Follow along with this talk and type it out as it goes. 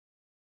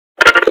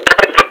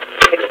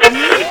Hello,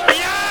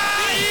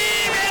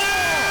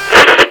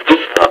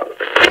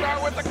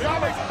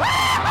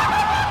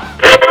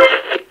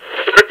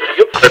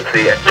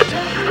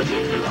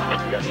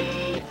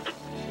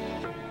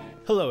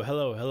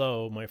 hello,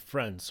 hello, my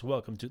friends.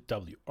 Welcome to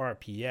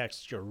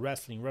WRPX, your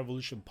Wrestling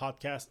Revolution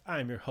podcast.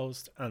 I'm your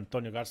host,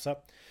 Antonio Garza,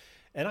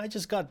 and I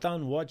just got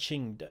done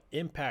watching the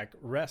Impact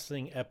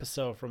Wrestling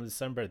episode from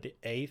December the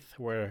 8th,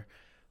 where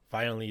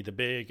finally the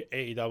big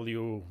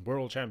AEW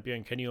World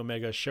Champion Kenny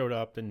Omega showed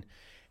up and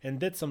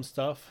did some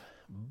stuff.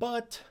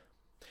 But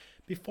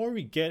before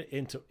we get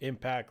into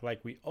Impact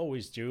like we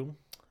always do,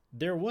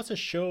 there was a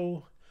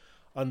show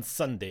on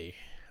Sunday,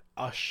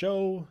 a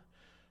show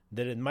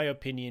that in my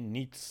opinion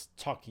needs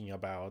talking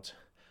about,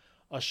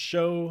 a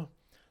show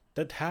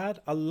that had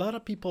a lot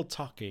of people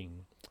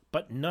talking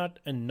but not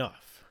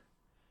enough,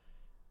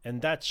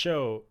 and that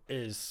show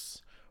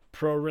is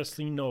Pro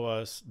Wrestling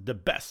Noah's The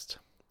Best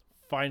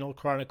Final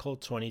Chronicle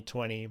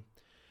 2020.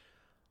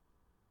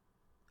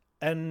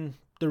 And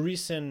the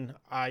reason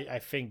I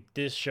think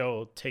this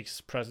show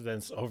takes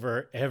precedence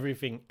over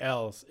everything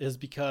else is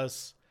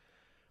because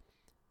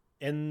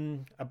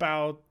in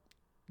about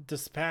the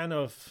span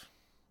of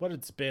what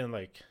it's been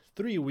like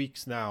 3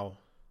 weeks now,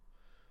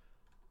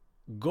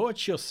 Go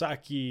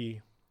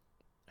Chiosaki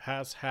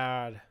has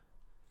had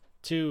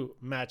 2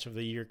 match of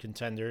the year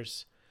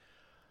contenders.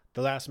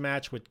 The last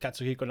match with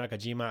Katsuhiko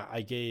Nakajima,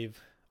 I gave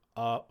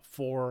a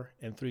 4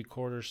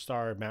 3/4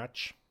 star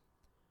match.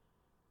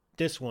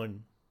 This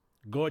one,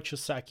 Go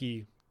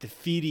Chiosaki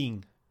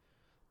defeating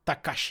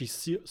Takashi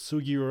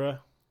Sugiura,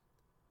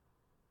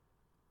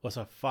 was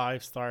a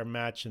 5-star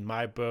match in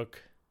my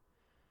book,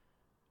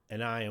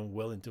 and I am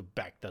willing to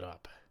back that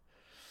up.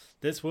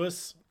 It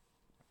was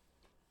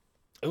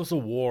a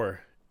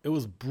war. It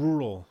was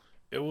brutal.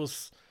 It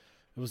was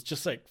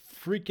just like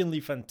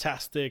freakingly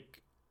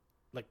fantastic,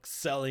 like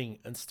selling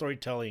and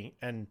storytelling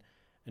and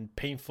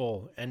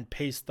painful and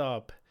paced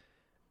up,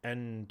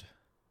 and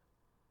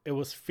it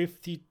was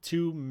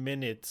 52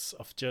 minutes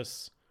of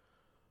just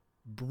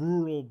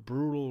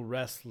brutal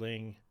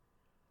wrestling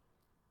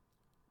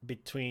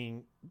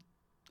between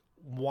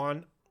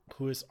one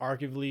who is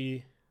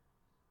arguably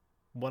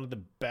one of the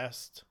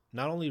best,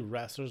 not only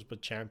wrestlers,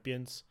 but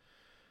champions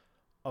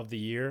of the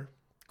year,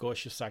 Go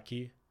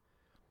Chiosaki,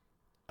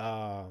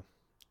 and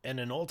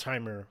an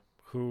old-timer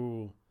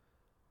who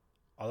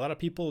a lot of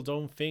people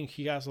don't think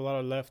he has a lot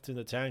of left in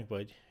the tank,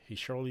 but he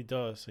surely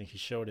does, and he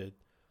showed it,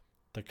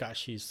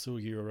 Takashi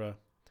Sugiura.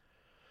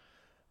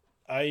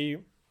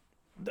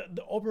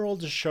 The overall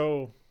the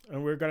show,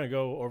 and we're going to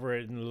go over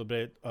it in a little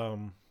bit,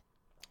 it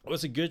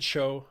was a good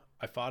show.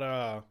 I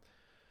thought,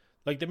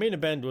 like, the main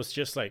event was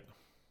just, like,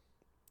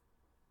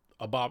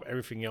 above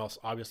everything else.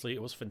 Obviously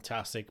it was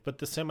fantastic, but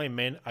the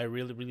semi-main I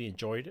really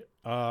enjoyed.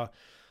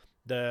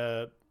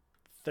 The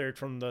third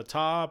from the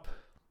top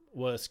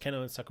was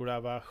Kenoh and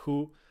Sakuraba,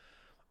 who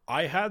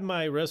I had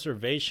my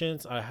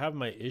reservations, I have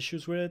my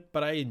issues with it,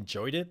 but I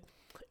enjoyed it.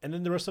 And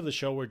then the rest of the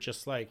show were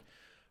just like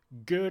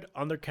good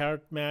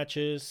undercard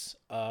matches,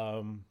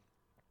 and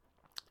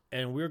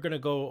we're gonna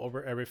go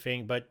over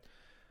everything, but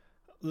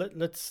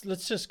let's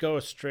just go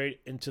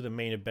straight into the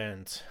main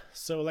event.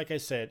 So like I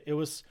said, it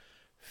was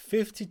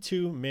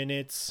 52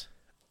 minutes.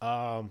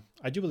 I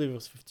do believe it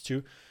was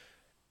 52.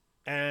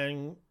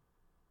 And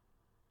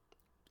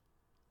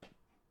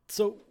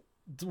so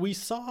we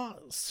saw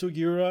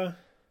Sugiura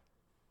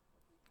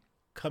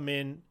come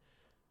in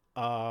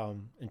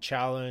and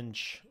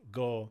challenge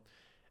Go.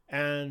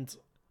 And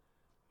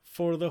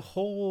for the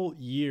whole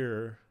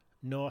year,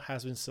 Noah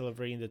has been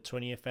celebrating the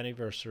 20th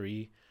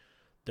anniversary.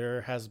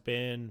 There has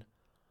been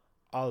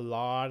a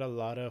lot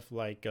of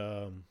like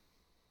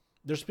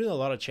there's been a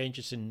lot of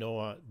changes in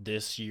Noah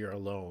this year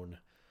alone.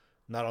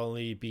 Not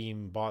only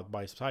being bought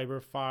by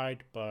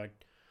Cyberfight, but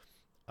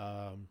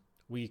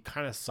we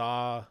kind of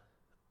saw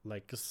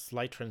like a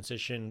slight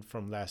transition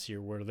from last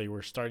year where they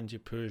were starting to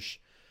push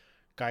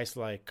guys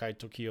like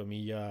Kaito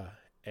Kiyomiya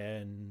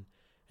and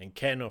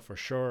Kenoh for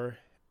sure.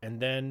 And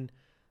then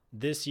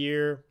this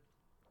year,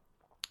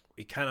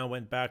 we kind of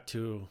went back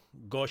to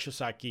Go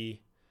Chiosaki,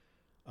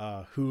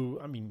 who,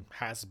 I mean,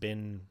 has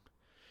been...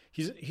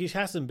 He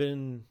hasn't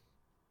been...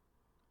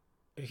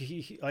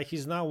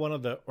 He's not one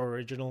of the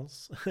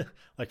originals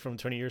like from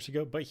 20 years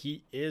ago, but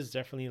he is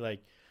definitely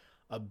like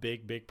a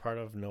big part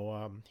of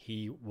Noah.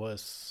 He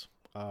was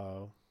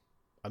a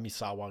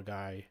Misawa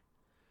guy,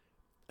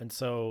 and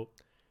so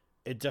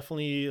it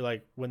definitely,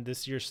 like, when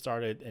this year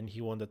started and he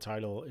won the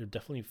title, it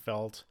definitely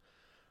felt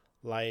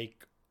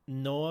like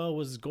Noah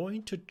was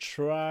going to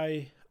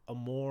try a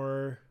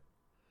more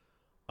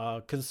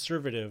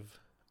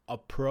conservative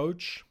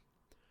approach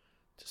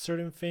to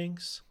certain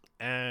things.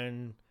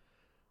 And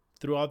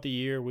throughout the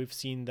year, we've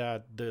seen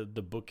that the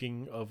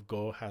booking of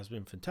Go has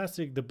been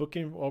fantastic. The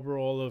booking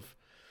overall of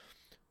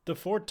the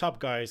 4 top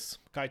guys,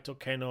 Kaito,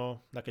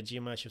 Kenoh,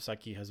 Nakajima,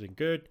 Chiosaki, has been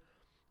good.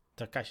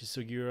 Takashi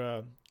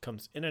Sugiura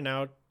comes in and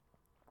out.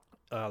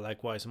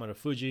 Likewise,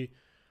 Marufuji.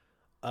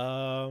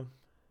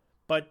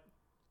 But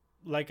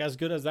like, as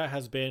good as that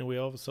has been, we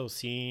also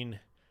seen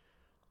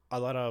a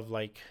lot of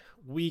like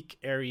weak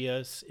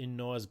areas in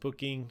Noah's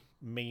booking,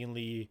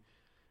 mainly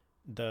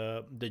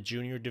the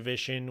junior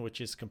division,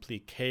 which is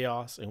complete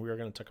chaos, and we're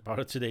going to talk about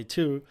it today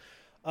too.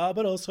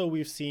 But also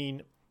we've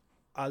seen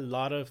a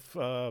lot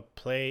of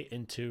play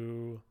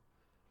into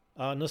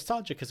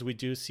nostalgia, because we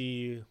do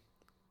see,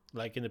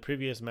 like in the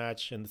previous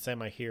match in the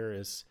semi here,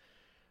 is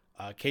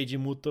Keiji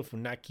Muto,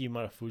 Funaki,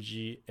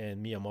 Marufuji,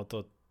 and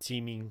Miyamoto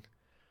teaming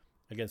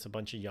against a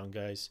bunch of young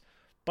guys.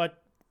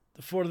 But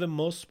for the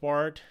most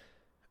part,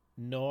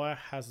 Noah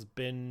has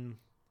been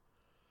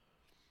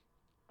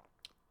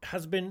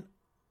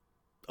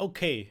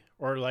okay,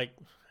 or like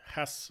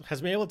has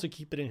been able to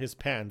keep it in his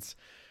pants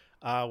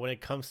when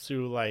it comes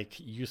to like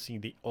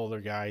using the older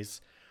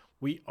guys.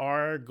 We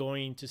are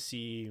going to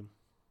see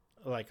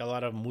like a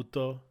lot of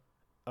Muto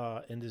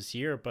in this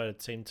year, but at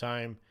the same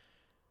time,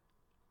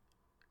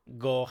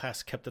 Go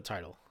has kept the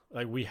title.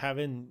 Like we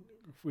haven't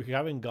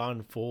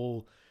gone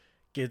full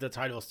give the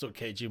titles to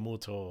Keiji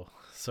Muto.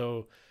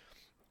 So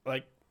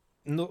like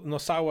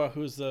Nosawa,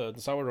 who's the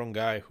Nosawa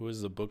guy, who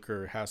is the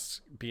booker,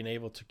 has been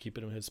able to keep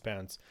it in his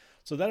pants.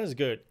 So that is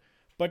good.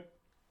 But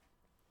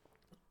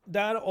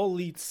that all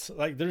leads,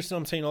 like, the reason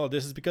I'm saying all of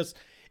this is because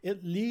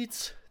it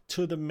leads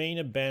to the main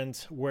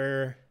event,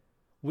 where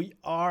we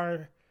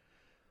are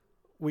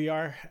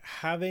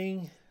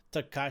having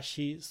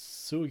Takashi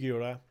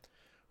Sugiura,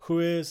 who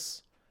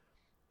is,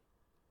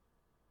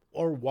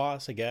 or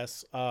was, I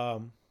guess,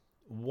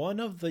 one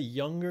of the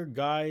younger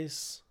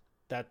guys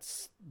that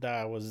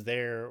was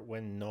there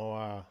when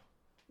Noah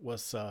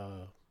was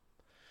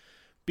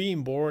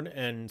being born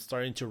and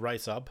starting to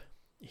rise up.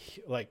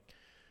 Like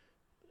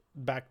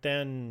back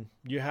then,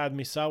 you had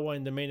Misawa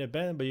in the main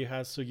event, but you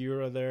had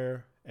Sugiura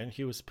there, and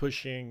he was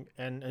pushing.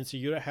 And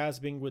Sugiura has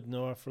been with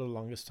Noah for the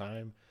longest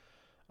time.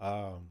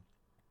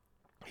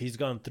 He's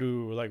gone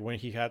through, like, when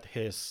he had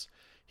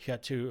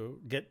to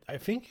get, I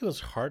think it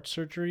was heart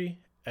surgery,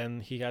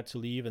 and he had to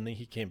leave, and then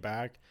he came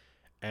back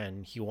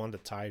and he won the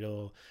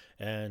title.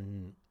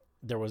 And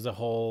there was the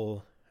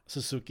whole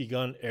Suzuki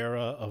Gun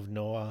era of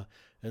Noah,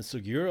 and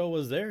Sugiura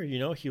was there,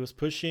 he was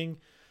pushing.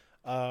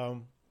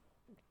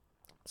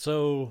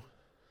 So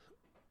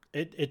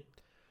it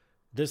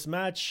this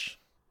match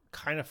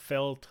kind of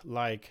felt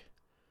like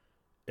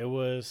it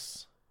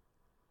was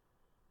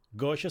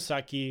Go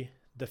Shiozaki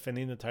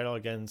defending the title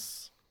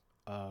against,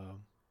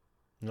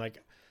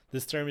 like,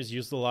 this term is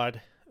used a lot,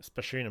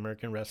 especially in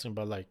American wrestling,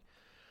 but like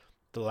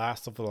the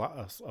last of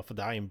a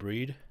dying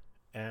breed,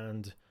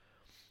 and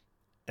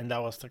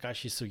that was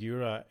Takashi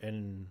Sugiura.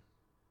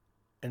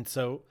 And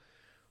so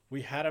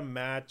we had a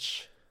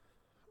match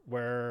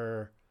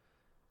where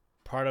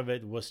part of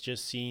it was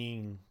just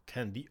seeing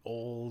can the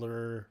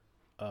older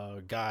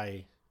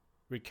guy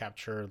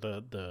recapture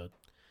the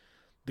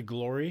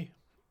glory,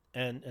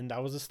 and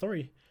that was the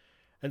story.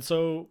 And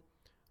so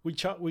we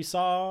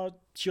saw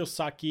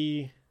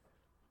Shiozaki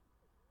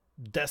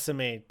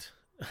decimate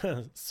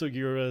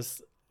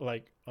Sugiura's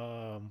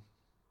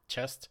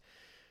chest.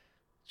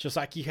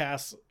 Shiozaki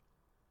has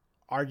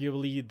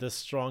arguably the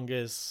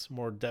strongest,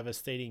 more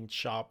devastating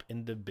chop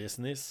in the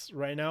business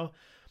right now.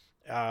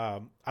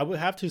 I would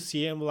have to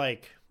see him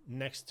like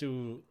next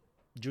to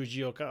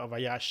Jujioka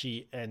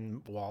Obayashi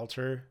and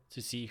Walter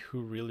to see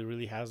who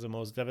really has the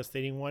most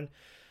devastating one.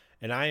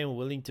 And I am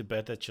willing to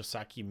bet that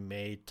Shiozaki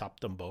may top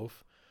them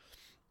both.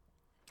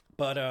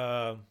 But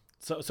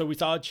so we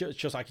saw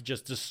Shiozaki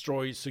just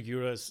destroy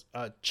Sugiura's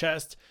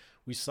chest.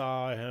 We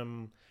saw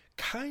him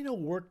kind of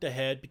work the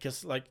head,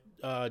 because like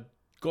Go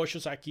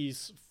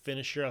Shiozaki's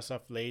finisher as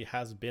of late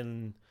has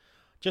been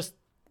just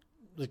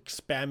like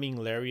spamming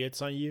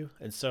lariats on you,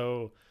 and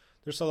so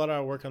there's a lot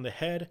of work on the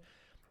head.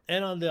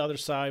 And on the other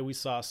side, we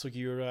saw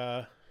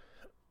Sugiura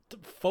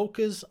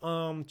focus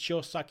on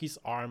Shiozaki's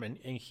arm, and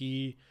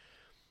he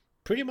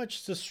pretty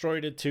much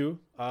destroyed it too.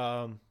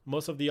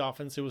 Most of the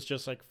offense, it was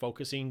just like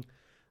focusing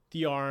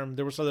the arm.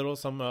 There was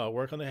some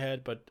work on the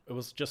head, but it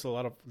was just a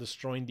lot of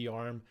destroying the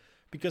arm,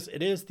 because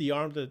it is the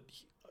arm that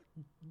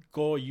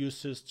Go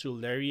uses to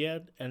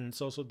lariat, and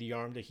it's also the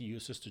arm that he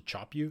uses to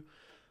chop you.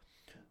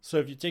 So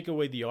if you take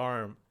away the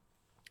arm,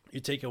 you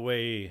take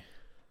away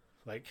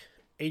like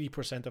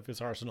 80% of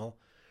his arsenal.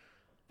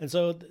 And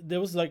so there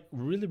was like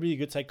really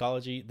good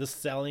psychology. The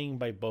selling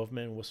by both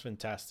men was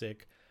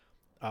fantastic.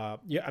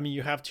 Yeah, I mean,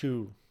 you have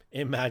to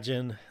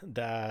imagine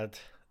that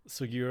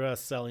Sugiura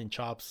selling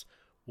chops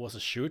was a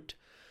shoot,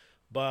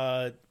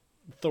 but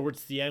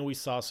towards the end we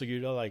saw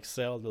Sugiura like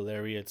sell the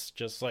lariats,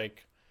 just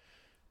like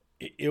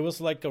it was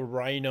like a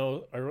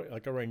rhino, or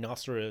like a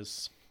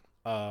rhinoceros,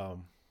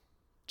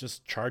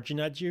 just charging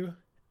at you,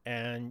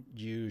 and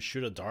you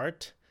shoot a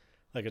dart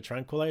like a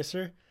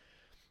tranquilizer,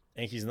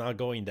 and he's not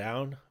going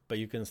down, but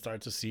you can start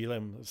to see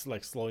him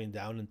like slowing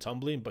down and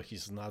tumbling, but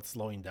he's not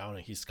slowing down,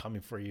 and he's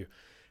coming for you.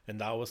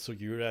 And that was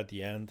Sugiura at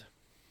the end.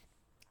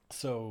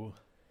 So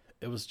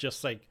it was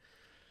just like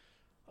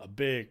a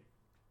big,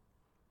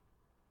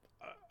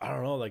 I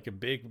don't know, like a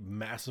big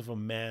massive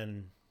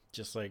man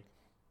just like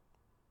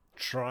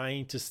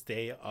trying to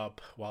stay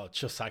up while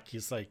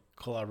Chiosaki's like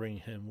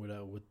clobbering him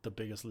with the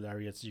biggest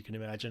lariats you can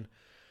imagine.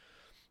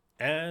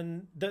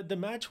 And the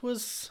match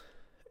was,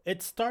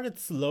 it started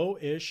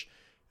slow-ish.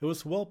 It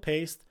was well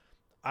paced.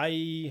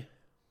 I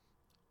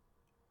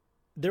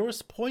There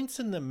was points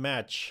in the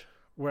match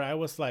where I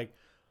was like,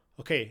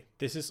 okay,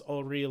 this is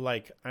already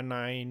like a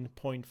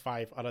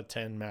 9.5 out of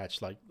 10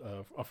 match, like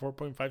a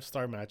 4.5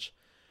 star match.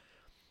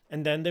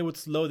 And then they would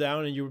slow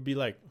down and you would be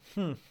like,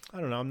 I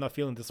don't know, I'm not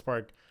feeling this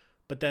part.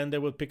 But then they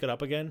would pick it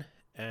up again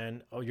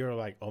and you're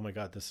like, oh my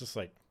god, this is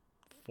like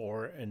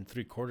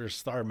 4.75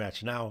 star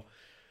match now.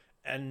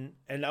 And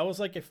I was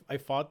like, if I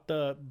thought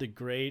the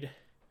great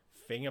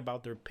thing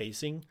about their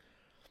pacing,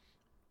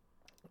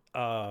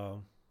 uh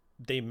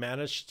they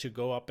managed to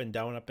go up and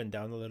down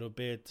a little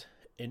bit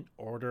in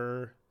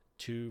order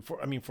to,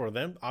 for I mean, for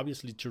them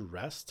obviously to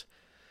rest,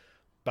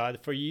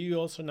 but for you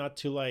also not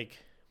to like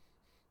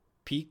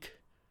peak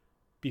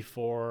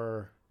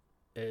before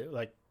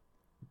like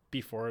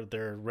before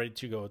they're ready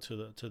to go to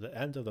the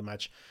end of the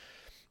match.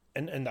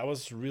 And that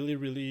was really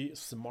really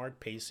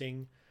smart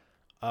pacing.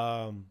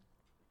 um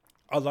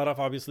a lot of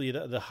obviously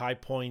the high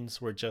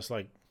points were just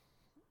like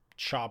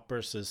chop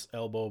versus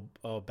elbow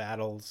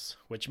battles,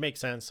 which makes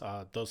sense.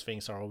 Those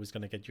things are always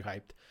going to get you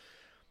hyped.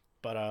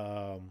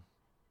 But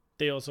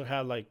they also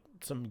had like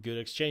some good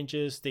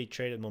exchanges. They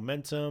traded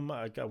momentum.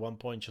 Like at one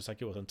point,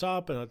 Shosaki was on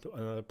top, and at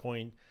another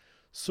point,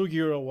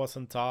 Sugiura was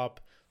on top.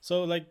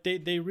 So like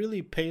they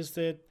really paced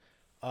it.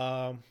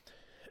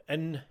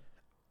 And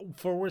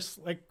for worse,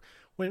 like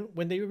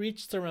when they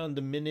reached around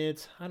the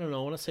minute, I don't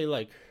know, I want to say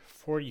like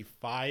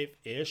 45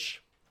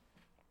 ish,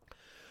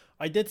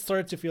 I did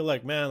start to feel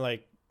like, man,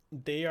 like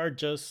they are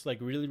just like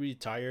really really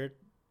tired.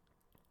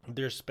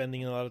 They're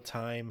spending a lot of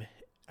time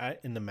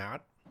in the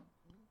mat,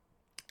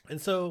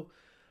 and so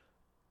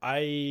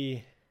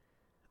I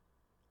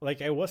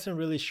I wasn't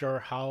really sure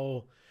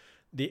how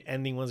the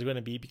ending was going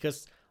to be,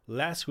 because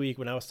last week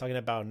when I was talking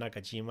about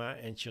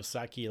Nakajima and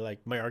Shosaki,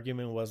 like my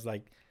argument was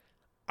like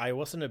I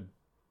wasn't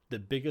the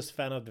biggest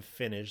fan of the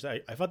finish. I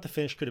thought the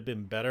finish could have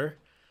been better,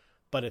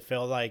 but it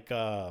felt like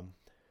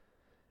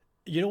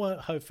you know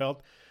what, how it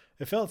felt.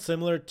 It felt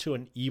similar to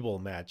an Evil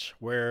match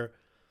where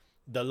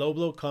the low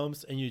blow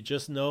comes and you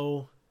just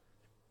know,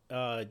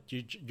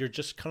 you're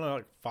just kind of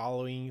like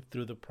following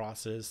through the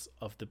process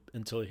of the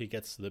until he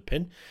gets to the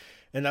pin.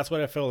 And that's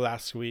what I felt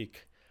last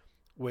week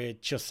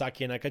with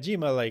Chiyosaki and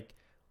Nakajima. Like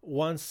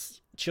once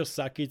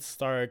Chiyosaki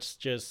starts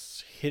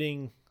just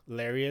hitting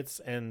lariats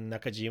and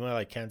Nakajima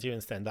like can't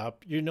even stand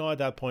up, you know, at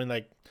that point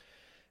like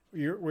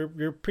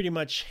you're pretty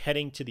much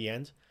heading to the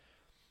end.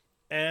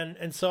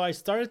 And so I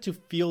started to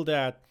feel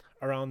that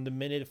around the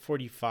minute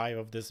 45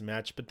 of this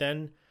match, but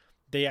then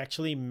they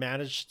actually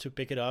managed to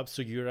pick it up.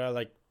 Sugiura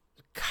like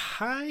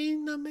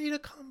kind of made a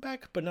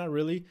comeback, but not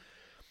really.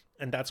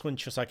 And that's when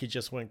Chosaki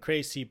just went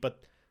crazy.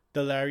 But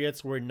the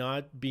lariats were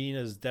not being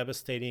as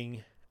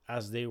devastating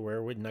as they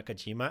were with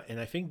Nakajima. And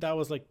I think that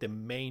was like the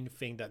main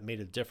thing that made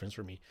a difference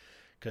for me,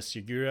 because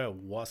Sugiura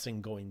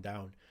wasn't going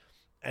down.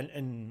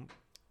 And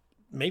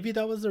maybe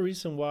that was the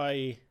reason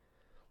why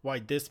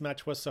this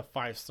match was a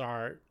 5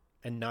 star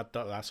and not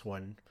the last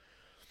one.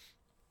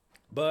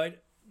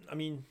 But I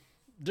mean,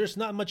 there's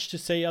not much to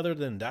say other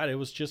than that. It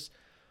was just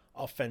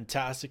a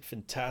fantastic,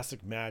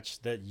 fantastic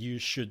match that you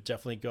should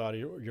definitely go out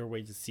of your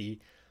way to see.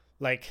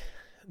 Like,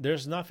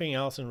 there's nothing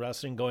else in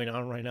wrestling going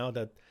on right now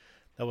that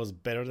was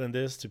better than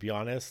this, to be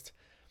honest.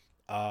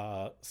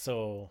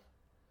 So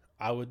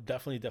I would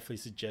definitely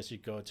suggest you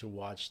go to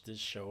watch this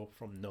show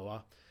from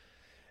Noah.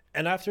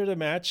 And after the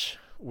match,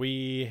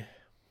 we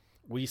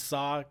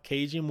saw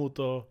Keiji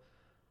Muto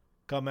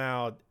come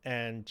out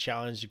and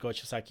challenge Go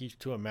Shiozaki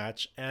to a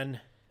match. And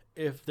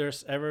if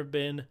there's ever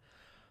been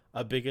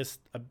a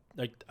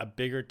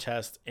bigger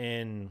test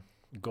in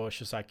Go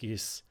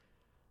Shiozaki's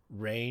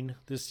reign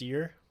this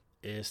year,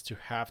 is to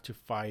have to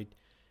fight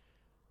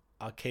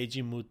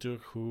Keiji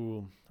Muto,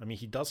 who, I mean,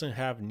 he doesn't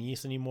have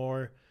knees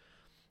anymore.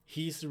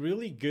 He's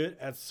really good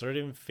at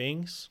certain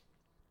things,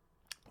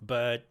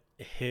 but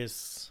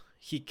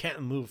he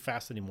can't move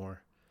fast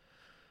anymore.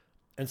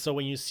 And so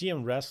when you see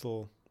him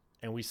wrestle,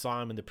 and we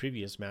saw him in the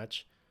previous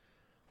match,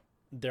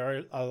 there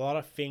are a lot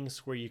of things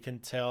where you can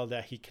tell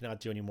that he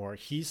cannot do anymore.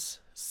 He's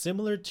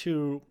similar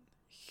to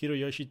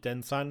Hiroyoshi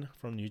Tensan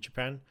from New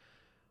Japan,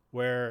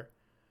 where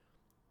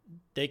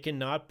they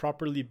cannot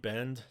properly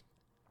bend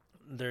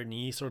their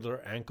knees or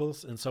their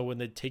ankles, and so when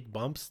they take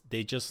bumps,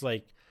 they just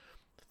like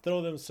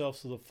throw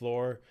themselves to the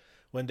floor.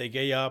 When they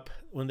get up,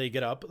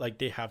 like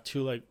they have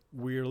to like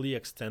weirdly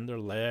extend their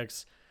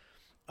legs.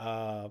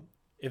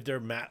 If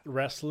they're mat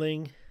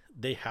wrestling,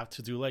 they have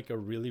to do like a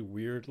really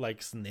weird,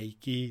 like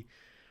snaky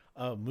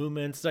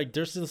movements. Like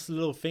there's just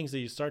little things that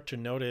you start to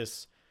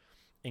notice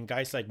in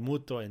guys like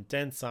Muto and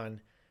Tensan,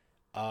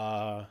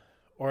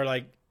 or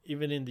like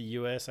even in the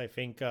US, I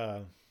think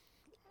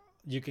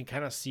you can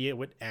kind of see it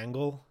with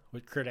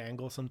Kurt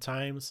Angle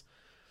sometimes.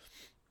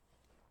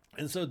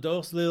 And so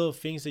those little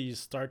things that you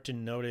start to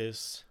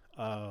notice,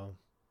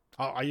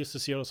 I used to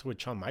see also with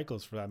Shawn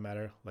Michaels for that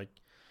matter. Like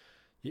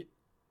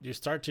you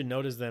start to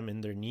notice them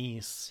in their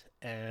knees,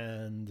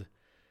 and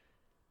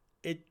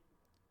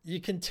you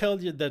can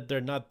tell you that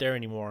they're not there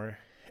anymore.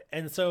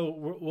 And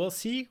so we'll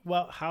see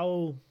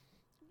how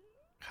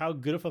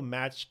good of a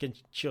match can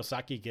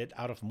Shiosaki get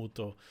out of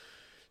Muto.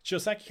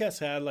 Shiosaki has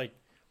had like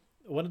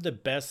one of the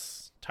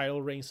best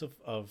title reigns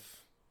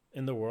of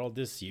in the world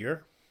this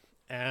year,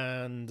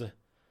 and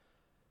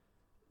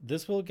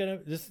this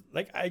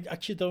like I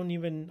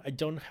actually I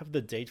don't have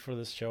the date for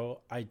this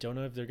show. I don't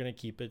know if they're gonna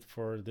keep it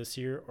for this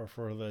year or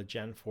for the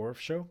Jan 4th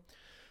show,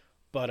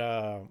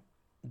 but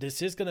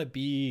this is gonna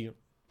be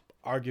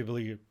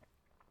arguably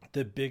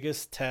the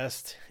biggest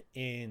test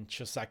in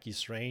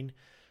Shiosaki's reign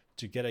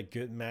to get a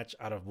good match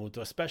out of Muto,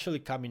 especially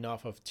coming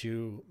off of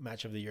two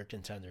match of the year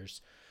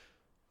contenders.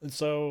 And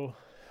so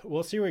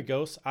we'll see where it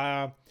goes.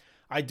 I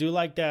do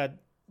like that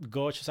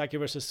Go Shiosaki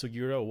versus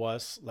Sugiura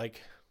was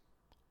like,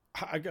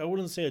 I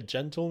wouldn't say a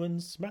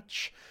gentleman's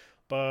match,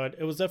 but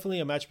it was definitely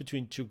a match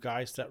between two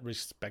guys that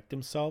respect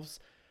themselves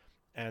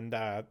and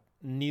that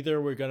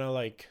neither were gonna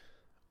like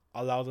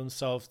allow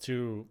themselves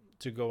to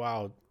go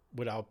out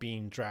without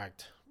being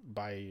dragged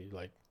by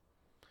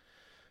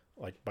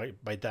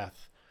by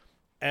death.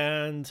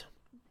 And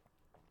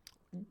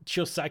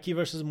Shiosaki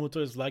versus Muto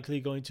is likely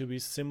going to be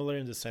similar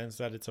in the sense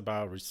that it's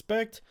about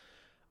respect.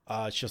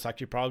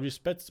 Shiosaki probably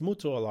respects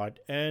Muto a lot,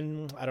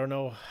 and I don't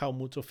know how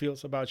Muto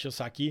feels about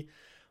Shiosaki,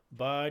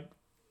 but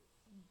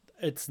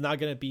it's not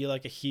gonna be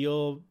like a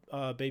heel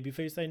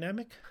babyface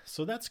dynamic,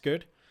 so that's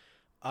good.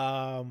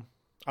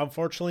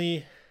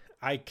 Unfortunately,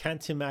 I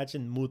can't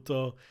imagine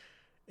Muto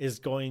is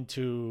going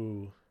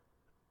to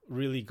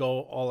really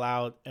go all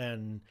out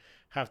and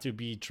have to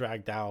be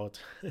dragged out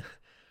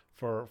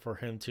for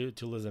him to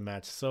lose a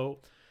match. So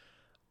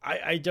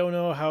I don't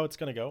know how it's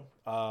gonna go.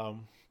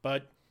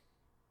 But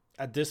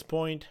at this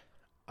point,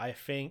 I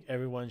think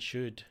everyone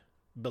should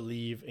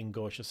believe in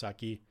Go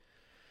Shiosaki,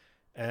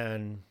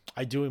 and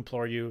I do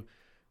implore you,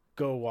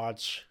 go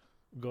watch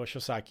Go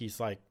Shiosaki's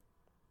like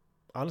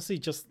honestly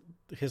just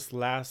his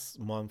last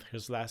month,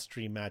 his last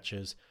three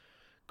matches.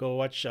 Go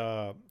watch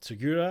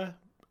Sugiura,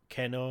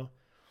 Kenoh,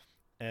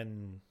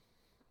 and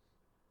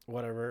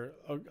whatever.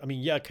 I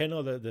mean, yeah,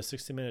 Kenoh, the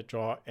 60-minute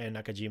draw, and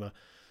Nakajima.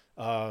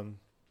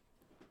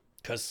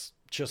 Because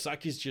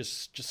Shiosaki's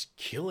just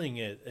killing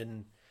it,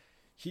 and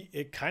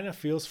it kind of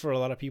feels for a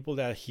lot of people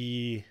that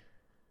he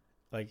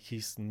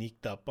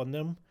sneaked up on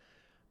them,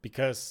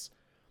 because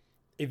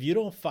if you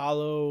don't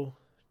follow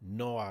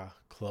Noah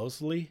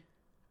closely,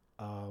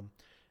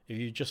 if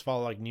you just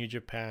follow like New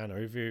Japan, or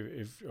if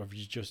you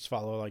just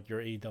follow like your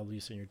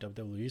AEWs and your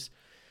WWEs,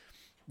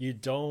 you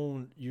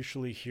don't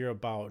usually hear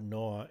about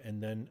Noah,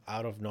 and then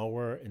out of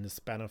nowhere, in the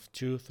span of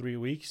 2-3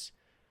 weeks,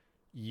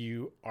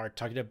 you are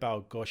talking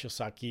about Go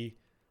Shiosaki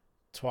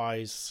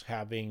twice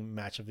having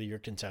match of the year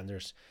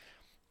contenders.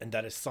 And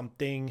that is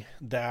something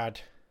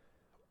that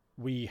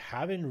we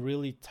haven't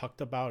really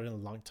talked about in a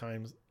long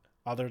time,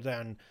 other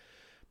than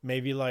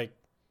maybe like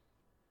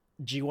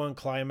G1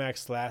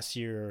 Climax last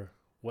year,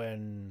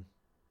 when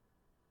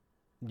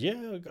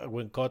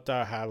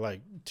Kota had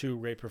like two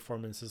great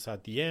performances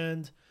at the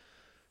end,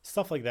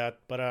 stuff like that.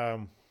 But I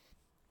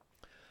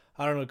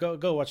don't know.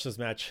 Go watch this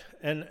match,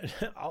 and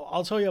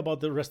I'll tell you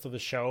about the rest of the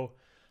show.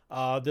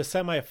 The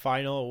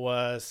semifinal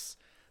was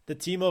the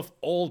team of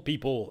old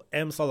people,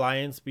 M's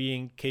Alliance,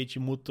 being Keiichi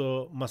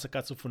Muto,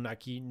 Masakatsu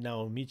Funaki,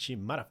 Naomichi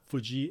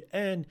Marufuji,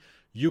 and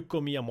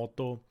Yuko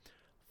Miyamoto,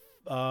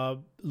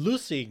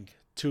 losing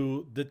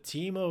to the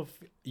team of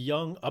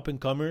young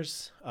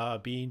up-and-comers,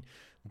 being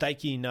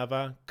Daiki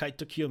Inaba,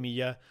 Kaito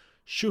Kiyomiya,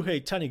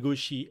 Shuhei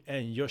Taniguchi,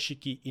 and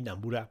Yoshiki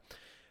Inamura.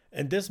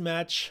 And this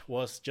match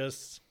was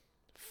just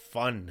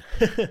fun.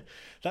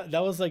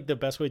 that was like the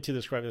best way to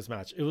describe this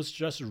match. It was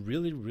just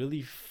really,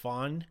 really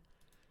fun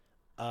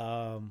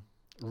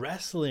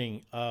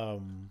wrestling.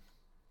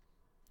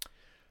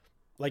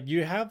 Like,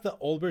 you have the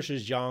old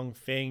versus young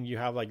thing, you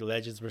have like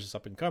legends versus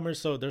up-and-comers,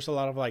 so there's a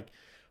lot of like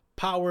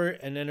power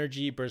and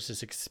energy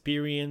versus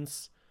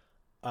experience.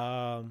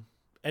 And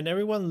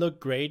everyone looked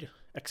great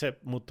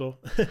except Muto,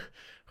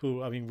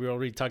 who, I mean, we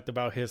already talked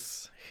about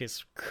his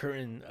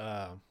current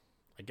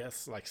I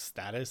guess like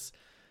status,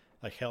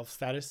 like health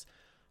status.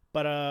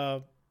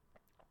 But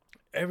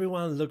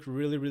everyone looked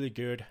really, really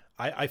good.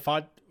 I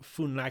thought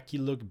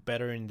Funaki looked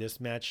better in this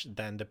match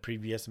than the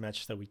previous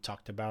match that we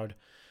talked about.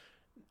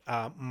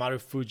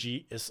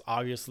 Marufuji is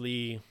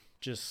obviously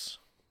just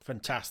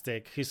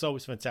fantastic. He's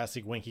always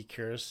fantastic when he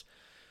cares.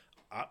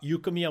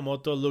 Yuko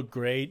Miyamoto looked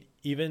great,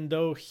 even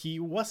though he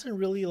wasn't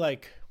really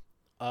like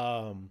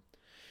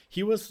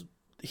he was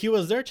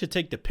there to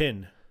take the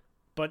pin,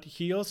 but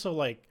he also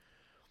like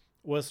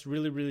was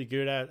really, really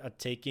good at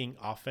taking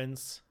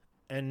offense.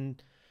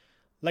 And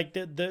like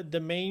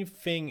the main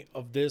thing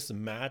of this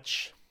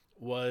match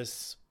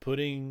was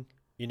putting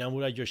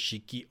Inamura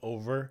Yoshiki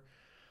over.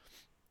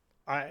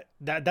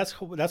 That's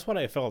what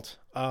I felt.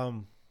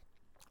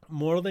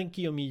 More than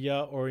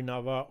Kiyomiya or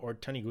Inaba or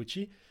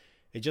Taniguchi,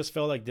 it just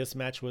felt like this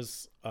match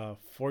was a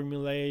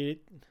formula,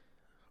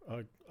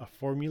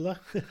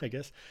 I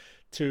guess,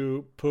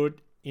 to put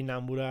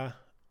Inamura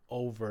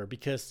over,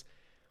 because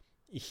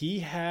he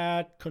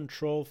had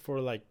control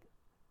for like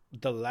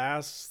the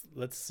last,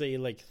 let's say,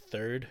 like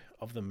third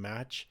of the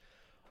match,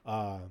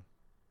 uh,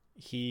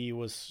 he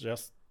was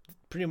just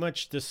pretty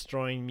much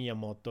destroying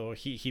Miyamoto.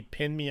 He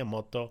pinned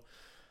Miyamoto.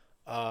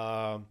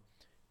 Uh,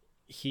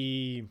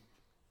 he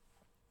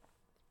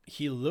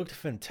he looked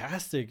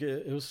fantastic.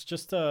 It was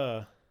just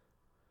like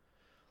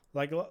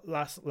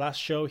last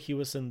show he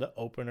was in the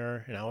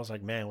opener, and I was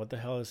like, man, what the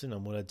hell is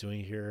Inamura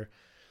doing here?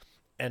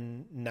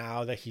 And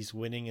now that he's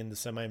winning in the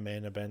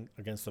semi-main event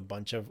against a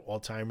bunch of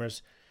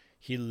all-timers,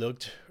 he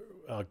looked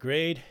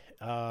great.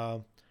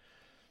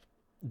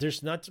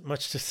 There's not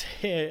much to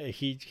say.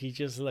 He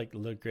just like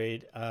looked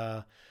great.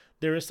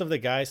 The rest of the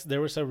guys,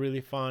 there was a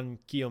really fun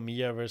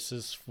Kiyomiya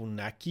versus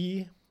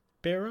Funaki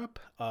pair up,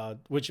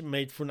 which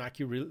made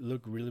Funaki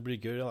look really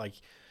good.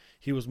 Like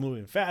he was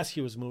moving fast.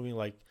 He was moving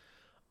like,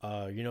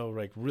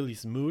 like really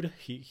smooth.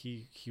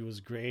 He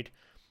was great.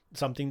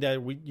 Something that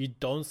you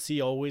don't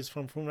see always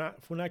from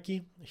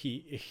Funaki.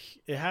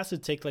 It has to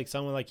take like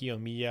someone like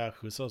Kiyomiya,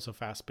 who's also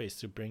fast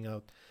paced, to bring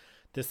out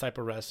this type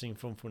of wrestling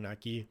from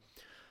Funaki.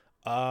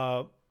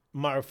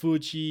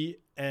 Marufuji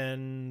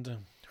and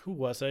who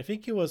was it? I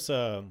think it was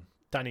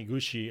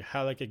Taniguchi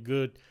had like a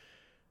good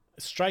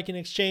striking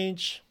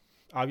exchange.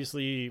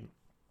 Obviously,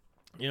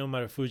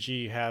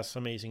 Marufuji has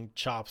amazing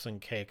chops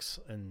and kicks,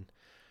 and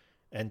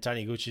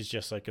Taniguchi is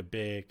just like a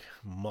big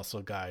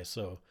muscle guy,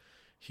 so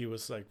he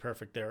was like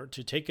perfect there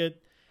to take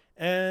it.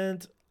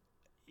 And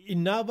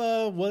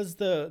Inaba was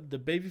the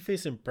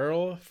babyface in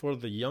Pearl for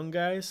the young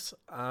guys.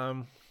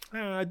 I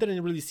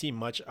didn't really see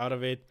much out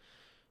of it.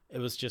 It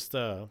was just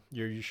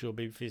your usual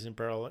babyface in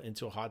Pearl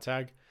into a hot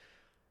tag.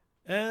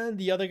 And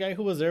the other guy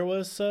who was there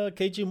was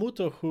Keiji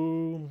Muto,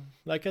 who,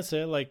 like I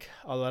said, like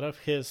a lot of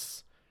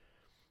his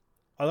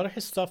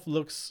stuff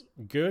looks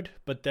good,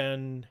 but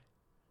then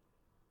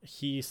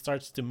he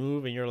starts to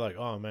move, and you're like,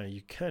 oh man,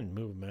 you can't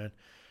move, man.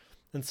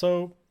 And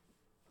so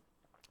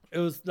it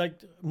was like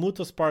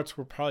Muto's parts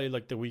were probably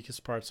like the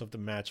weakest parts of the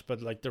match,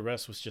 but like the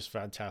rest was just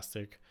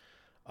fantastic.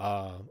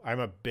 I'm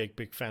a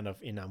big fan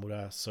of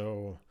Inamura,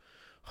 so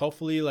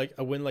hopefully like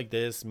a win like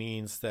this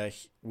means that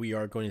we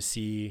are going to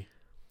see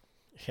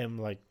him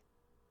like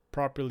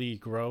properly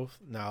grow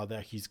now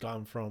that he's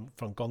gone from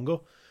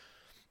Congo,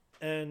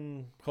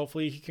 and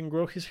hopefully he can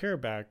grow his hair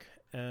back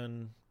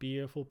and be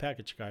a full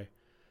package guy.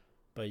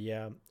 But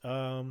yeah,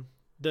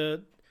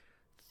 the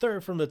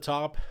third from the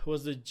top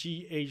was the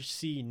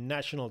GHC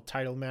national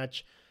title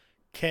match,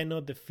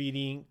 Keno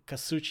defeating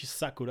Kazuchi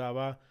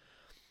Sakuraba.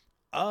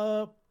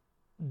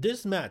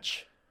 This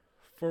match,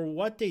 for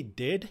what they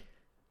did,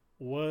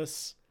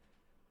 was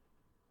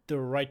the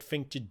right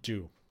thing to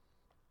do.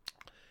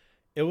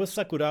 It was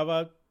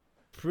Sakuraba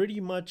pretty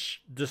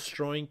much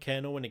destroying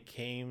Keno when it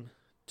came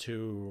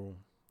to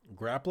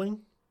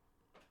grappling,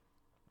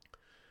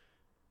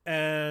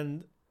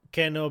 and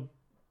Keno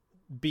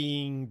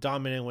being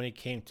dominant when it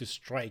came to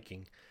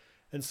striking.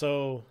 And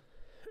so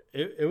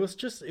it was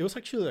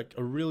actually like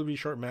a really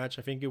short match.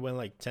 I think it went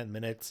like 10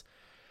 minutes.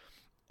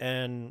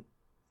 And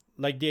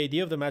like the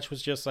idea of the match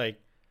was just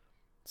like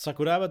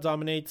Sakuraba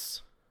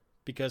dominates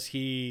because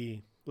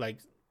he like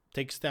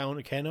takes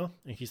down Keno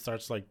and he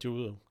starts like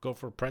to go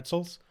for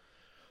pretzels.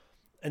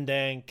 And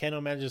then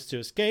Keno manages to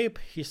escape.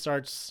 He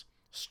starts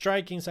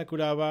striking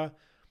Sakuraba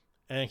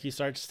and he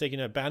starts taking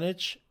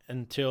advantage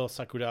until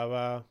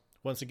Sakuraba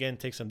once again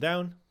takes him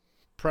down.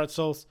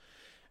 Pretzels.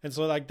 And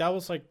so like that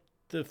was like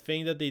the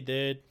thing that they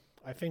did,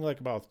 I think like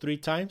about 3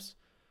 times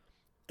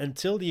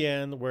until the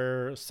end,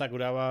 where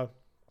Sakuraba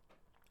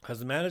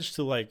has managed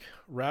to like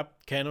wrap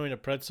Keno in a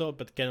pretzel,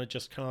 but Keno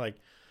just kind of like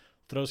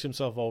throws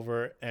himself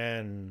over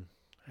and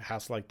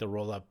has like the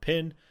roll up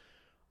pin,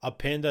 a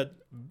pin that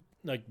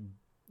like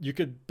you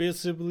could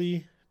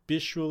visually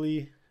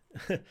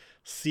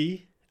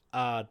see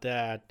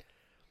that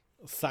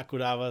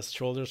Sakuraba's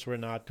shoulders were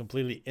not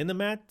completely in the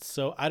mat.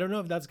 So I don't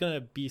know if that's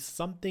gonna be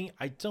something.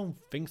 I don't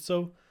think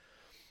so.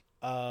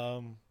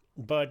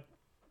 But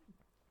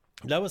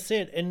that was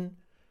it. And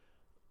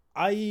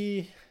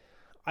I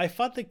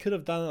thought they could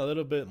have done a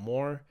little bit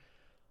more.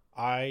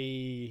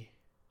 I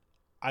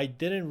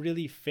didn't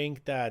really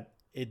think that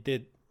it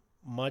did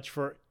much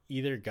for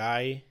either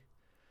guy.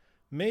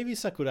 Maybe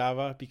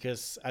Sakuraba,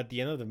 because at the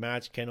end of the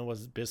match, Keno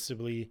was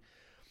visibly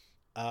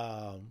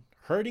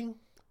hurting.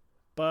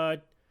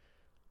 But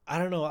I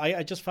don't know.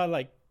 I just felt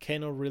like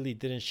Keno really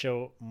didn't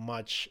show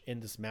much in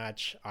this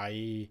match.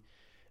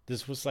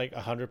 This was like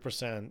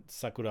 100%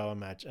 Sakuraba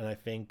match, and I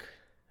think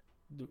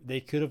they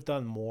could have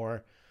done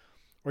more,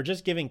 or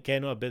just giving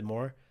Keno a bit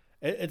more.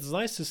 It's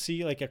nice to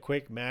see like a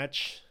quick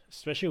match,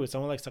 especially with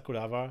someone like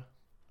Sakuraba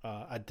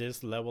at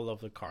this level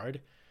of the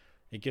card.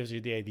 It gives you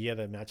the idea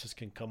that matches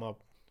can come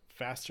up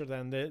faster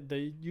than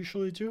they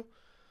usually do.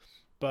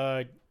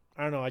 But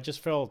I don't know. I just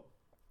felt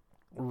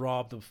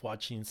robbed of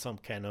watching some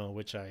Keno,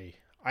 which I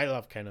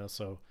love Keno,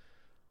 so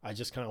I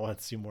just kind of want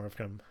to see more of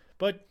him.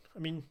 But I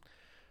mean,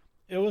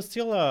 it was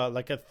still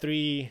like a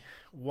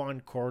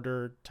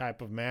 3-1/4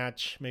 type of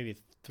match, maybe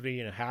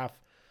 3.5.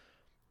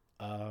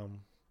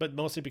 But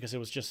mostly because it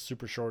was just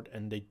super short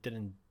and they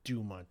didn't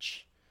do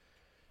much.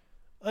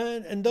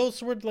 And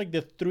those were like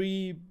the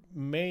three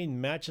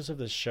main matches of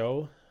the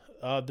show.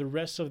 The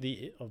rest of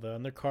the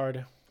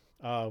undercard,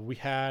 we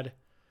had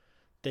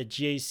the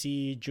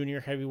GAC Junior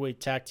Heavyweight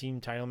Tag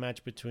Team title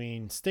match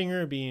between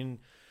Stinger, being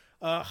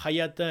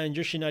Hayata and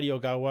Yoshinari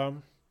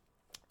Ogawa,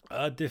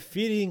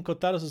 defeating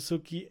Kotaro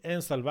Suzuki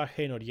and Salvaje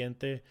en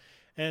Oriente.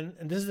 And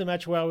this is the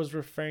match where I was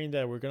referring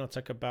that we're going to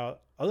talk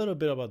about a little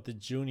bit about the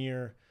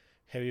Junior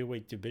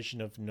Heavyweight division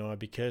of Noah,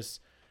 because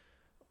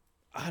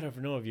I don't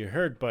know if you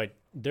heard, but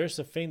there's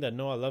a thing that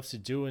Noah loves to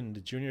do in the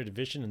junior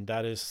division, and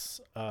that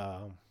is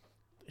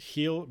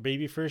heel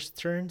babyface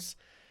turns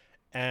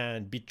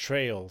and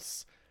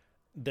betrayals.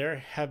 There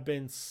have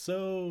been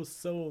so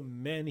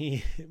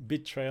many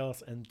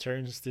betrayals and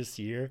turns this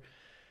year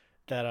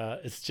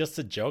that it's just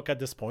a joke at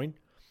this point.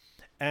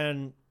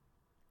 And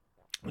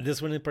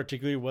this one in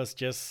particular was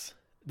just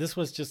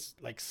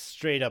like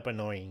straight up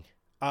annoying.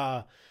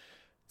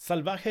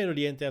 Salvaje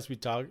Oriente, as we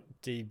talked,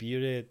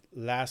 debuted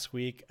last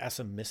week as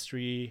a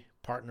mystery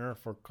partner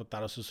for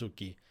Kotaro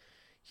Suzuki.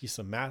 He's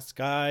a masked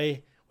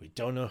guy. We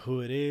don't know who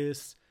it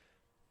is.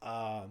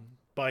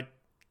 But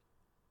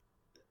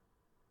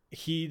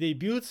he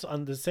debuts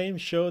on the same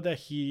show that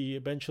he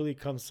eventually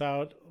comes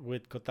out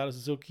with Kotaro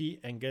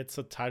Suzuki and gets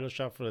a title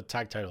shot for the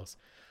tag titles.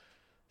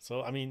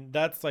 So, I mean,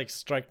 that's like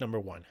strike number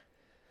one.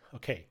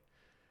 Okay.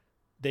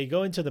 They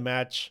go into the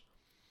match.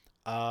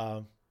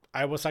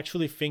 I was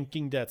actually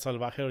thinking that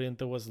Salvaje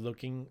Oriente was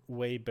looking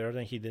way better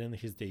than he did in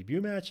his debut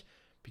match,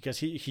 because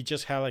he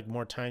just had like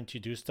more time to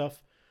do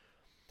stuff.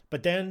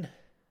 But then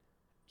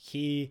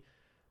he,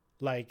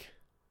 like,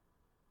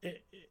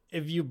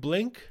 if you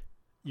blink,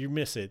 you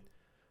miss it.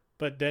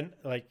 But then,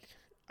 like,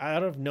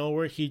 out of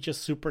nowhere, he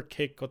just super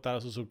kicked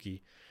Kotaro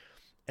Suzuki.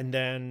 And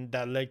then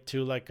that led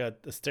to like a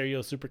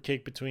stereo super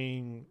kick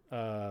between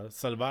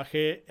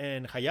Salvaje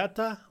and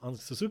Hayata on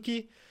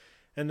Suzuki.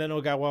 And then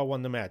Ogawa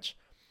won the match.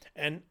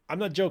 And I'm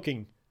not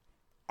joking.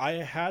 I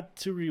had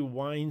to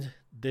rewind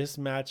this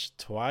match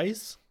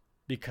twice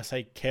because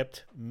I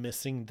kept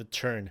missing the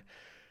turn.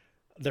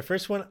 The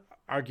first one,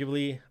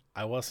 arguably,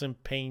 I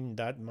wasn't paying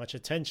that much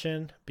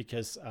attention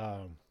because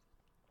I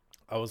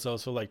was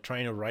also like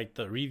trying to write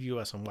the review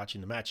as I'm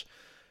watching the match.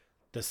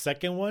 The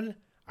second one,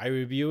 I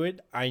review it.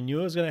 I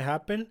knew it was gonna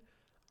happen.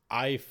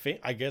 I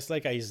guess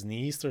like I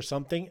sneezed or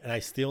something, and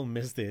I still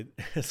missed it.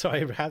 So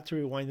I had to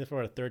rewind it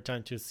for a third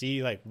time to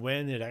see like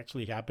when it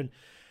actually happened.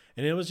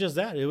 And it was just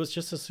that. It was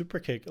just a super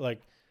kick,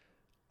 like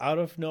out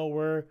of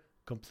nowhere,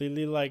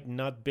 completely like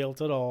not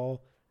built at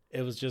all.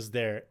 It was just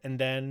there. And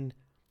then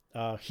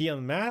he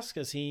unmasked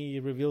as he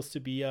reveals to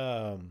be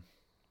Tsusumu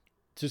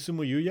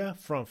Yuya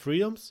from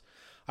Freedoms.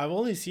 I've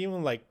only seen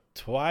him like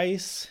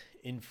twice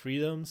in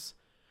Freedoms,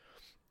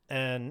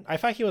 and I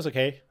thought he was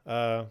okay.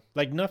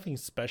 Like nothing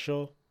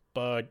special,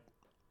 but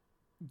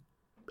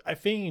I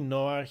think in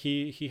Noah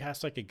he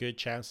has like a good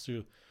chance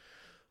to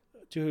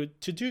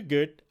do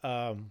good.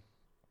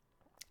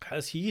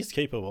 As he is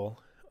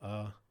capable.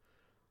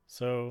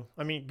 So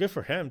I mean, good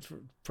for him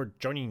for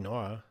joining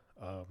Noah.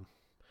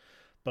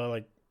 But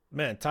like,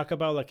 man, talk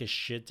about like a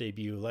shit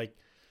debut. Like,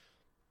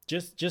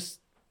 just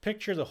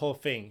picture the whole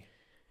thing.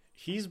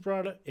 He's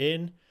brought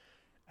in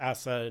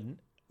as a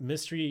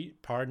mystery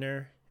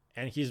partner,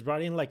 and he's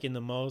brought in like in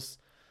the most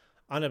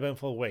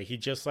uneventful way. He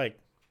just like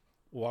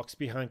walks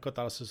behind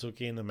Kotaro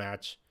Suzuki in the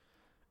match,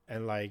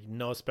 and like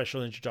no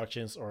special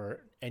introductions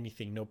or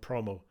anything, no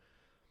promo.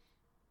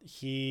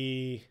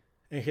 He,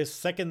 in his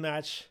second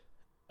match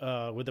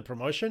with the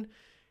promotion,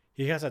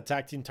 he has a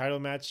tag team title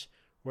match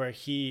where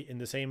he, in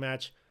the same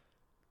match,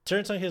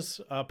 turns on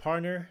his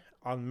partner,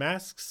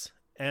 unmasks,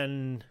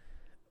 and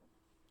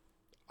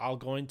I'll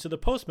go into the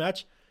post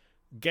match,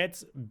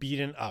 gets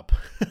beaten up.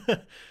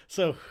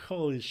 So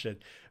holy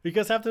shit,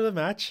 because after the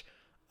match,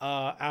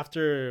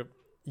 after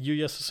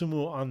Yuya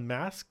Susumu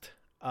unmasked,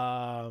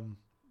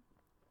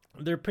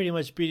 they're pretty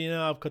much beating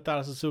up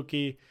Kotaro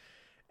Suzuki,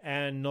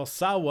 and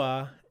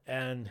Nosawa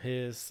and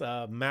his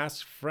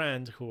masked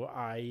friend, who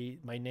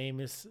my name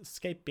is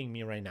escaping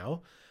me right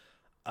now.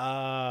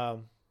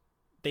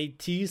 They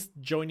teased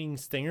joining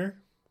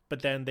Stinger,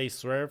 but then they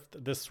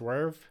swerved the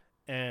swerve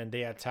and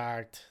they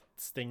attacked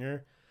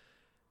Stinger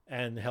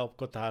and helped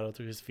Kotaro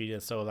to his feet.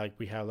 And so like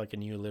we have like a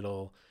new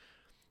little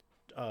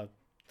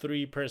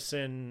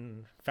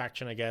 3-person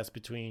faction, I guess,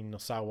 between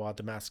Nosawa,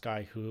 the masked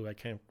guy, who I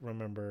can't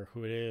remember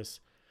who it is,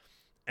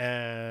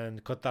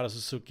 and Kotaro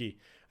Suzuki.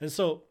 And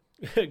so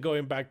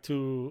going back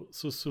to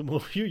Susumu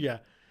Yuya,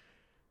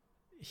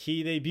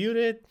 he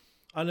debuted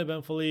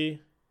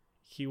uneventfully.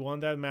 He won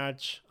that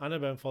match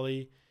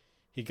uneventfully.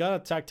 He got a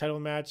tag title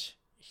match.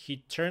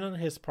 He turned on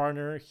his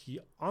partner. He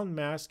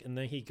unmasked, and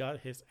then he got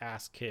his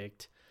ass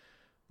kicked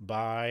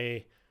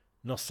by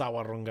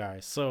Nosawa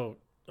Rongai. So,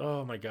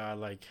 oh my god,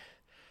 like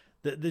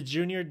the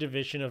junior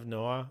division of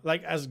Noah,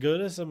 like as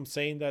good as I'm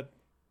saying that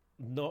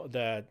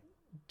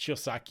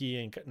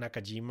Chiyosaki and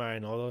Nakajima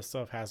and all those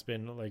stuff has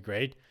been like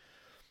great,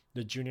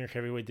 the junior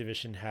heavyweight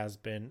division has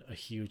been a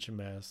huge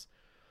mess.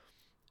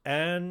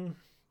 And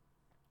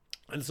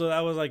so that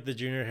was like the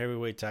junior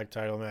heavyweight tag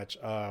title match.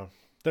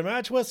 The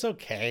match was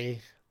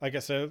okay. Like I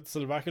said,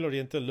 Salvaje El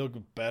Oriente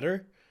looked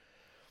better.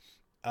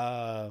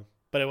 But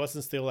it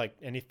wasn't still like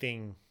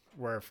anything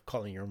worth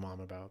calling your mom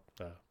about.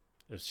 It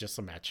was just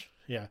a match.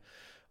 Yeah.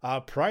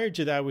 Prior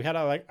to that, we had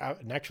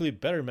an actually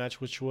better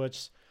match, which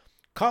was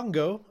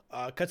Kongo,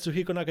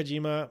 Katsuhiko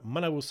Nakajima,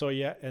 Manabu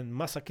Soya, and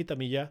Masakita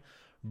Miya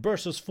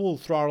versus Full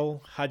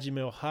Throttle,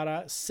 Hajime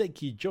Ohara,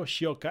 Seki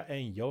Yoshioka,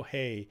 and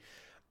Yohei.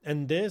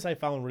 And this I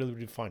found really,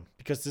 really fun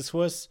because it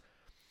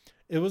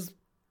was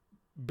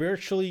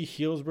virtually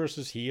heels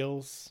versus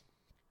heels.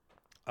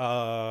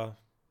 But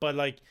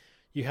like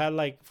you had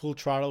like Full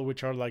Throttle,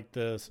 which are like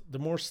the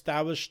more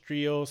established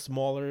trio,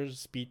 smaller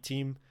speed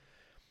team,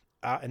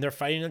 and they're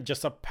fighting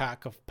just a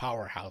pack of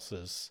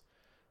powerhouses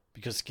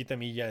because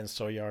Kitamiya and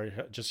Soya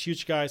are just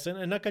huge guys,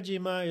 and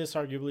Nakajima is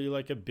arguably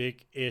like a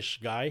big-ish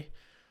guy.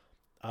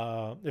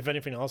 If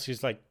anything else,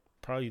 he's like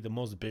probably the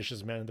most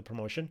vicious man in the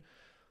promotion.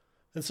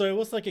 And so it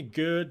was like a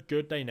good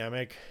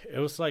dynamic. It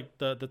was like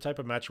the type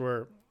of match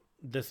where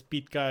the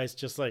speed guys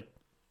just like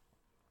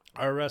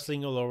are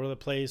wrestling all over the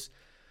place,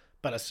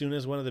 but as soon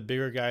as one of the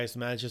bigger guys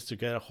manages to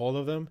get a hold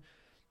of them,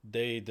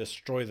 they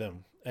destroy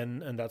them.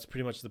 And that's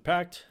pretty much the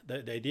pact,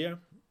 the idea.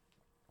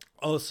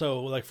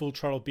 Also, like Full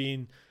Throttle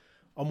being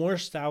a more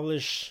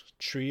established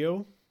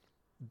trio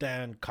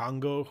than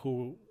Kongo,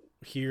 who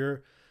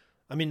here,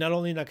 I mean, not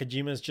only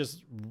Nakajima is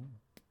just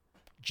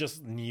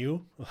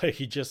new, like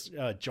he just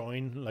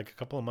joined like a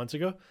couple of months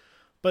ago,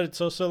 but it's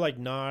also like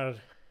not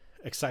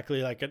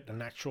exactly like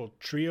an actual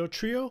trio.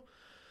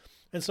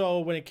 And so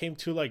when it came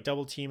to like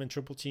double team and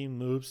triple team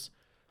moves,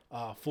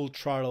 Full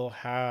Throttle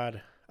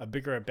had a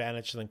bigger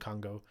advantage than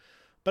Kongo.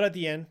 But at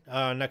the end,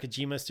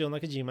 Nakajima is still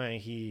Nakajima,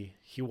 and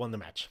he won the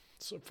match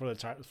for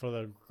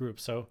the group.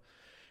 So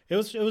it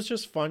was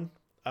just fun.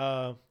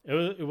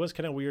 It was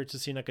kind of weird to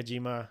see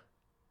Nakajima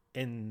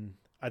in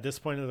at this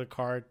point of the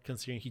card,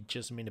 considering he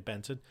just main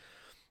evented.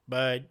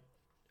 But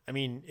I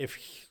mean,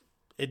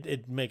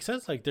 it makes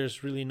sense. Like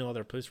there's really no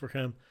other place for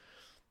him,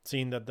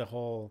 seeing that the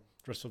whole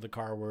rest of the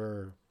card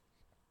were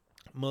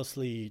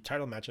mostly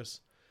title matches.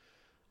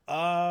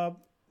 The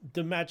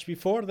match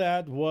before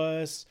that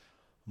was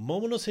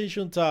Momono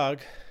Seishun Tag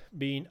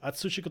being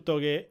Atsushi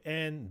Kotoge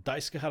and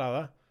Daisuke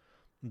Harada,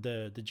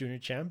 the junior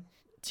champ,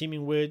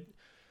 teaming with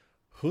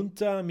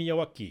Junta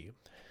Miyawaki.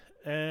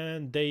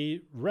 And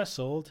they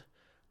wrestled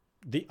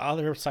the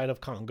other side of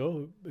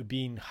Kongo,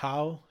 being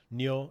Hao,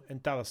 Neo,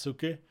 and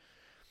Tadasuke.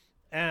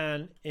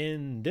 And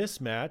in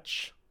this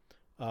match,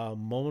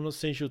 Momono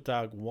Seishun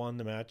Tag won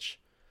the match.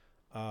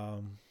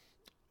 Let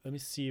me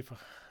see if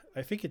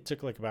I think it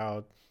took like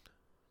about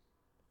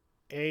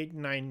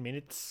 8-9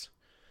 minutes,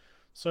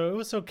 so it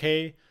was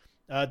okay.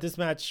 This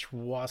match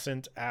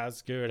wasn't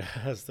as good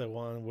as the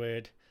one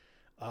with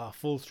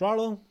Full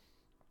Throttle,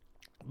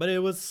 but it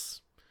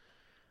was,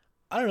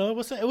 I don't know,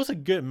 it was a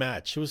good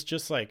match. It was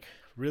just like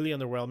really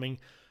underwhelming.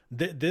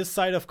 This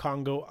side of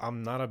Kongo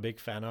I'm not a big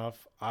fan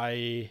of.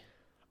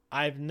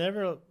 I've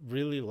never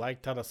really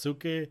liked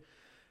Tadasuke,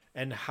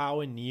 and Hao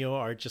and Neo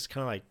are just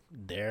kind of like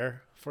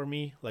there for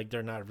me. Like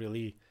they're not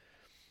really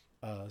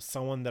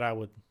someone that I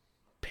would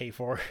pay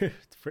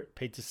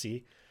pay to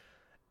see.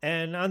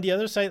 And on the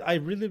other side, I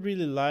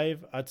really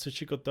like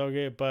Atsushi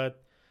Kotoge,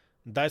 but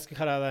Daisuke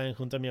Harada and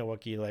Junta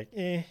Miyawaki, like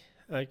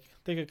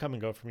they could come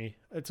and go for me.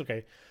 It's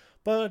okay,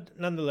 but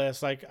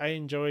nonetheless, like I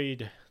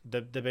enjoyed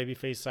the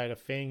babyface side of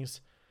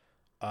things.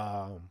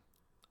 I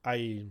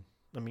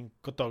mean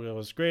Kotoge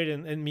was great,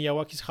 and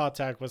Miyawaki's hot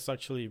tag was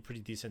actually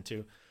pretty decent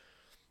too.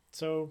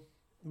 So,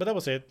 but that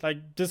was it.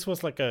 Like this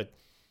was like a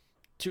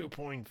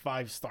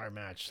 2.5 star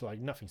match, like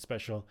nothing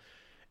special.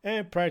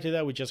 And prior to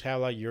that, we just had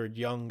like your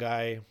young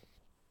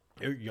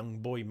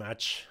boy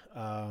match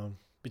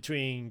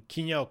between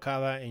Kinya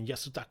Okada and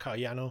Yasutaka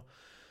Yano.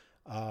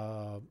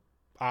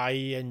 I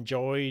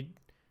enjoyed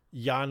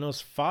Yano's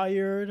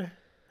fired,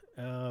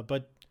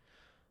 but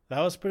that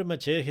was pretty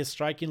much it. His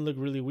striking looked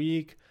really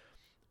weak.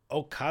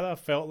 Okada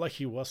felt like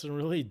he wasn't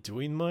really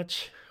doing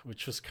much,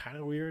 which was kind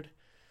of weird.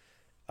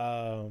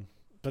 But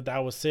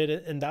that was it,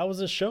 and that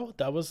was a show.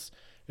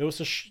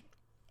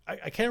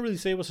 I can't really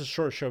say it was a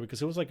short show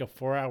because it was like a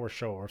 4-hour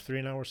show or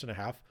 3 hours and a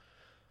half,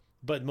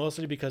 but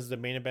mostly because the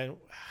main event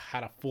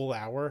had a full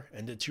hour,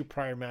 and the two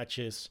prior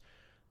matches,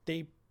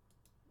 they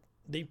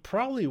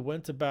probably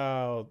went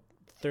about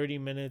 30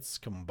 minutes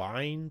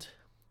combined.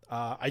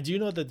 I do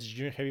know that the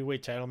junior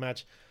heavyweight title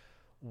match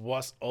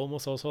was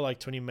almost also like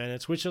 20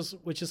 minutes, which is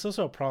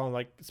also a problem,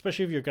 like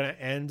especially if you're gonna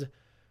end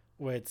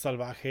with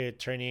Salvaje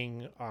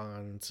turning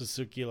on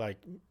Suzuki like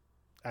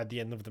at the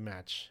end of the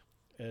match.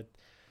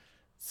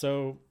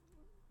 So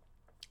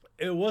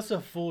it was a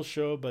full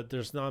show, but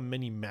there's not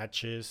many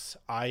matches.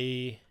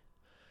 If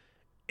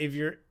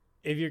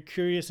you're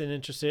curious and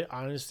interested,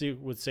 honestly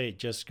would say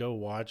just go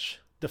watch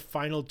the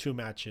final 2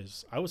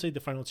 matches. I would say the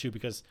final 2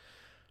 because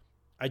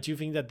I do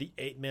think that the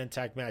 8-man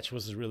tag match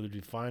was really,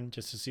 really fun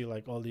just to see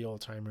like all the old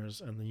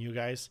timers and the new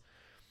guys.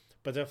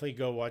 But definitely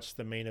go watch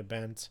the main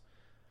event.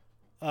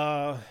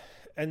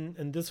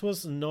 And this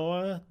was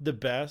Noah the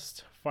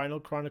Best Final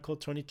Chronicle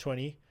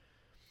 2020.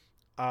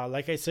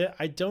 Like I said,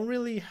 I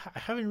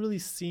haven't really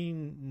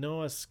seen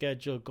Noah's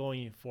schedule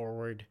going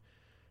forward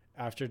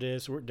after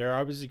this. They're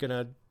obviously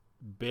gonna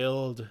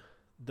build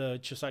the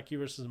Chisaki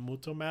versus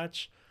Muto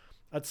match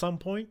at some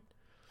point,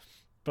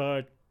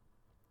 but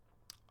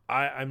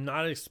I'm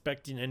not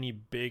expecting any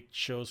big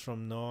shows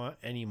from Noah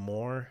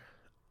anymore.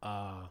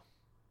 Uh,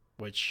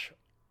 which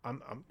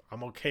I'm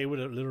okay with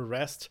a little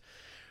rest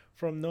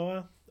from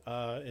Noah.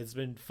 It's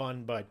been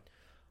fun, but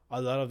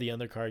a lot of the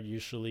undercard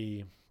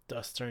usually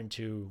does turn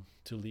to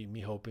leave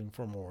me hoping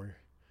for more.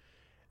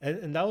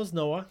 And that was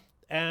Noah.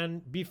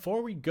 And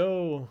before we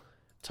go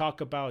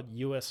talk about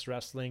US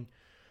wrestling,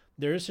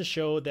 there is a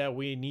show that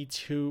we need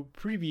to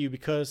preview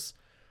because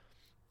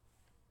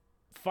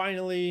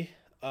finally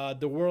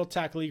the World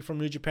Tag League from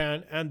New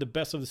Japan and the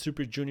Best of the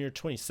Super Junior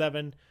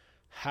 27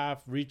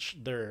 have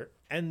reached their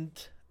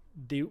end.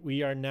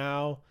 We are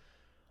now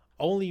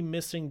only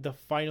missing the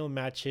final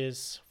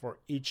matches for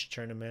each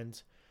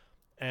tournament,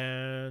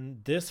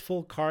 and this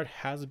full card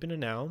has been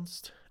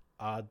announced.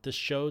 The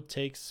show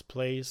takes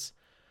place,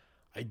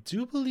 I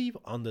do believe,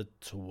 on the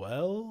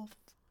 12th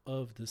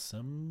of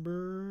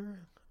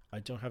December. I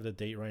don't have the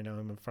date right now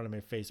in front of my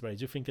face, but I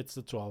do think it's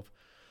the 12th.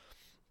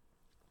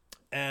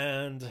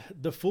 And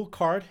the full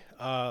card,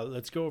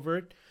 let's go over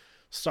it.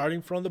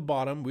 Starting from the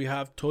bottom, we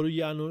have Toru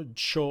Yano,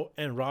 Sho,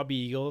 and Robbie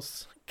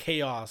Eagles,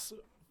 Chaos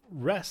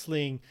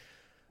Wrestling,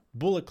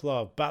 Bullet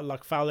Club, Bad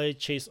Luck Fale,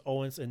 Chase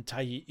Owens, and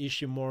Taiji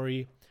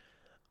Ishimori.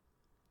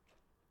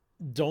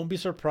 Don't be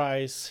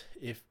surprised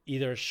if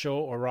either Sho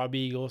or Robbie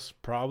Eagles,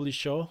 probably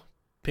Sho,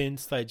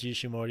 pins Taiji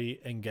Ishimori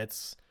and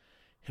gets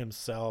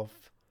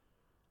himself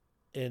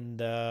in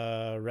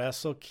the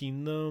Wrestle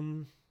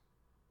Kingdom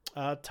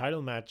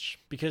title match,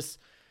 because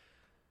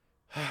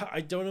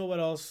I don't know what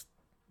else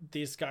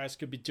these guys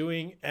could be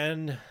doing.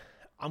 And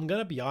I'm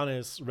gonna be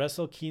honest,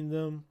 Wrestle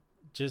Kingdom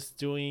just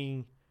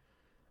doing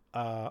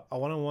a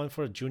one-on-one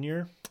for a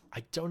junior,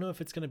 I don't know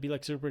if it's gonna be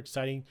like super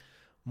exciting,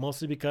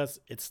 mostly because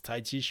it's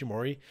Taiji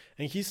Ishimori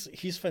and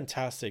he's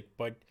fantastic,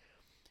 but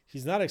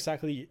he's not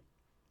exactly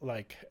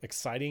like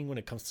exciting when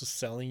it comes to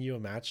selling you a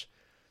match.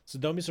 So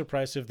don't be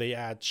surprised if they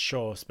add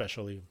Sho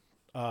especially.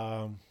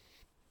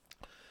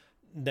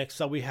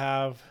 Next up we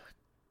have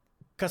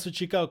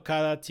Kazuchika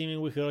Okada teaming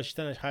with Hiroshi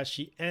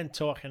Tanahashi and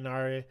Toa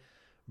Henare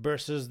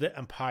versus the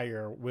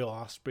Empire, Will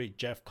Ospreay,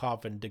 Jeff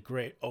Cobb, and the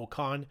Great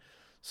O-Khan.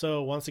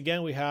 So once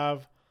again, we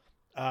have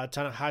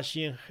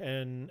Tanahashi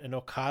and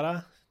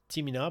Okada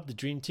teaming up, the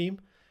Dream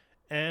Team.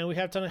 And we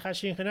have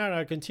Tanahashi and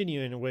Henare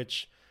continuing,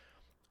 which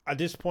at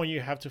this point you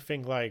have to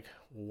think like,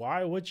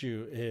 why would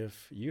you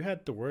if you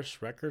had the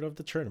worst record of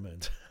the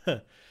tournament?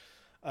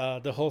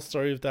 The whole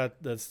story of that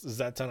is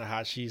that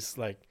Tanahashi's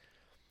like,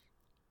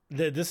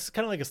 this is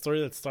kind of like a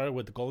story that started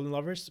with the Golden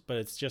Lovers, but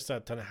it's just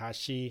that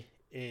Tanahashi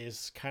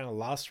is kind of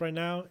lost right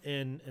now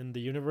in the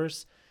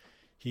universe.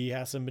 He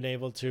hasn't been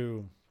able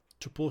to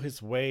pull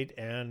his weight,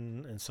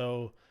 and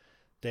so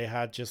they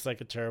had just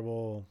like a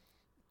terrible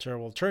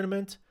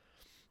tournament.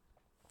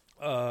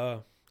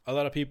 A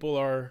lot of people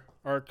are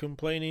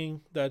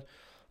complaining that,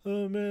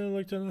 oh man,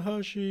 like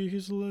Tanahashi,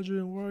 he's a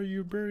legend, why are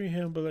you burying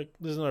him? But like,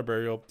 this is not a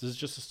burial, this is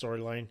just a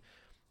storyline.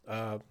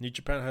 New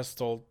Japan has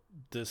told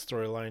this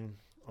storyline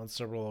on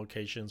several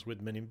occasions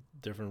with many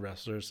different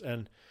wrestlers,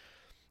 and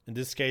in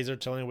this case they're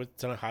telling it with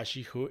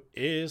Tanahashi, who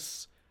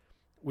is,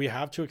 we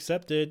have to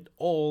accept it,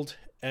 old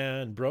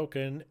and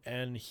broken,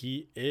 and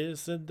he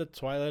is in the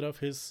twilight of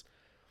his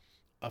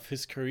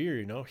career.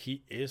 You know,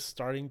 he is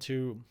starting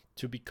to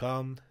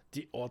become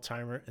the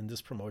all-timer in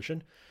this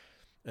promotion,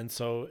 and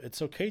so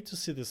it's okay to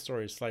see this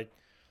story. It's like,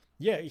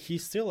 yeah,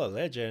 he's still a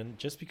legend.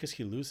 Just because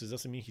he loses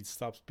doesn't mean he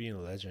stops being a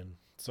legend.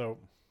 So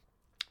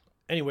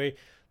anyway,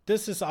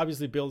 this is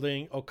obviously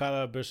building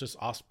Okada versus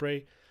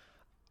Ospreay.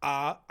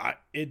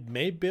 It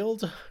may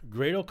build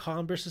Great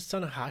O-Khan versus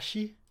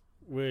Tanahashi,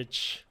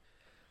 which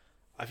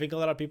I think a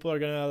lot of people are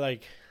gonna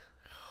like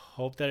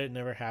hope that it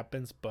never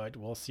happens, but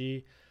we'll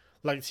see.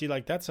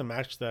 Like that's a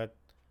match that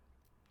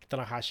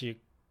Tanahashi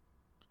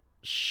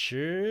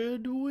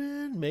should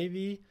win,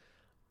 maybe.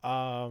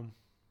 I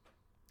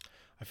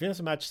think that's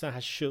a match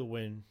Tanahashi should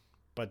win,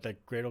 but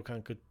that Great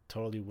O-Khan could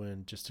totally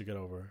win just to get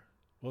over.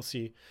 We'll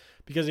see.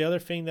 Because the other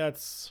thing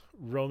that's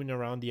roaming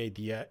around the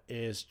idea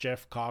is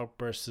Jeff Cobb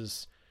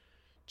versus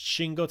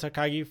Shingo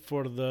Takagi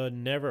for the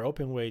never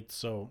open weight.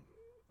 So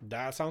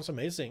that sounds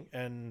amazing.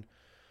 And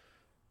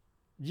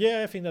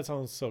yeah, I think that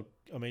sounds so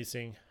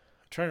amazing.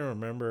 I'm trying to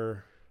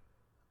remember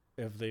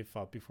if they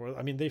fought before.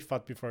 I mean, they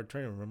fought before. I'm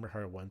trying to remember how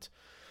it went.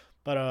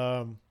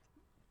 But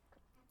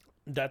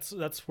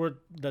that's where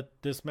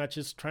this match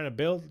is trying to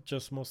build.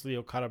 Just mostly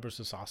Okada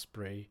versus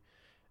Ospreay.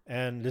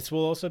 And this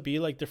will also be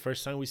like the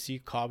first time we see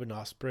Cobb and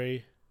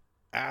Ospreay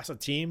as a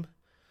team.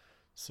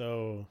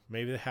 So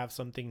maybe they have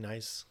something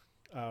nice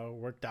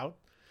worked out.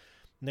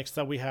 Next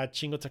up, we had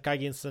Shingo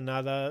Takagi and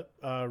Sanada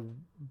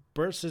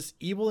versus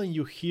Evil and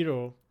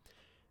Yujiro.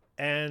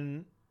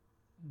 And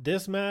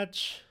this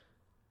match,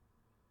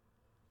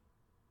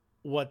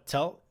 what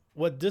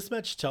this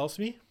match tells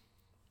me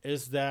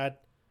is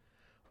that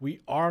we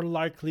are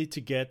likely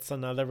to get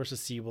Sanada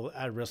versus Evil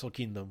at Wrestle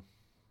Kingdom.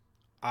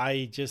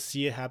 I just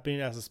see it happening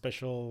as a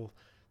special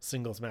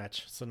singles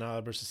match,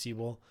 Sanada versus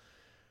Evil.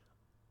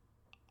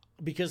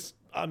 Because,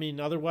 I mean,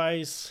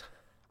 otherwise,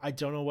 I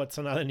don't know what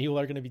Sanada and Evil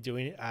are going to be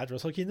doing at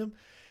Wrestle Kingdom.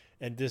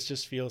 And this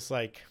just feels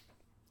like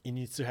it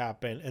needs to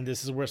happen. And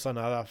this is where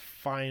Sanada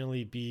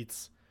finally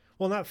beats.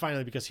 Well, not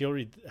finally because he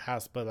already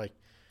has, but like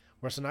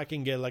where Sanada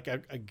can get like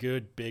a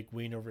good big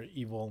win over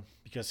Evil,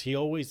 because he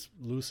always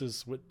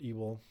loses with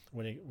Evil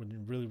when it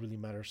really, really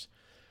matters.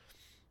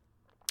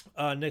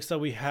 Next up,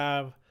 we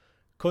have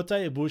Kota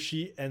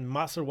Ibushi and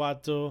Masaru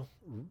Wato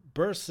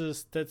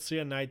versus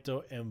Tetsuya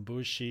Naito and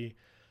Bushi.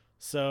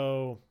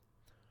 So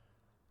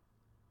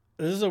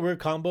this is a weird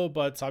combo,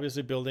 but it's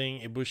obviously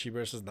building Ibushi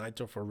versus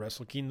Naito for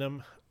Wrestle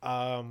Kingdom.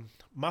 Masaru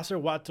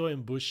Wato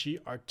and Bushi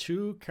are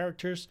two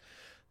characters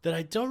that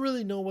I don't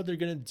really know what they're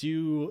going to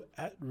do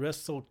at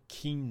Wrestle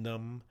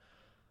Kingdom.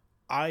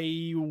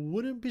 I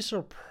wouldn't be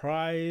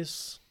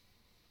surprised.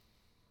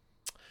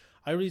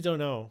 I really don't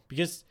know,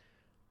 because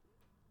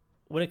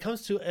when it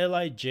comes to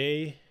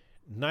LIJ,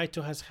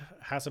 Naito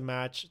has a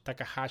match.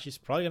 Takahashi's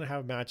probably going to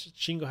have a match.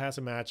 Shingo has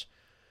a match.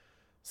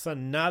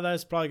 Sanada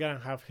is probably going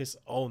to have his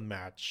own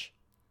match.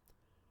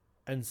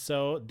 And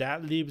so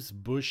that leaves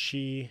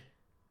Bushi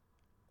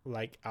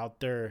like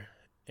out there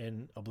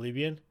in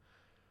oblivion.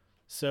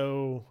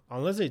 So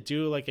unless they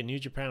do like a New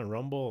Japan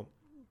Rumble,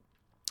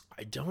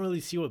 I don't really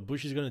see what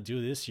Bushi's going to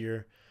do this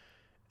year.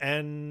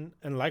 And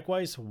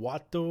likewise,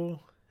 Wato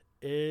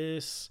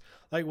is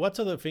like,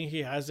 Wato, the thing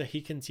he has that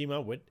he can team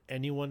up with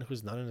anyone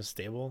who's not in a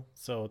stable.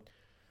 So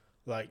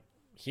like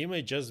he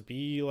may just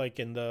be like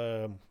in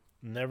the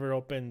never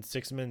open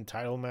 6-man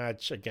title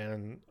match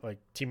again, like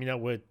teaming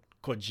up with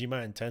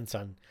Kojima and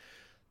Tensan.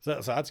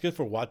 So that's good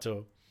for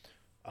Wato.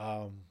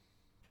 And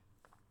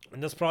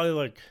that's probably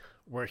like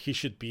where he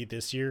should be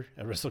this year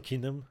at Wrestle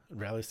Kingdom,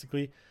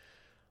 realistically.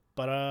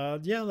 But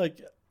yeah, like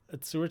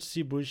it's weird to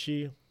see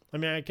Bushi. I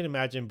mean, I can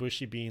imagine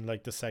Bushi being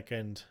like the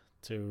second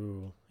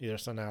to either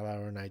Sanada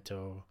or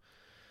Naito,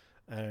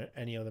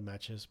 any other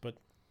matches. But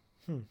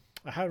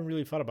I haven't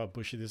really thought about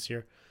Bushi this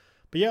year.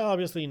 But yeah,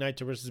 obviously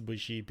Naito versus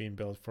Bushi being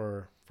built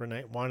for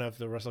night one of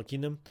the Wrestle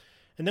Kingdom.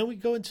 And then we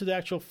go into the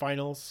actual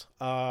finals.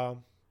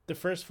 The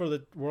first for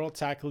the World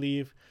Tag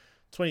League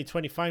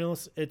 2020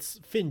 finals. It's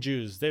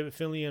FinJuice, David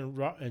Finlay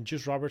and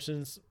Juice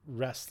Robertson's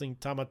wrestling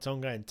Tama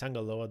Tonga and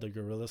Tangaloa, the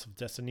Gorillas of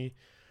Destiny,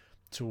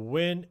 to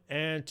win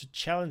and to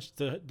challenge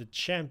the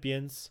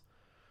champions.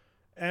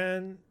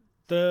 And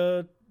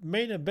the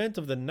main event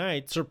of the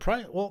night,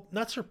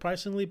 not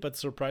surprisingly, but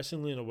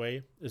surprisingly in a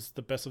way, is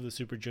the Best of the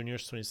Super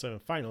Juniors 27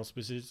 finals.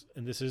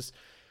 This is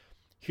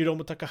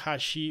Hiromu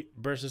Takahashi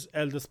versus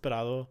El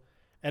Desperado.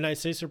 And I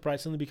say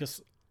surprisingly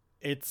because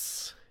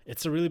it's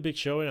a really big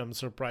show, and I'm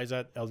surprised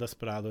that El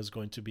Desperado is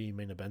going to be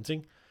main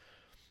eventing.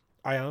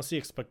 I honestly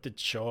expected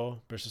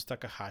Sho versus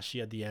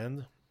Takahashi at the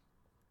end.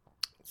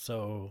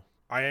 So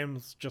I am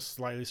just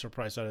slightly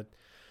surprised that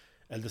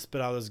El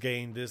Desperado is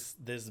getting this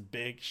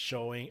big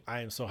showing.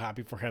 I am so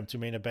happy for him to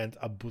main event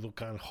a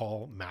Budokan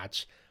Hall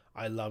match.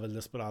 I love El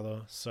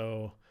Desperado.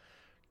 So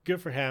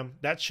good for him.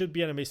 That should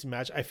be an amazing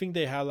match. I think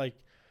they had like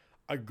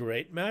a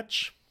great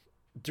match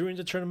during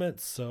the tournament.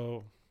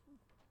 So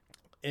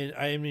and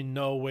I am in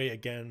no way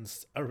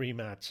against a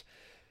rematch.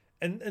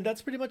 And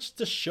that's pretty much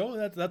the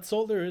show. That's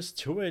all there is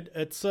to it.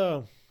 It's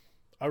a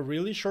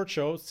really short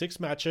show, 6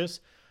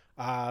 matches,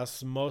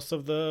 as most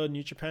of the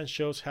New Japan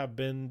shows have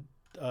been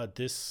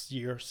this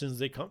year since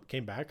they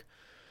came back.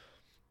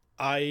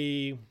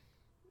 I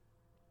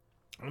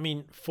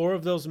mean, 4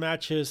 of those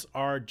matches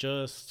are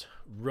just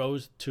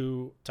Road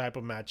to type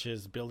of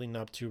matches building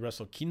up to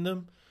Wrestle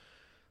Kingdom.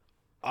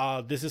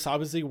 This is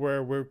obviously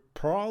where we're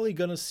probably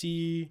gonna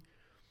see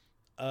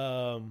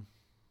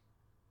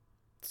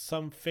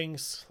some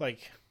things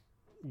like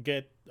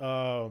get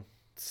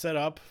set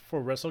up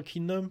for Wrestle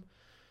Kingdom.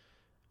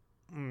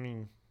 I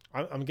mean,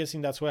 I'm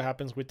guessing that's what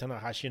happens with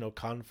Tanahashi and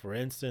Okan, for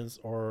instance,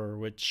 or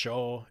with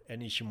Sho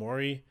and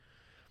Ishimori.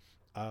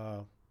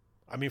 I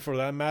mean, for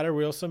that matter,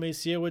 we also may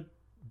see it with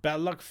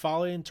Bad Luck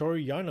Fale and Toru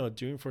Yano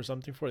doing for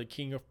something for the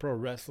King of Pro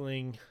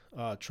Wrestling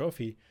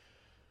trophy.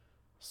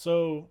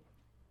 So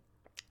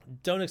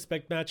don't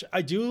expect match.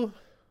 I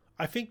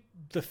think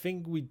the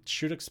thing we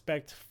should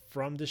expect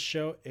from this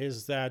show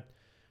is that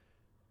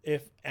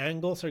if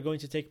angles are going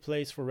to take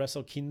place for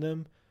Wrestle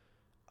Kingdom,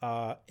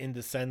 in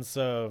the sense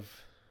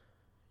of,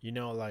 you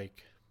know,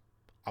 like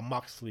a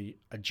Moxley,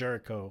 a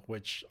Jericho,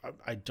 which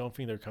I don't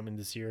think they're coming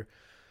this year,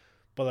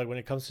 but like when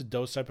it comes to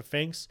those type of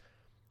things,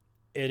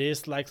 it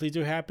is likely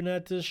to happen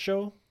at this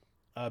show,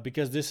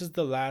 because this is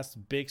the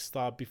last big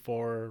stop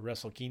before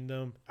Wrestle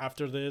Kingdom.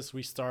 After this,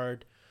 we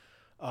start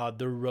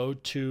the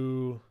road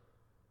to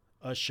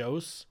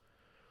shows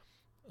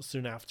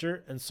soon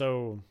after, and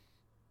so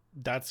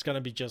that's gonna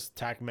be just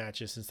tag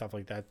matches and stuff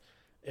like that.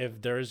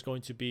 If there is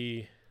going to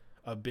be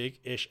a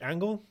big-ish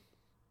angle,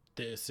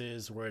 this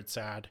is where it's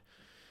at.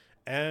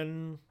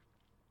 And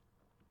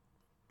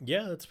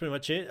yeah, that's pretty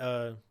much it.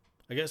 I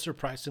guess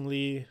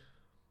surprisingly,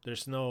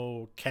 there's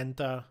no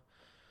Kenta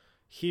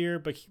here,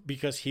 but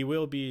because he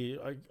will be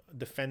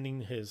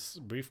defending his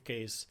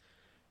briefcase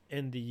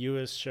in the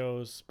US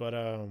shows. But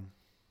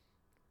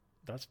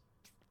that's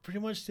pretty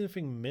much the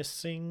thing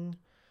missing.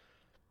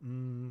 I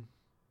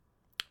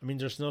mean,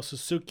 there's no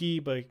Suzuki,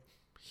 but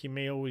he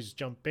may always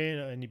jump in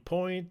at any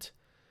point.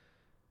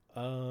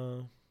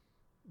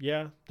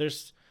 Yeah,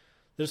 there's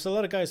a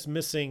lot of guys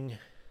missing,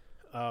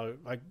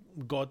 like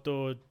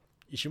Goto,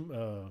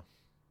 Ishii.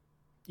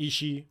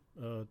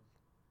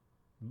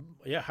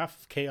 Yeah,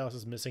 half Chaos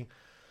is missing.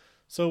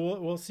 So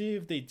we'll see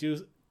if they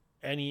do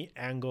any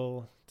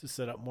angle to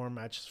set up more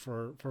matches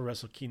for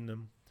Wrestle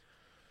Kingdom.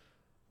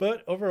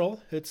 But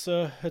overall, it's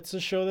a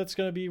show that's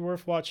gonna be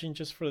worth watching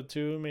just for the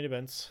two main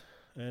events,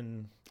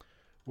 and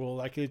we'll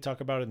likely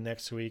talk about it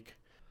next week.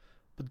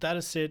 But that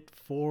is it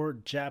for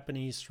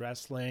Japanese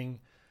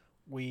wrestling.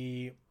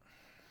 I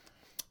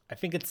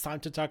think it's time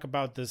to talk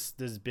about this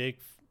big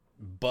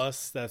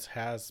buzz that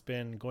has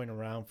been going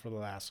around for the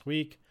last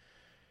week,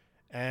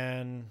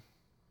 and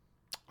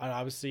it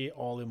obviously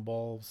all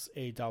involves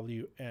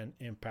AEW and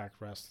Impact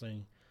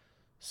Wrestling.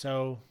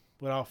 So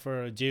without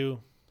further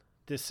ado,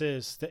 this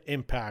is the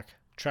Impact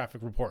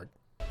Traffic Report.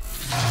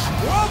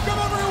 Welcome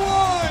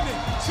everyone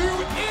to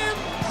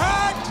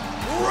Impact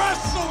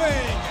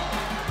Wrestling!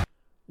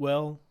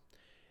 Well,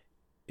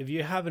 if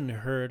you haven't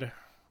heard,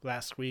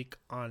 last week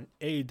on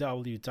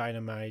AEW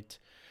Dynamite,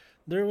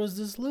 there was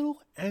this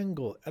little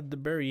angle at the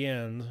very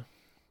end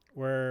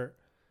where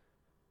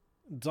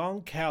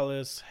Don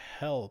Callis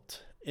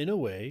helped, in a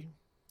way,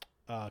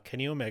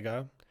 Kenny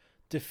Omega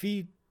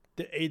defeat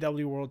the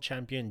AEW World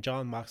Champion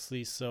Jon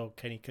Moxley so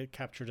Kenny could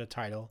capture the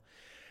title.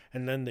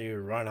 And then they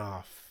run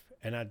off.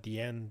 And at the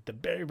end, the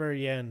very,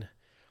 very end,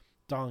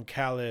 Don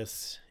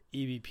Callis,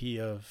 EVP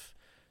of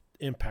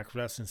Impact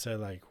Wrestling, said,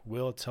 like,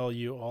 we'll tell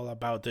you all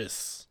about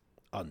this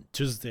on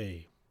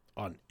Tuesday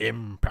on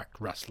Impact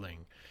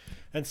Wrestling.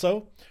 And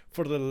so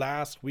for the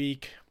last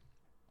week,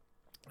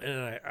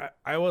 and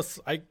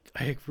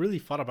I really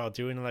thought about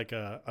doing like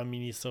a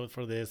mini-sode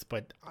for this,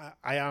 but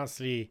I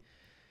honestly,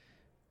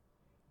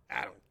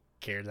 I don't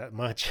care that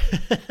much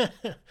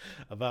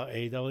about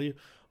AEW.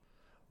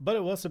 But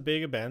it was a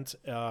big event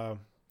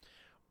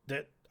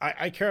that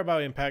I care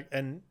about Impact,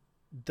 and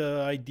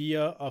the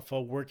idea of a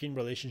working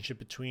relationship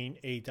between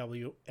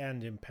AEW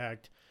and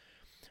Impact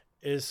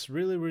is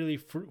really, really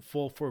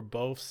fruitful for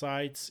both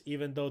sides,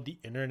 even though the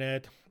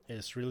internet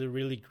is really,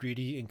 really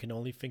greedy and can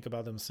only think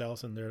about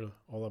themselves, and they're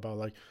all about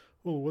like,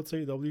 oh, what's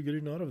AEW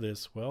getting out of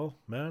this? Well,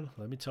 man,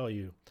 let me tell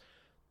you,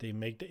 they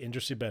make the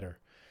industry better.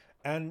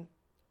 And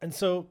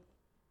so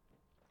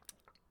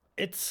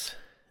it's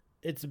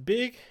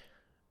big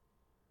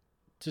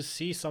to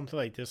see something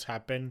like this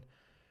happen.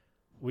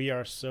 We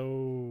are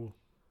so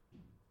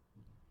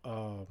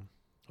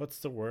what's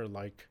the word,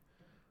 like,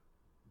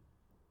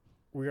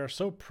 we are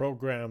so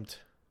programmed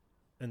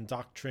and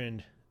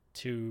doctrined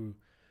to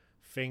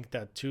think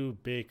that two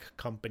big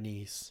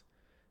companies,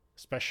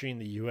 especially in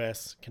the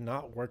US,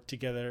 cannot work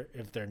together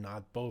if they're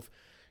not both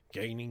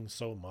gaining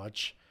so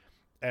much.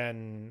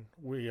 And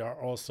we are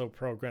also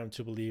programmed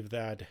to believe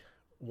that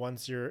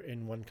once you're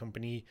in one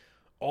company,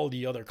 all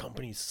the other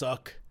companies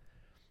suck.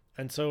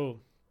 And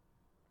so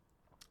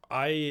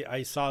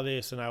I saw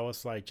this and I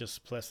was like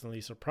just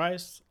pleasantly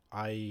surprised.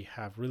 I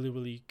have really,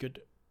 really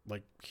good,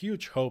 like,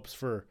 huge hopes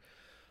for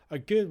a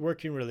good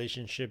working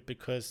relationship,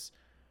 because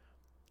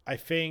I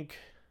think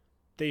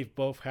they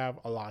both have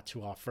a lot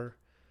to offer.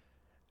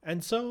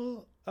 And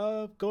so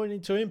going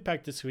into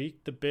Impact this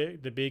week, the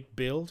big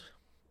build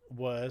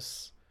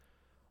was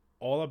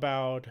all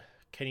about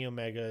Kenny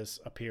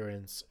Omega's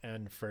appearance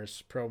and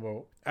first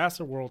promo as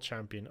a world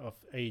champion of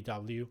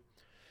AEW.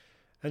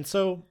 And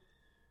so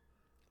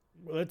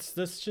let's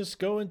just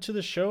go into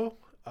the show.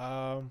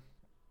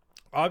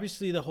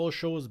 Obviously the whole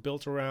show was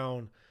built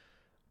around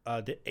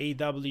the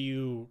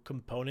AEW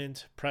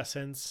component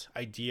presence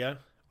idea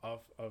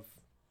of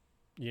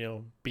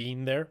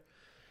being there.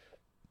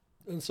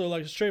 And so,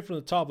 like, straight from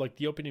the top, like,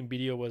 the opening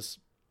video was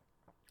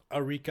a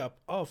recap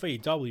of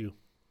AEW,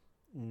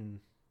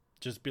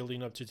 just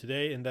building up to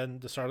today. And then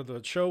the start of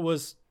the show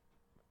was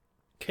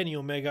Kenny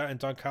Omega and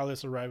Don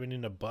Callis arriving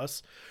in a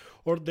bus,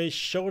 or they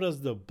showed us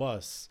the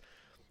bus,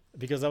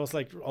 because that was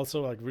like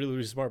also like really,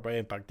 really smart by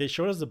Impact. They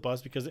showed us the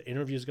bus because the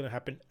interview is going to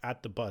happen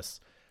at the bus,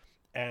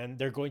 and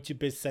they're going to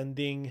be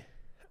sending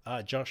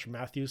Josh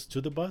Matthews to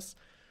the bus.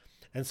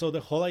 And so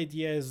the whole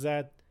idea is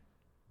that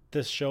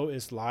this show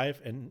is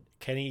live and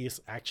Kenny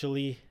is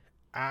actually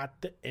at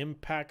the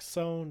Impact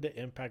Zone, the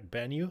Impact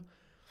venue,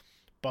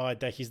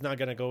 but that he's not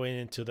going to go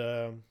into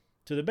the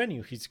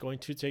venue. He's going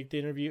to take the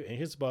interview in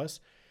his bus,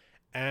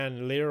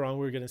 and later on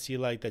we're going to see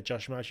like that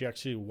Josh Matthews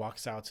actually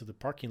walks out to the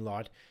parking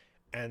lot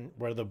and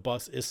where the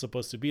bus is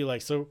supposed to be.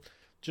 Like, so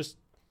just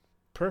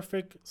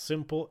perfect,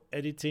 simple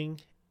editing,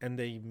 and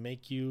they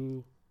make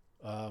you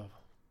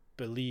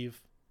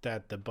believe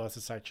that the bus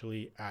is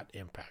actually at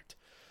Impact.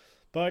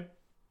 But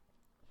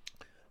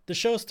the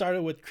show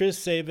started with Chris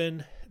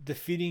Sabin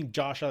defeating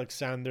Josh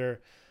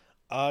Alexander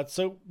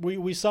So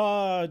we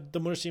saw the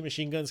Motor City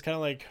Machine Guns kind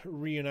of like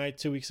reunite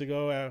 2 weeks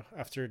ago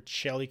after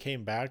Shelly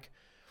came back,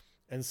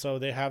 and so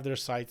they have their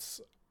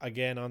sights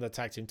again on the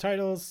tag team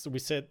titles.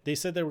 They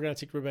said they were gonna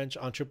take revenge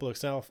on Triple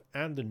XL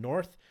and the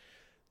North.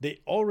 They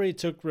already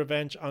took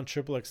revenge on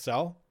Triple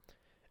XL,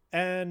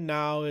 and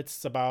now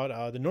it's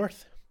about the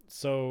North.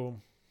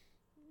 So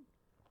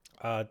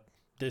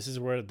this is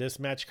where this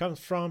match comes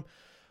from.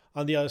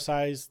 On the other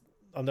side,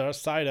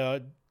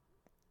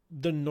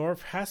 the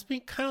North has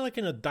been kind of like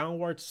in a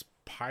downward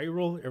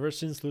spiral ever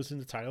since losing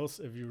the titles.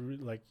 If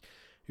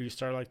you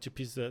start like to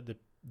piece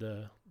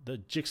the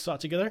jigsaw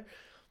together,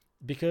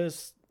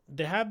 because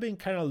they have been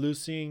kind of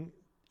losing.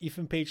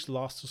 Ethan Page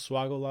lost to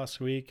Swaggle last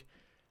week,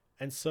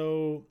 and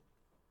so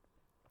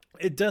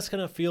it does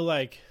kind of feel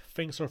like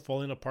things are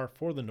falling apart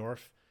for the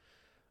North.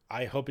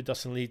 I hope it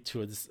doesn't lead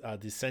to a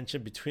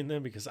dissension between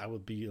them, because I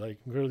would be like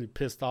really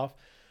pissed off.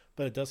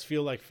 But it does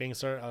feel like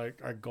things are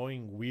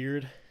going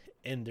weird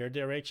in their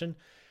direction.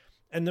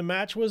 And the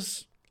match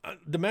was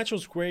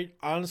great.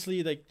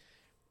 Honestly, like,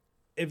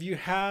 if you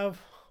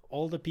have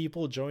all the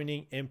people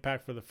joining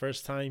Impact for the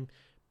first time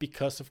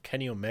because of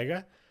Kenny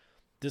Omega,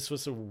 this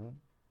was a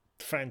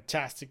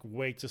fantastic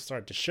way to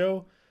start the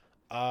show.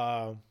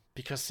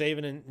 Because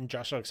Sabin and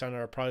Josh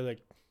Alexander are probably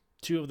like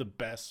two of the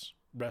best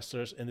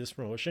wrestlers in this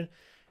promotion,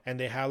 and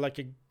they had like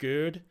a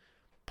good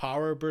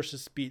power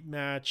versus speed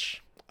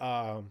match.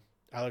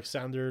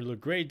 Alexander looked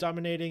great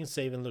dominating.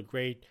 Sabin looked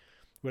great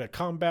with a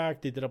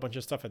comeback. They did a bunch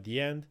of stuff at the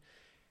end.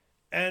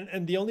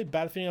 And the only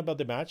bad thing about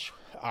the match,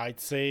 I'd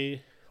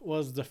say,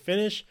 was the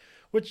finish,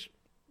 which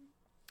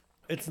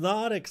it's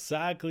not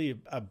exactly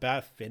a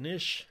bad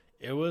finish.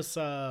 It was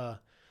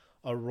a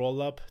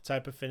roll-up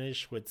type of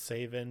finish with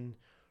Sabin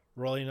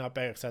rolling up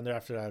Alexander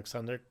after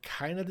Alexander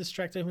kind of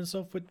distracted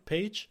himself with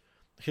Page,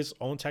 his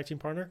own tag team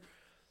partner.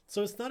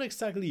 So it's not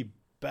exactly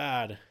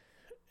bad.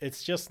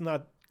 It's just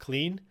not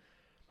clean.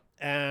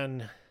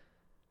 And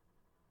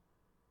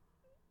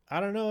I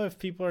don't know if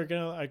people are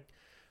gonna like,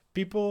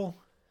 people,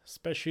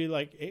 especially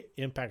like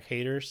Impact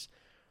haters,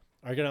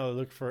 are gonna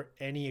look for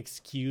any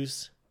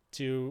excuse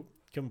to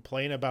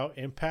complain about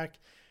Impact,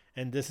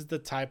 and this is the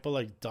type of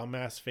like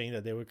dumbass thing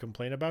that they would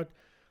complain about.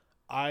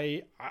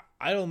 I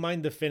don't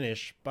mind the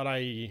finish, but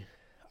I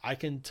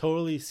can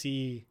totally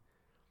see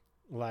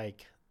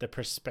like the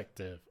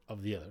perspective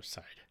of the other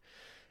side.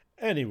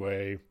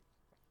 Anyway,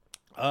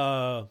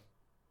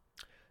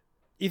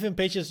 Ethan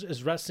Page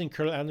is wrestling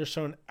Carl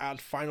Anderson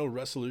at Final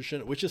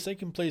Resolution, which is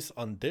taking place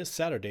on this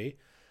Saturday.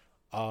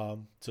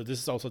 So this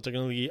is also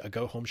technically a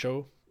go home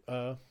show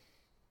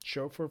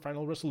for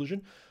Final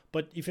Resolution.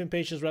 But Ethan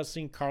Page is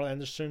wrestling Carl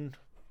Anderson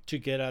to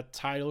get a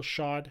title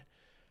shot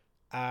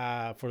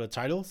for the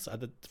titles,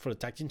 for the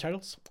tag team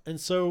titles. And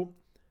so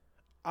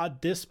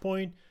at this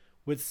point,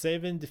 with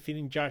Sabin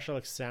defeating Josh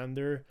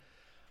Alexander,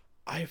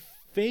 I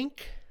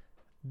think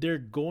they're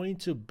going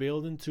to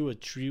build into a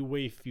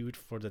three-way feud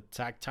for the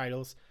tag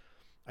titles.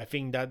 I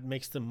think that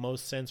makes the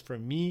most sense for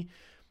me.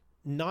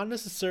 Not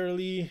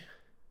necessarily,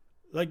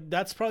 like,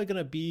 that's probably going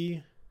to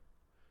be,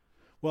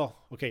 well,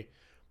 okay,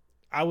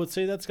 I would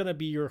say that's going to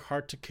be your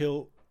Hard to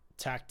Kill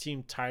tag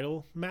team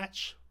title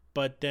match.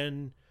 But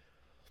then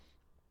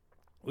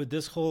with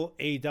this whole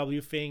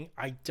AEW thing,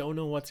 I don't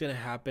know what's going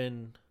to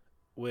happen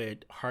with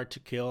Hard to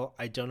Kill.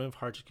 I don't know if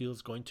Hard to Kill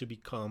is going to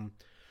become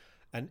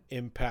an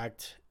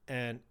Impact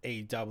and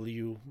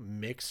AEW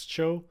mixed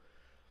show.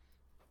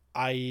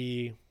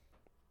 I've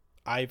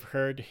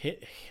heard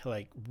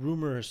like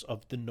rumors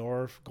of the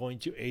North going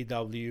to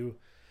AEW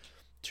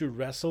to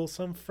wrestle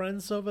some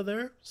friends over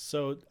there,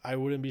 so I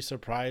wouldn't be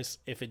surprised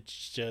if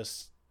it's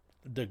just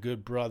the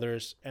Good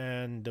Brothers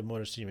and the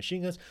Motor City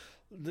Machine Guns.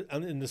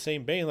 In the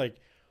same vein, like,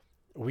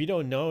 we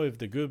don't know if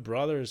the Good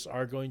Brothers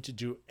are going to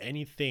do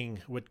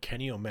anything with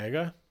Kenny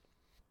Omega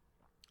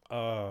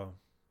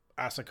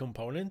as a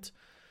component.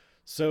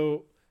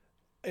 So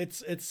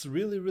it's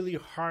really, really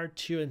hard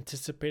to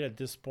anticipate at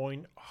this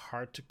point.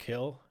 Hard to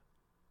Kill.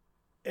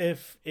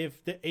 If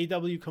the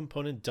AEW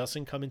component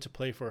doesn't come into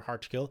play for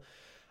Hard to Kill,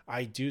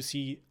 I do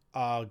see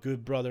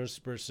Good Brothers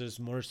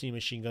versus Motor City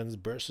Machine Guns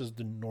versus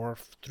the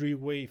North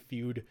three-way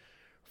feud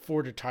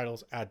for the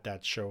titles at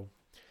that show.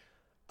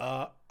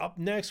 Up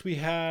next, we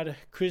had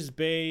Chris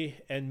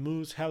Bay and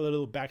Moose have a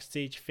little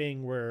backstage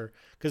thing where,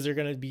 because they're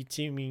going to be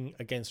teaming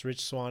against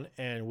Rich Swann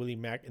and Willie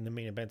Mack in the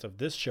main event of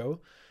this show.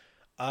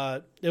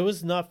 It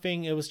was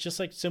nothing. It was just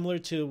like similar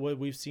to what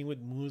we've seen with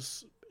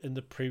Moose in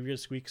the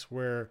previous weeks,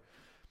 where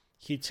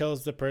he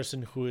tells the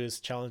person who is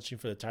challenging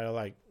for the title,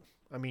 like,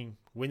 I mean,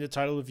 win the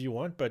title if you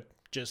want, but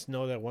just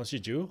know that once you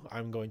do,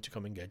 I'm going to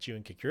come and get you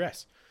and kick your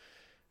ass.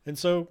 And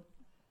so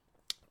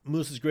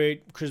Moose is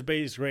great. Chris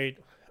Bay is great.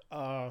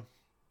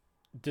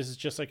 This is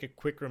just like a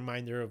quick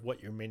reminder of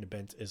what your main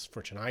event is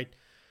for tonight.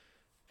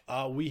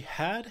 We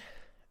had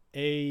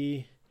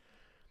it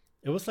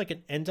was like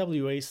an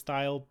NWA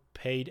style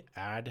paid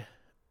ad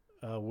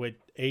with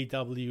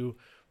AEW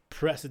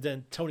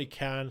president Tony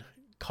Khan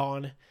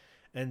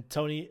and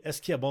Tony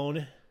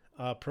Esquiabon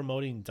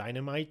promoting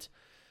Dynamite.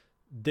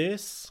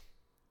 This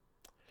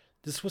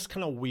this was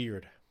kind of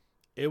weird.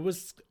 It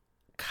was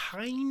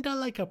kind of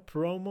like a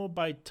promo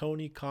by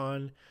Tony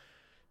Khan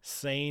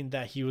saying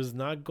that he was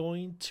not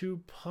going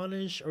to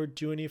punish or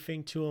do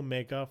anything to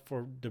Omega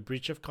for the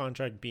breach of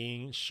contract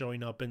being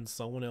showing up in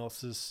someone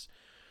else's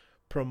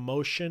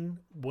promotion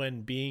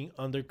when being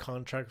under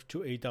contract to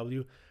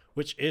AEW,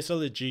 which is a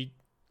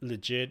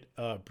legit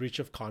breach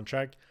of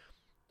contract.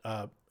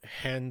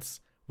 Hence,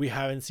 we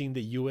haven't seen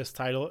the US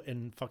title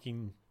in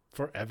fucking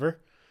forever,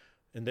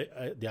 in the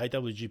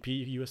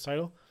IWGP US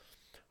title.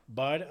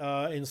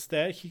 But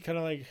instead, he kind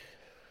of like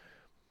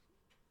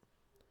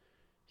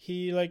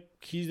he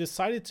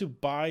decided to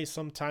buy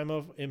some time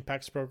of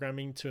Impact's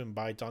programming to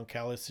invite Don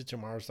Callis to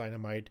tomorrow's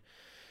Dynamite,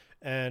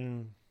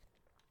 and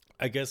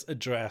I guess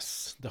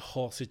address the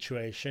whole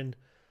situation.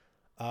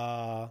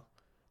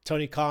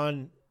 Tony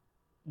Khan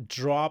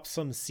dropped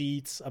some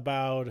seeds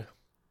about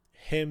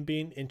him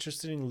being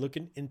interested in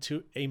looking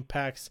into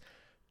Impact's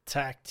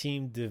tag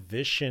team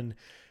division,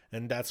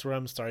 and that's where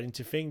I'm starting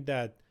to think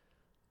that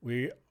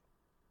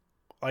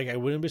I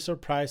wouldn't be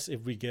surprised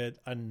if we get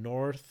a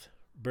North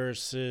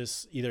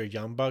versus either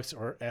Young Bucks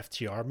or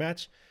FTR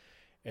match.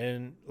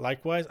 And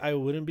likewise, I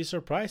wouldn't be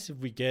surprised if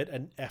we get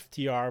an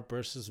FTR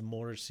versus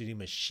Motor City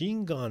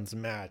Machine Guns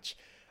match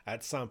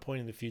at some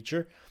point in the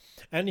future.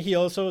 And he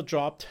also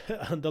dropped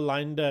on the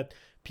line that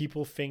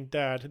people think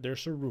that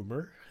there's a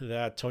rumor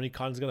that Tony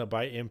Khan's going to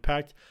buy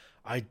Impact.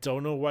 I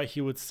don't know why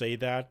he would say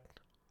that.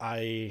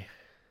 That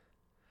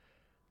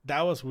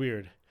was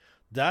weird.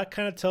 That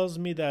kind of tells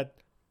me that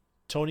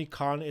Tony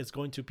Khan is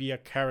going to be a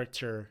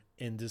character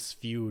in this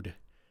feud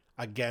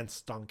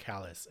against Don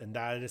Callis, and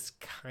that is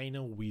kind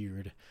of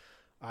weird.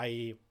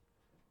 That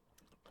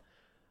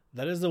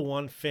is the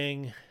one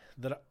thing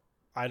that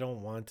I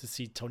don't want to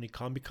see Tony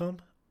Khan become,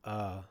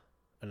 an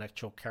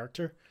actual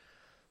character.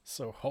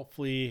 So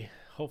hopefully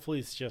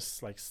it's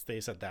just like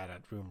stays at that,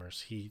 at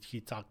rumors.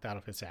 He talked out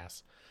of his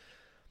ass.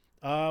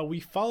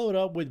 We followed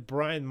up with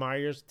Brian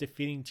Myers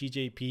defeating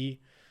TJP.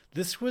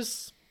 This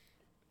was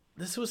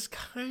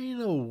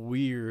kind of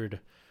weird.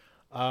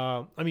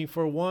 I mean,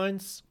 for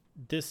once,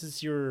 this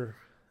is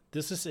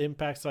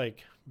Impact's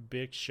like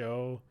big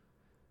show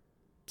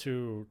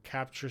to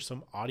capture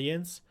some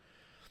audience.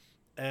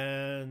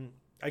 And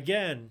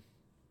again,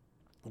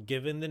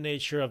 given the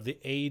nature of the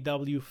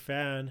AEW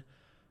fan,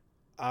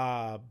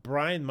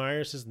 Brian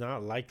Myers is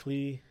not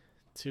likely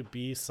to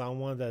be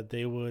someone that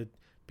they would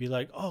be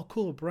like, oh,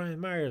 cool, Brian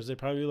Myers. They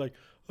probably like,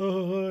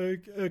 oh,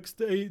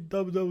 X8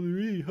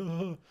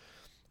 WWE.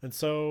 And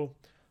so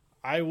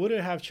I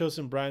wouldn't have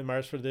chosen Brian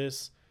Myers for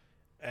this,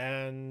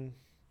 and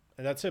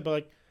that's it. But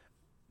like,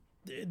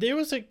 it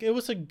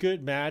was a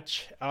good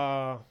match.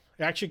 It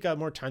actually got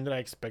more time than I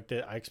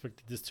expected. I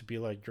expected this to be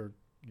like your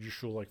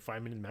usual like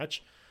 5-minute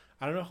match.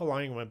 I don't know how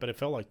long it went, but it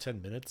felt like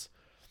 10 minutes.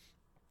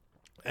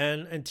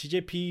 And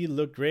TJP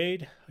looked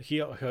great.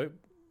 He's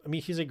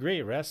a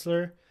great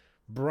wrestler.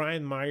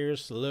 Brian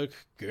Myers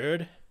looked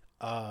good.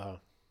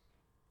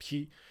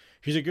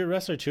 He's a good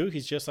wrestler too.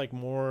 He's just like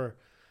more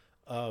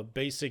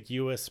basic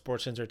US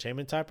sports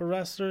entertainment type of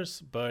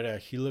wrestlers, but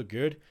he looked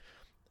good.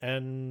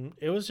 And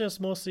it was just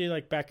mostly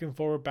like back and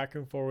forward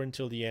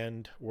until the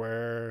end,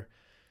 where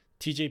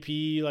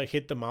TJP like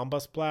hit the Mamba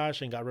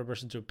Splash and got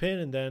reversed into a pin,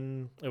 and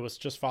then it was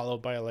just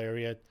followed by a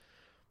lariat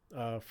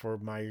for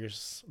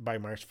Myers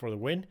for the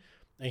win.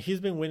 And he's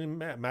been winning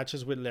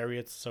matches with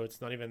lariats, so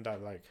it's not even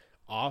that like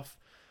off.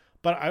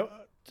 But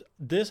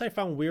I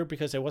found weird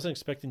because I wasn't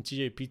expecting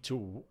TJP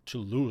to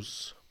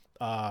lose,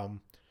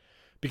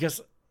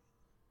 because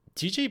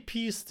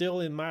TJP is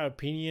still, in my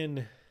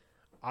opinion,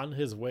 on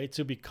his way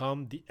to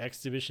become the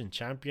X Division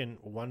champion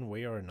one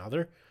way or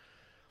another,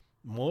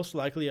 most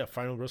likely at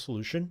Final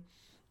Resolution.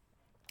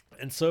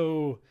 And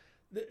so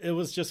it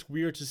was just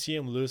weird to see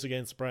him lose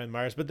against Brian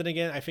Myers. But then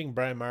again, I think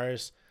Brian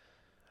Myers,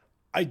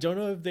 I don't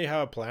know if they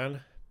have a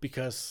plan,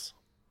 because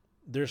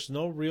there's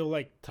no real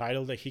like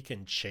title that he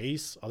can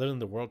chase other than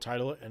the world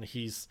title, and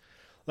he's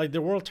like,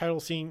 the world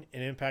title scene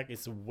in Impact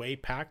is way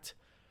packed.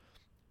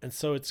 And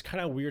so it's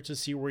kind of weird to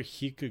see where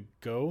he could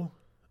go.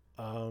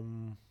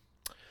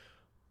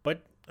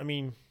 But, I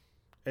mean,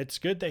 it's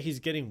good that he's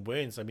getting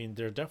wins. I mean,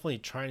 they're definitely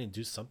trying to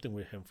do something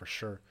with him for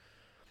sure.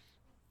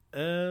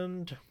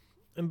 But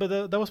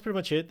that was pretty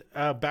much it.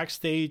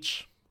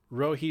 Backstage,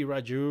 Rohit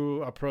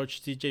Raju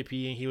approached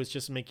TJP, and he was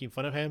just making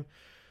fun of him.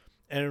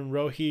 And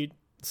Rohit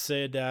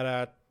said that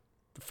at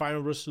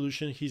Final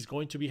Resolution, he's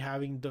going to be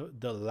having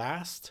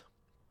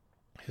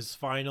his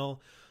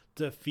final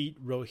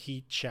Defeat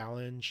Rohit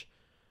challenge,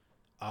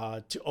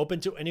 to open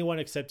to anyone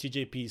except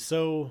TJP.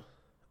 So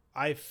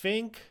I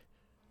think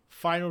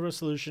Final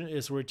Resolution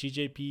is where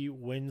TJP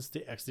wins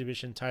the X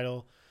Division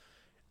title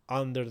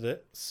under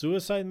the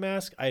Suicide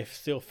Mask. I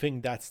still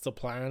think that's the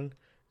plan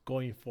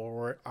going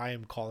forward. I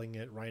am calling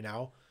it right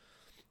now.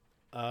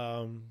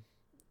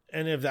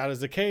 And if that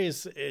is the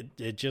case,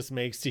 it just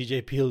makes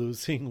TJP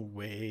losing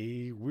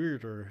way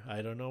weirder.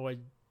 I don't know why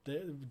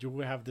you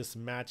have this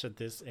match at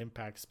this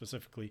Impact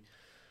specifically.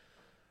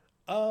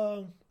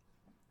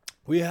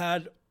 We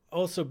had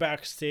also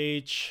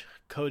backstage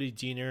Cody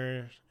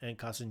Deaner and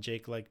Cousin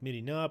Jake like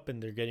meeting up,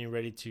 and they're getting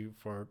ready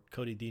for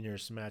Cody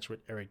Deaner's match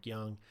with Eric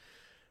Young.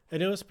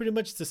 And it was pretty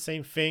much the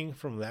same thing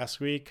from last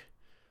week,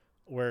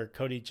 where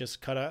Cody just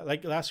cut out,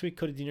 like last week,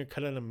 Cody Deaner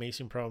cut an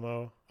amazing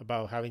promo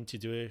about having to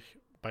do it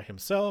by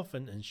himself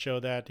and show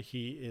that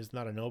he is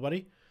not a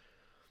nobody.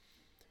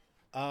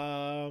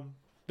 But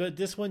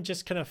this one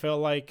just kind of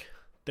felt like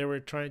they were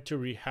trying to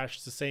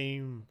rehash the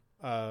same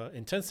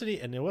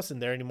intensity, and it wasn't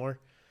there anymore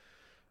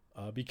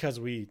because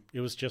it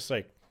was just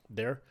like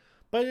there.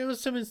 But it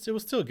was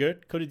still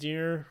good. Cody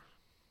Deaner,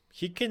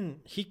 he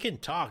can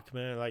talk,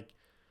 man. Like,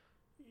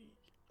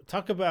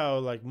 talk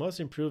about like most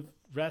improved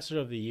wrestler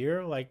of the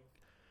year. Like,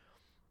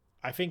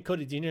 I think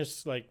Cody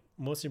Deaner's like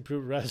most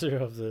improved wrestler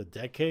of the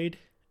decade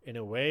in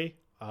a way,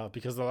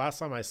 because the last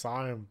time I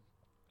saw him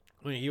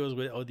when he was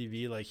with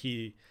ODB, like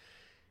he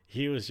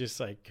was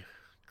just like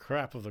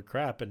crap of the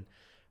crap, and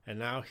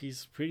now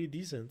he's pretty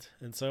decent.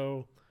 And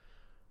so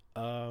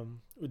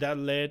that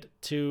led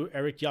to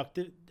Eric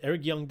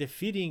Young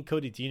defeating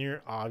Cody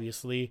Deaner,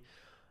 obviously.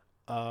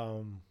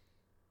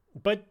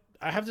 But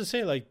I have to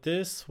say, like,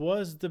 this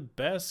was the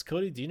best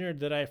Cody Deaner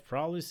that I've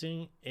probably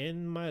seen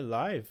in my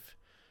life.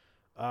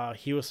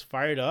 He was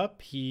fired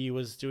up. He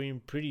was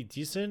doing pretty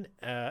decent,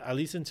 at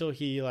least until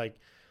he like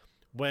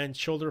went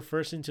shoulder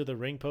first into the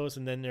ring post,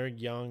 and then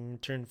Eric Young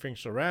turned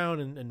things around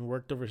and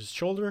worked over his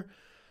shoulder.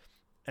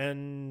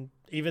 And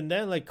even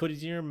then, like, Cody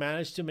Deaner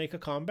managed to make a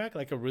comeback,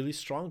 like a really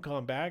strong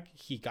comeback.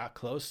 He got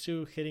close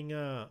to hitting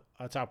a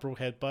top rope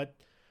headbutt,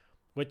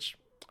 which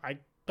I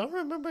don't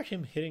remember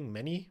him hitting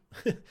many,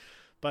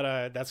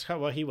 but that's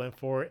what he went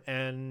for.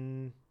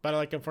 But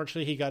like,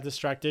 unfortunately, he got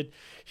distracted.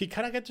 He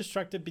kind of got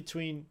distracted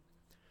between.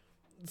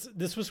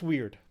 This was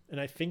weird,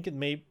 and I think it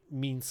may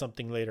mean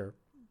something later.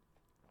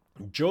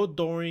 Joe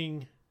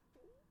Doring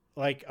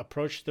like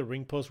approached the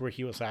ring post where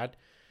he was at,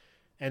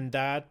 and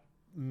that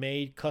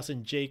made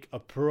Cousin Jake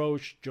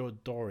approach Joe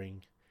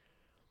Doring.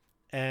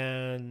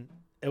 And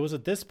it was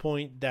at this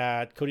point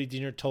that Cody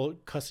Deaner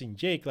told Cousin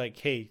Jake, like,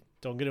 hey,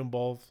 don't get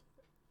involved.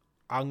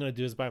 I'm going to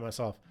do this by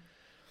myself.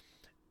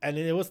 And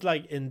it was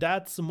like in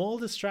that small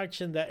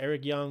distraction that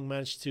Eric Young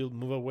managed to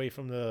move away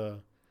from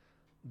the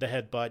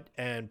headbutt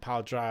and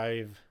pile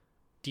drive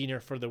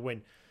Deaner for the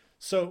win.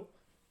 So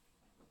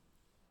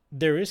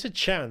there is a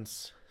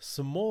chance,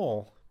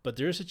 small, but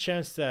there is a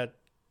chance that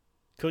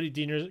Cody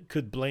Deaner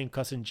could blame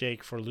Cousin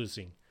Jake for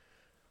losing.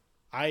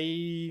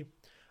 I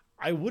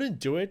wouldn't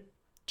do it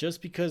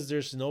just because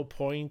there's no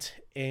point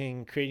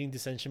in creating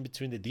dissension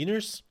between the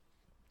Deaners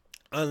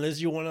unless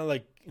you want to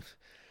like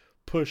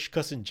push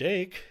Cousin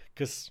Jake,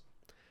 because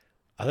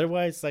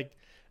otherwise, like,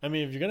 I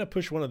mean, if you're gonna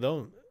push one of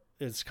them,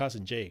 it's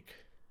Cousin Jake.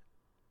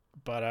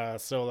 But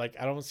so like,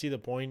 I don't see the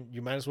point.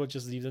 You might as well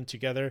just leave them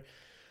together.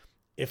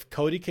 If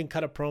Cody can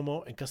cut a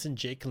promo and Cousin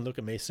Jake can look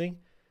amazing,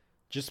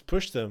 just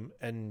push them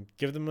and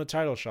give them a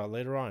title shot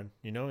later on,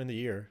 in the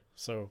year.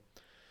 So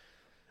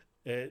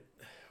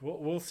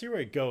we'll see where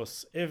it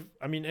goes. If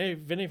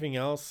anything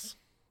else,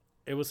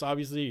 it was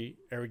obviously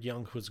Eric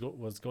Young who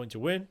was going to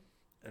win,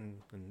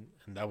 and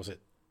that was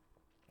it.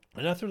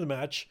 And after the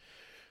match,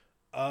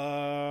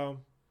 Rhino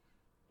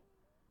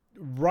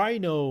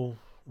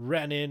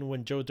ran in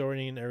when Joe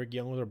Doring and Eric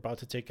Young were about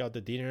to take out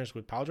the Deaners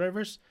with pile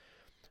drivers,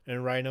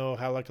 and Rhino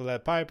had like a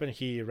lead pipe and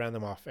he ran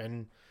them off.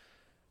 And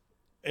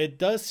it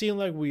does seem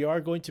like we are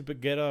going to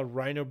get a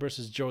Rhino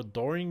versus Joe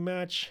Doring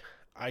match.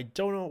 I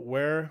don't know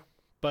where,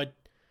 but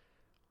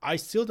I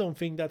still don't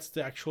think that's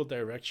the actual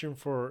direction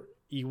for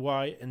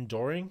EY and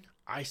Doring.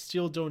 I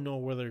still don't know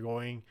where they're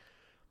going.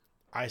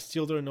 I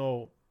still don't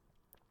know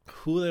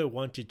who they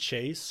want to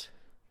chase.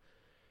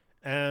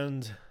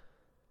 And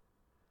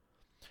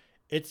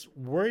it's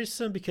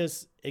worrisome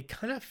because it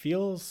kind of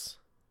feels,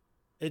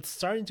 it's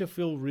starting to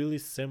feel really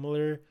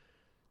similar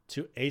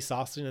to Ace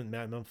Austin and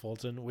Madman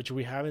Fulton, which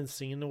we haven't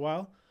seen in a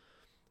while,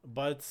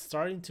 but it's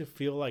starting to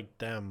feel like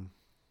them.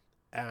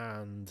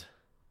 And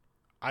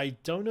I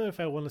don't know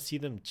if I want to see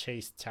them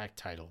chase tag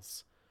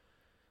titles.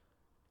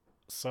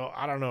 So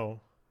I don't know.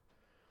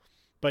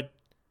 But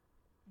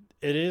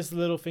it is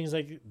little things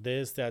like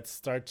this that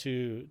start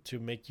to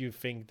make you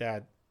think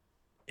that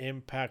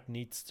Impact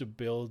needs to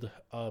build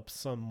up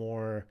some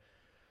more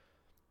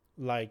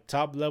like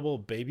top level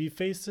baby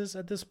faces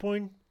at this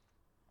point,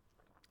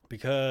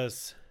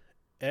 because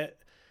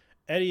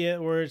Eddie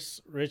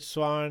Edwards, Rich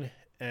Swann,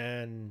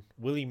 and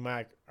Willie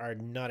Mack are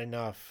not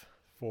enough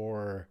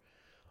for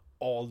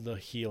all the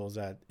heels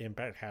that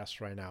Impact has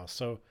right now.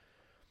 So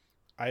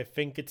I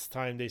think it's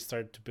time they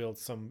start to build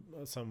some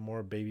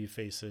more baby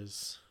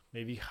faces,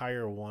 maybe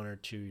hire one or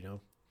two,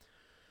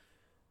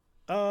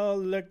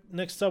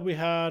 Next up we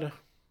had,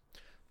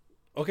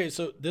 okay,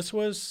 so this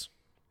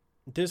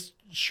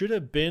should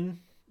have been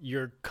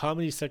your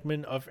comedy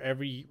segment of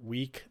every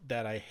week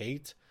that I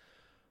hate,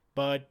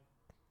 but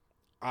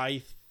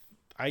I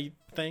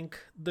thank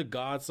the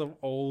gods of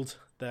old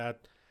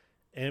that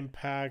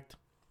Impact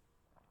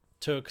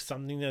took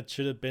something that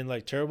should have been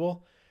like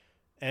terrible,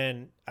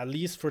 and at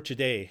least for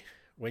today,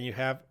 when you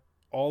have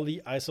all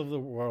the eyes of the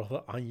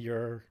world on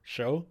your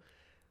show,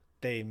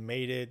 they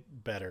made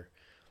it better.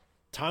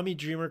 Tommy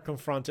Dreamer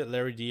confronted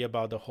Larry D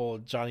about the whole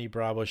Johnny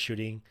Bravo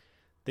shooting.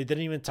 They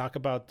didn't even talk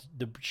about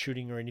the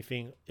shooting or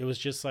anything. It was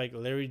just like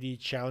Larry D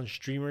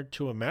challenged Dreamer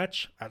to a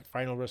match at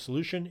Final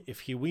Resolution.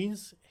 If he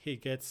wins, he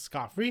gets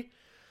scot-free.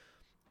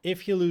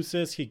 If he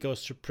loses, he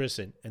goes to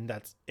prison, and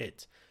that's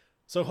it.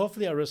 So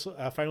hopefully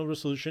a Final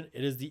Resolution,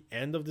 it is the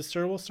end of the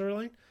terrible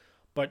storyline.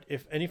 But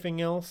if anything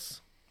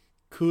else,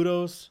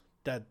 kudos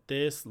that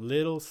this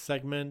little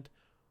segment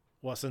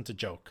wasn't a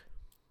joke.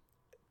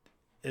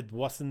 It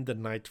wasn't the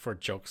night for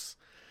jokes.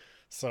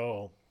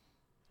 So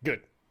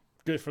good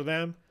for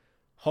them.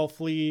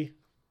 Hopefully,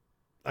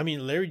 I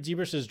mean, Larry D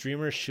versus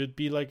Dreamer should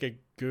be like a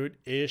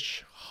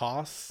good-ish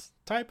Haas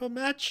type of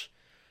match.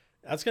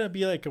 That's going to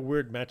be like a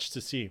weird match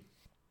to see.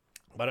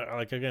 But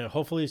like again,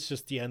 hopefully it's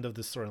just the end of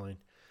the storyline.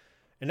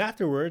 And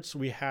afterwards,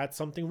 we had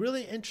something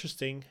really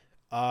interesting.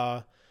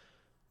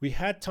 We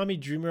had Tommy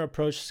Dreamer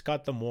approach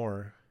Scott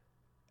D'Amore.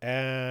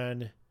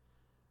 And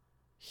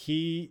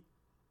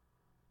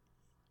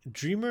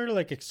Dreamer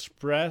like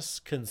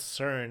expressed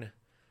concern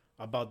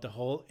about the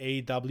whole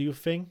AEW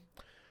thing.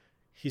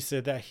 He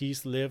said that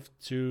he's lived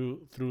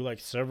through like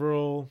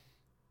several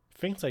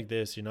things like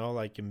this, you know,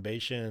 like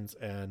invasions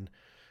and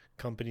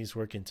companies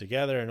working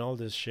together and all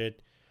this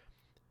shit.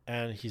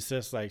 And he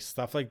says like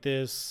stuff like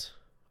this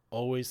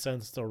always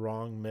sends the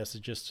wrong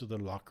messages to the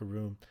locker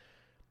room.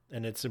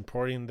 And it's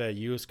important that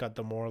you, Scott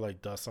D'Amore,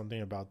 like does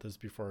something about this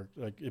before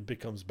like it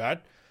becomes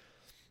bad.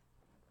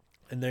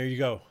 And there you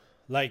go.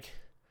 Like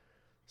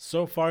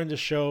so far in the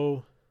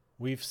show,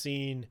 we've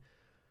seen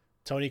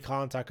Tony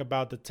Khan talk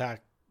about the tag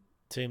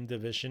team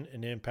division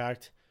and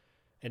Impact,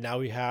 and now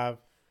we have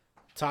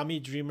Tommy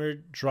Dreamer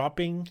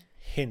dropping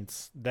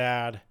hints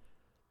that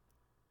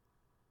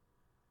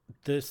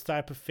this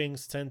type of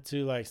things tend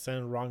to like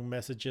send wrong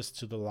messages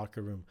to the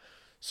locker room.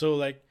 So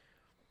like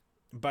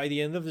by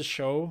the end of the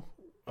show,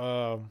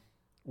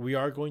 we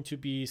are going to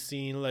be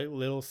seeing like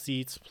little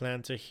seeds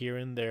planted here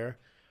and there.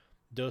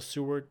 Those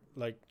two were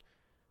like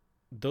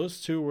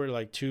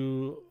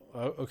two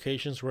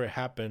occasions where it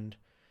happened.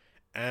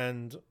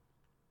 And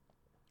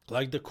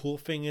like the cool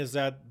thing is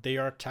that they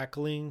are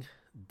tackling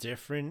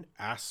different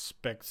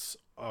aspects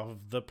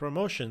of the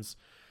promotions.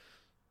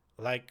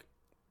 Like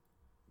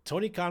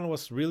Tony Khan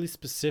was really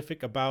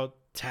specific about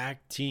tag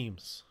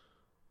teams.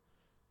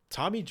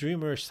 Tommy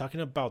Dreamer is talking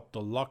about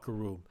the locker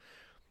room.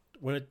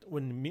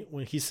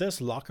 When he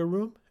says locker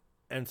room,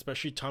 and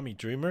especially Tommy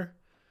Dreamer,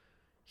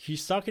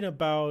 he's talking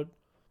about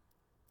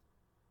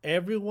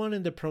everyone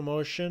in the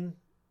promotion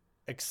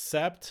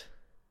except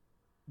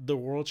the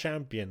world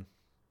champion,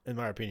 in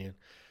my opinion.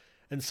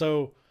 And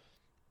so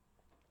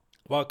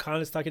while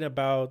Khan is talking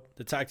about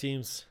the tag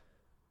teams,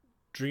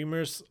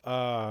 Dreamer's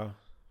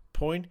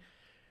point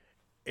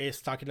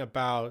is talking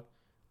about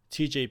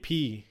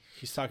TJP.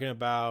 He's talking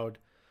about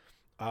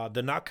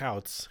the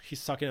knockouts.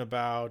 He's talking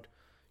about,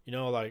 you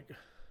know, like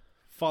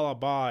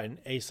Falaba and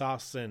Ace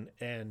Austin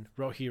and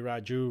Rohi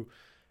Raju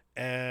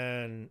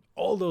and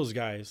all those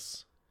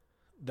guys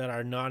that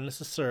are not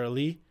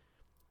necessarily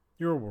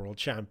your world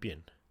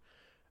champion.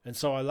 And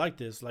so I like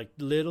this, like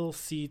little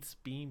seeds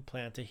being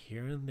planted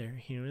here and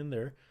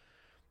there.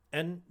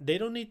 And they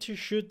don't need to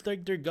shoot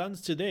like their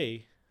guns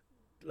today.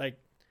 Like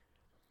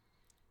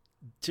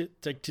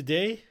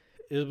today,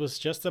 it was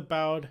just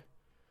about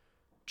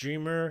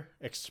Dreamer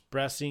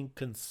expressing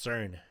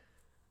concern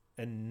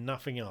and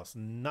nothing else.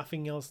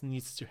 Nothing else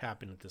needs to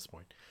happen at this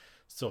point.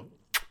 So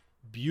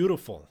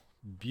beautiful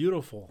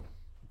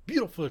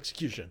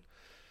execution.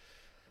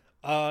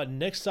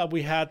 Next up,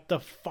 we had the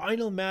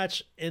final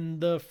match in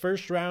the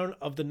first round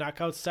of the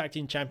Knockouts Tag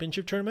Team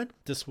Championship Tournament.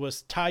 This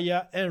was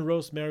Taya and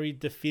Rosemary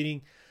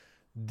defeating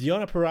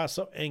Deonna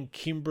Purrazzo and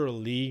Kimber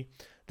Lee.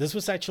 This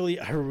was actually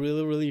a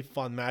really, really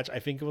fun match. I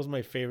think it was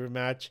my favorite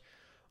match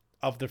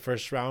of the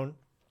first round.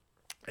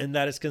 And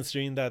that is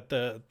considering that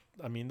the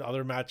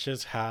other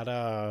matches had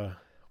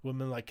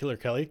women like Killer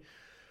Kelly.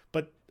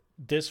 But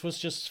this was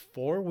just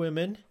 4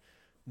 women.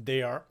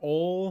 They are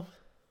all,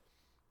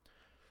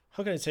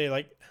 how can I say,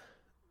 like,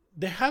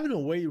 they have in a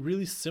way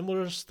really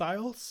similar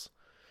styles.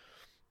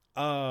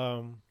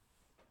 And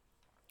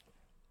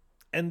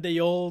they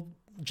all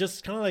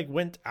just kind of like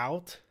went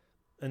out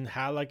and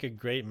had like a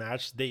great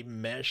match. They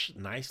meshed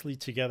nicely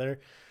together.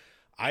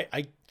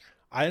 I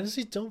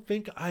honestly don't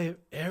think I've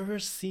ever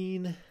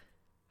seen,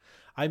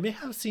 I may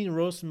have seen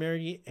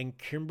Rosemary and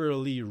Kimber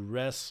Lee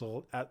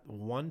wrestle at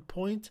one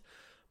point,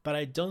 but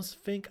I don't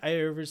think I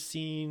ever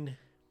seen,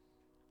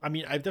 I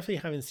definitely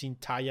haven't seen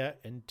Taya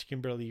and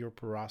Kimber Lee or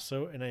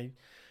Purrazzo, and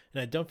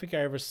I don't think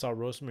I ever saw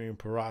Rosemary and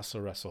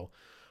Purrazzo wrestle,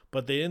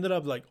 but they ended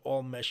up like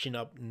all meshing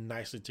up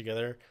nicely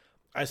together.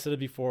 I said it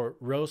before,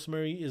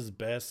 Rosemary is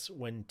best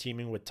when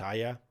teaming with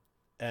Taya,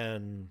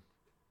 and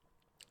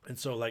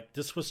so like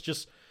this was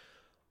just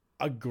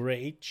a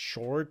great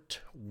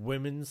short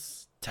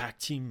women's tag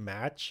team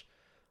match.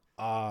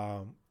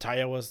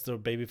 Taya was the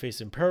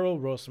babyface in Pearl,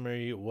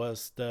 Rosemary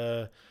was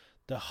the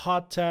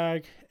hot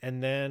tag,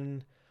 and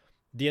then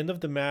the end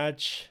of the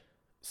match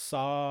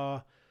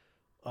saw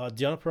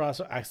Deonna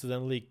Purrazzo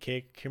accidentally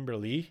kicked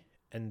Kimberly,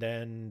 and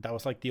then that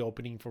was like the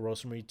opening for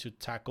Rosemary to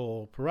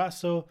tackle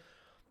Purrazzo.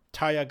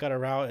 Taya got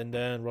her out, and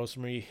then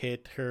Rosemary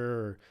hit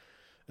her.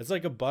 It's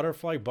like a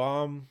butterfly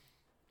bomb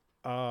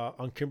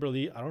on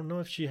Kimberly. I don't know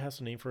if she has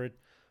a name for it,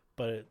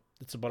 but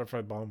it's a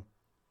butterfly bomb.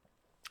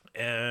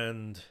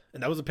 And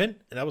that was a pin,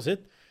 and that was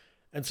it.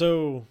 And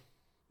so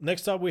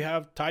next up we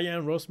have Taya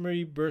and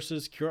Rosemary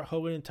versus Kiera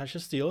Hogan and Tasha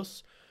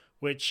Steelz,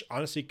 which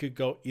honestly could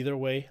go either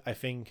way. I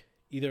think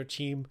either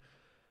team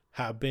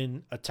have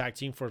been a tag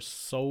team for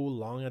so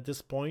long at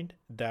this point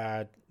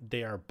that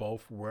they are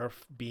both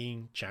worth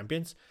being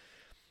champions.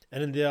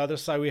 And on the other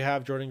side, we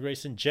have Jordynne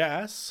Grace and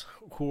Jazz,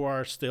 who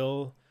are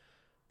still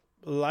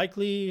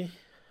likely,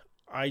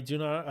 I do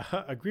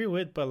not agree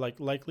with, but like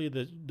likely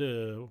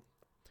the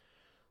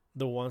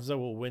ones that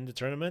will win the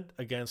tournament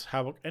against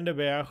Havoc and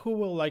Nevaeh, who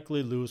will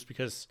likely lose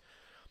because,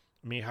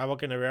 I mean,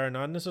 Havoc and Nevaeh are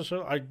not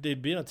necessarily, they've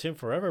been a team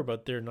forever,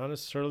 but they're not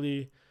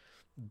necessarily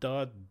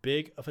that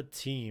big of a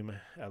team,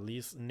 at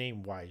least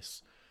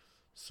name-wise.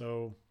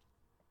 So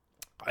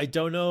I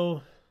don't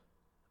know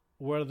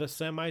where the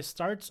semi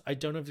starts. I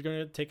don't know if they're going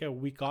to take a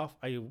week off.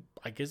 I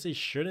guess they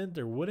shouldn't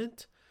or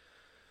wouldn't.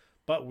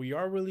 But we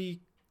are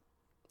really,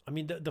 I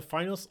mean, the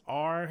finals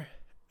are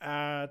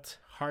at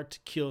Hard to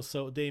Kill,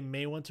 so they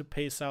may want to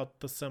pace out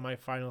the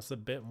semifinals a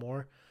bit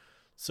more.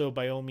 So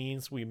by all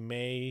means, we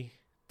may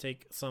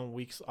take some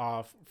weeks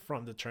off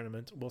from the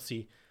tournament. We'll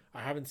see.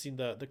 I haven't seen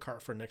the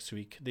card for next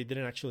week. They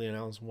didn't actually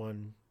announce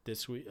one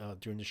this week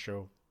during the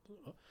show.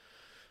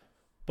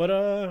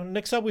 But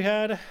next up, we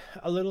had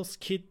a little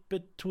skit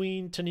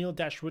between Tenille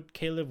Dashwood,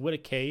 Caleb with a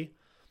K,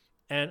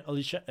 and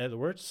Alicia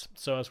Edwards.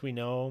 So as we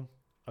know,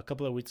 a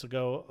couple of weeks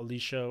ago,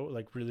 Alicia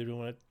like really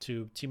wanted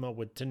to team up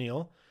with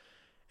Tenille,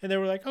 and they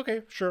were like,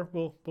 "Okay, sure,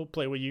 we'll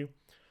play with you."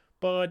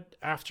 But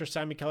after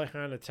Sami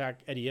Callihan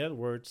attacked Eddie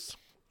Edwards,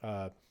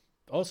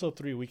 also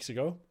 3 weeks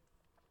ago,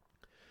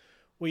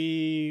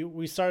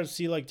 we started to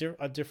see like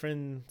a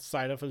different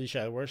side of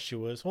Alicia Edwards. She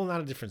was, well,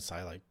 not a different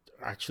side, like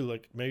actually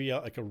like maybe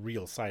like a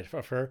real side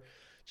of her,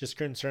 just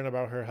concerned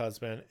about her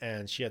husband.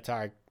 And she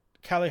attacked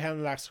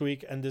Callihan last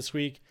week, and this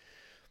week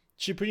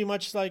she pretty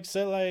much like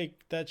said like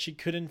that she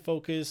couldn't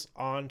focus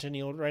on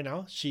Tenille right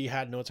now. She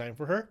had no time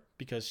for her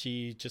because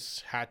she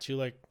just had to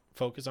like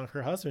focus on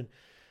her husband.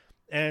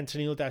 And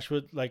Tenille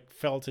Dashwood like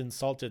felt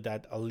insulted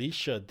that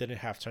Alicia didn't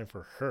have time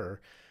for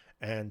her,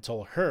 and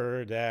told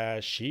her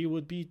that she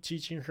would be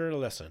teaching her a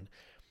lesson.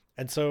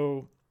 And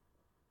so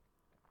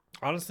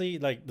honestly,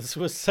 like, this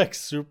was like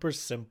super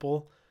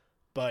simple,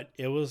 but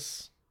it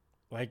was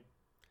like,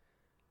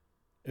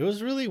 it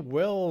was really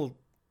well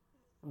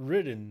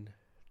written,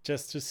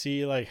 just to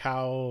see like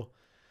how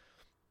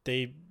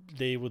they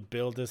would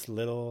build this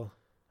little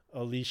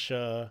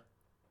Alicia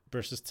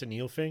versus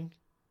Tenille thing.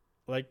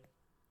 Like,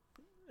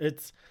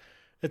 it's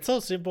so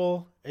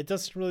simple. It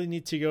doesn't really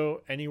need to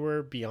go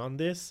anywhere beyond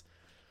this.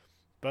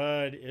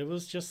 But it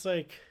was just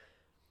like,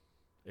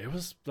 it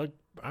was like,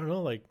 I don't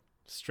know, like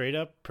straight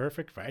up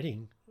perfect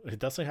writing. It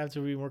doesn't have to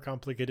be more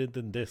complicated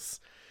than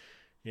this,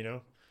 you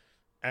know?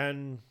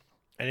 And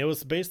it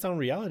was based on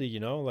reality,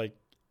 you know? Like,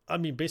 I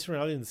mean, based on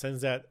reality in the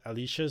sense that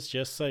Alicia's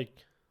just like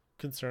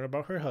concerned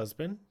about her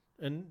husband,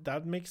 and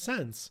that makes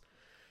sense.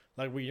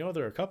 Like, we know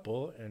they're a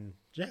couple, and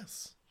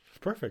yes,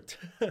 perfect.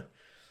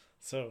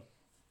 So,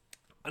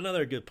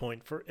 another good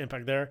point for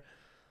Impact there.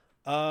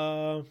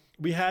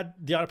 We had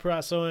Deonna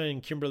Purrazzo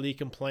and Kimberly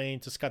complain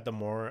to Scott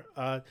D'Amore.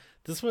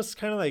 This was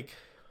kind of like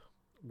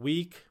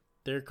weak.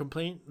 They're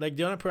complaining, like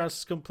Deonna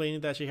Purrazzo's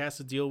complaining that she has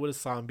to deal with a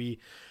zombie,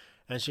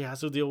 and she has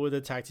to deal with a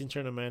tag team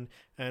tournament,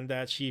 and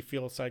that she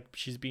feels like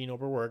she's being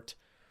overworked.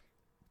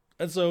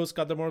 And so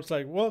Scott D'Amore's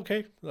like, well,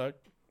 okay, like,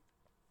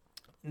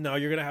 now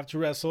you're gonna have to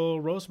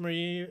wrestle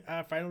Rosemary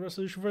at Final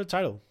Resolution for the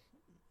title.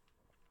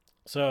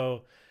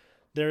 So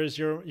there is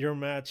your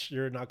match,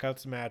 your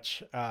knockouts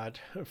match at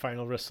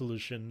Final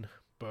Resolution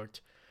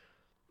booked.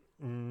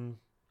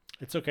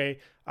 It's okay.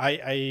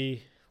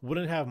 I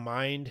wouldn't have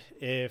mind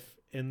if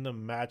in the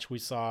match we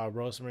saw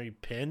Rosemary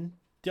pin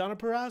Deonna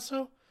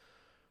Purrazzo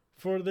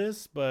for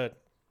this,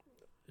 but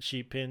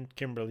she pinned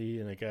Kimberly,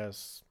 and I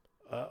guess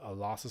a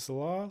loss is a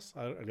loss,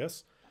 I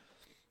guess.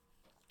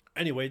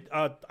 Anyway,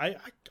 I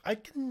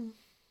can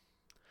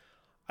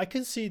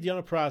see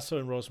Deonna Purrazzo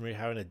and Rosemary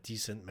having a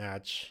decent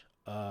match.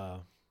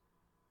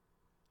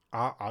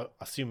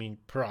 Assuming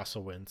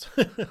Purrazzo wins.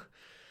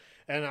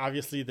 And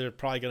obviously they're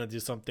probably going to do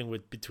something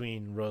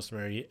between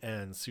Rosemary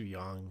and Su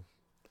Yung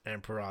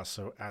and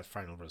Purrazzo at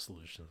Final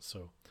Resolution.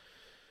 So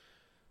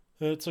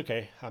it's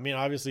okay. I mean,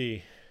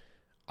 obviously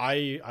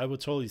I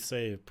would totally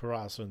save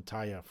Purrazzo and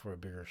Taya for a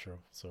bigger show,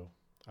 so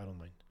I don't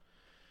mind.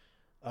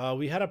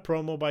 We had a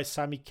promo by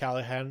Sami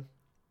Callihan.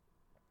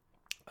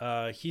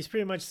 He's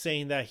pretty much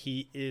saying that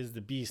he is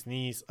the bee's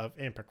knees of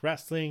Impact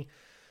Wrestling,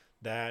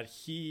 that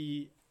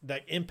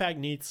Impact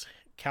needs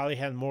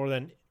Callihan more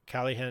than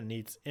Callihan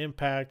needs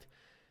Impact.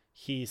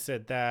 He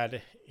said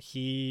that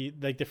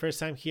the first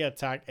time he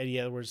attacked Eddie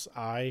Edwards'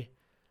 eye,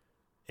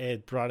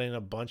 it brought in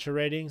a bunch of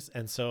ratings,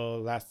 and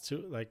so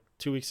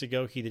 2 weeks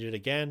ago he did it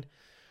again.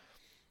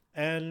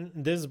 And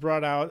this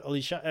brought out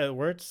Alicia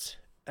Edwards.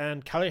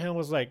 And Callahan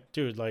was like,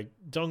 dude, like,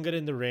 don't get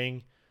in the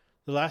ring.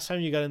 The last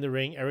time you got in the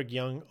ring, Eric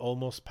Young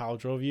almost power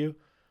drove you.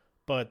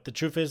 But the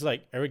truth is,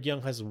 like, Eric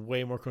Young has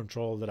way more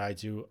control than I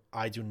do.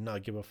 I do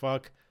not give a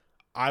fuck.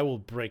 I will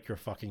break your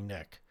fucking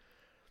neck.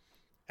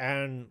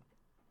 And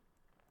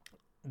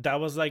that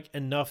was like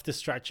enough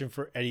distraction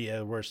for Eddie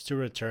Edwards to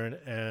return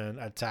and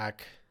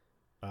attack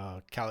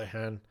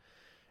Callahan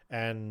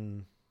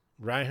and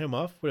ran him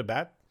off with a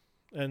bat.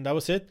 And that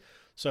was it.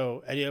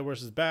 So Eddie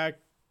Edwards is back.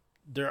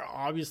 They're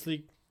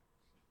obviously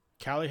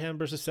Callahan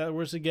versus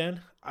Edwards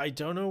again. I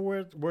don't know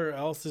where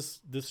else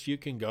this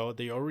feud can go.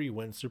 They already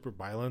went super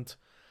violent,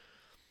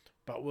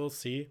 but we'll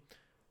see.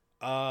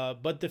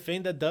 But the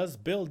thing that does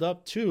build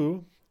up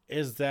too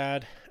is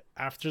that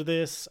after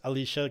this,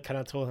 Alicia kind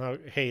of told him,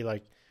 hey,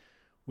 like,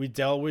 we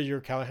dealt with your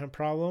Callahan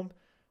problem.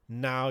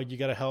 Now you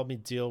got to help me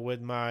deal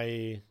with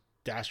my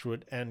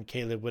Dashwood and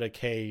Caleb with a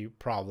K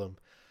problem.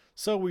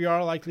 So we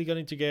are likely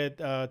going to get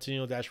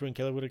Tenille Dashwood and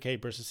Caleb with a K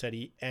versus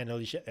Eddie and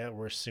Alicia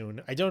Edwards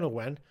soon. I don't know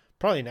when.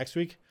 Probably next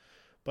week.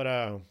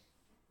 But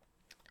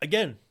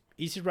again,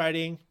 easy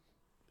writing.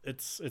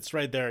 It's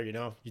right there, you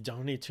know. You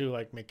don't need to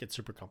like make it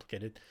super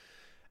complicated.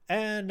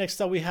 And next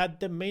up, we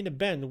had the main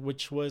event,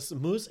 which was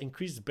Moose and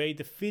Chris Bey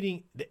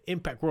defeating the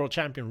Impact World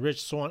Champion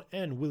Rich Swann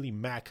and Willie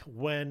Mack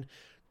when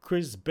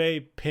Chris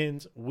Bey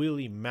pinned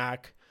Willie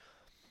Mack.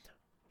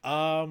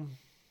 So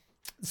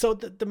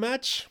the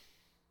match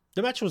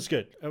was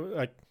good.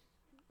 Like,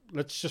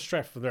 let's just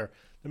start from there.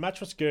 The match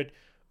was good.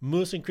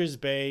 Moose and Chris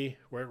Bey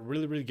were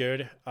really, really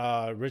good.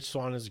 Rich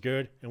Swann is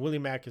good, and Willie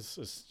Mack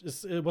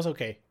is it was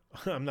okay.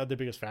 I'm not the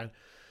biggest fan.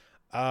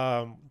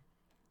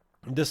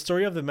 The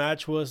story of the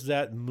match was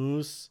that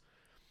Moose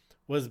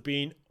was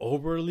being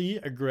overly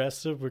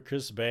aggressive with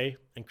Chris Bey,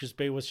 and Chris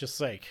Bey was just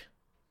like,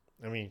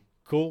 I mean,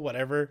 cool,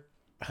 whatever.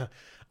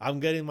 I'm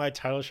getting my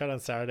title shot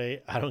on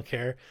Saturday. I don't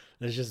care.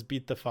 Let's just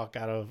beat the fuck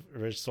out of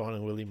Rich Swann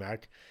and Willie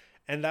Mack.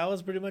 And that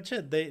was pretty much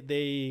it.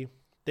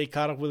 They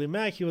caught up Willie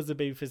Mack. He was the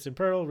babyface in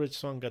Pearl. Rich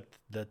Swann got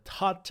the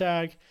hot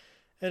tag.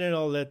 And it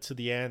all led to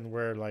the end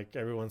where like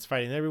everyone's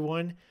fighting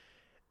everyone.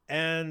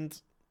 And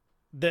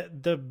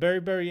the very,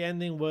 very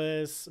ending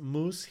was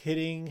Moose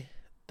hitting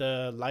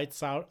the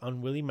lights out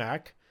on Willie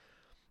Mack.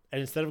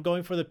 And instead of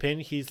going for the pin,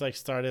 he's like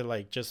started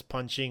like just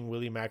punching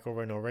Willie Mack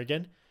over and over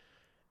again.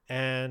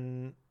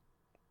 And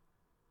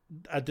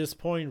at this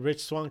point,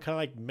 Rich Swann kind of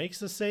like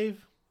makes a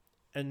save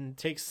and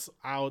takes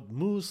out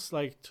Moose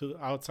like to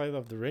outside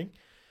of the ring.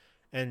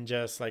 And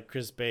just like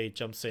Chris Bey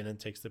jumps in and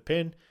takes the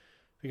pin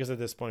because at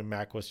this point,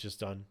 Mack was just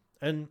done.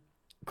 And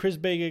Chris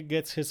Bey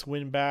gets his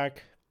win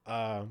back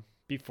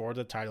before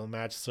the title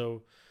match.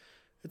 So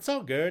it's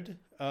all good.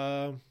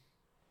 I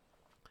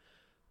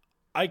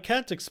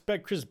can't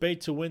expect Chris Bey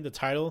to win the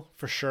title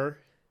for sure.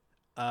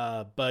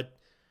 But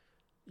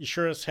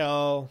sure as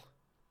hell,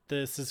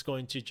 this is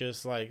going to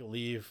just like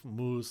leave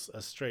Moose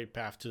a straight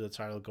path to the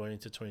title going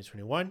into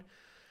 2021.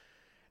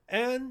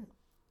 And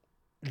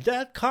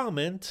that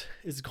comment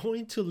is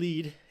going to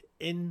lead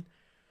in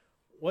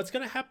what's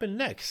going to happen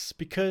next,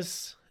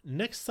 because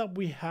next up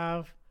we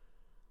have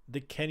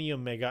the Kenny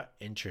Omega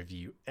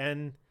interview.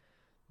 And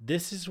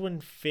this is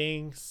when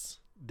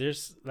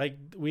there's like,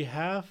 we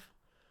have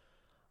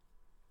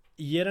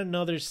yet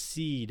another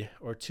seed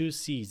or two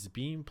seeds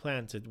being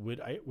planted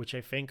which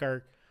I think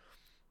are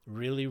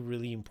really,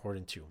 really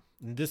important too.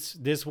 And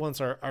this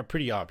ones are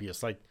pretty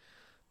obvious. Like,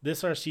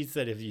 these are seeds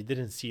that if you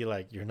didn't see,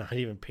 like, you're not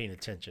even paying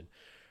attention.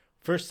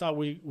 First off,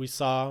 we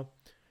saw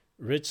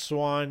Rich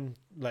Swann,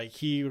 like,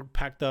 he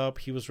packed up,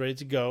 he was ready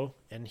to go,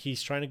 and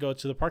he's trying to go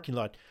to the parking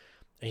lot,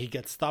 and he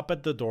gets stopped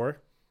at the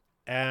door,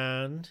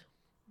 and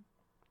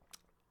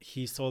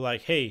he's so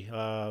like, hey,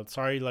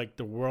 sorry, like,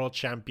 the world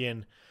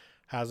champion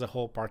has a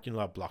whole parking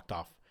lot blocked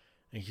off.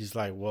 And he's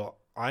like, well,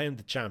 I am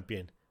the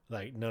champion.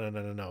 Like,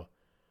 no.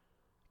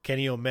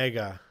 Kenny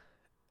Omega,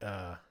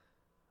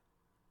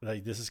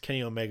 like, this is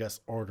Kenny Omega's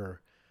order,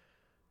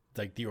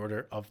 like the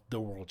order of the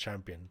world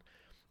champion.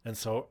 And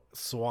so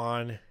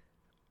Swann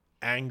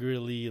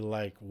angrily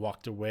like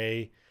walked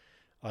away,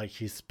 like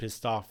he's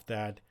pissed off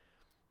that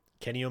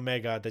Kenny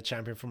Omega, the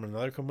champion from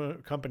another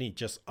company,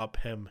 just up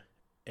him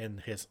in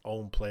his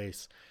own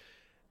place.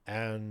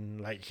 And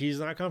like, he's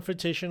not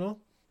confrontational,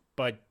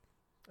 but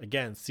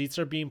again, seeds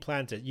are being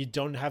planted. You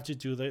don't have to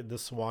do the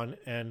Swann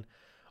and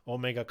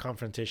Omega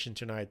confrontation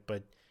tonight,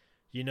 but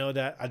you know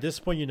that at this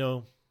point, you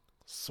know,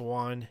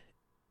 Swann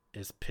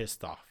is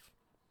pissed off.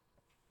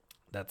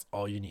 That's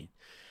all you need.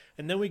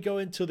 And then we go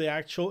into the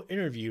actual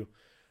interview.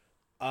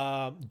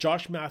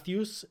 Josh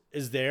Matthews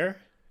is there.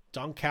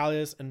 Don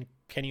Callis and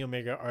Kenny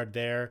Omega are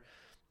there.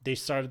 They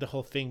started the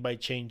whole thing by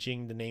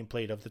changing the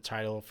nameplate of the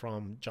title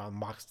from Jon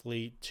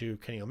Moxley to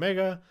Kenny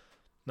Omega.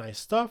 Nice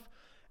stuff.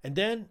 And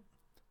then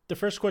the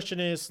first question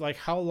is, like,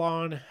 how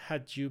long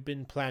had you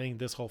been planning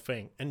this whole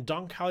thing? And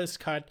Don Callis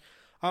cut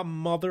a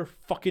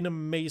motherfucking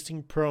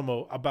amazing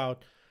promo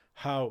about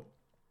how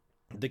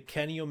the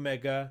Kenny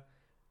Omega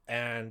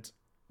and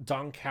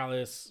Don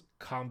Callis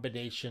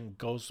combination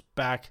goes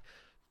back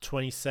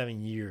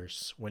 27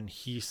 years when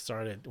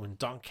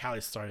Don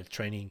Callis started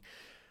training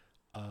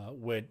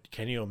with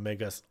Kenny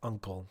Omega's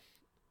uncle.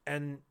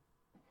 And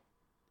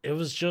it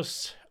was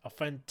just a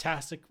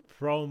fantastic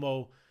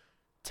promo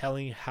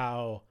telling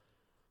how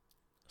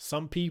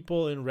some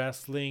people in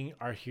wrestling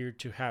are here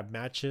to have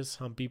matches,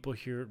 some people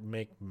here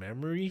make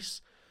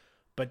memories,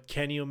 but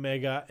Kenny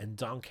Omega and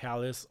Don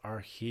Callis are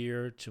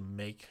here to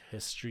make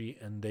history,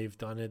 and they've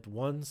done it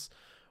once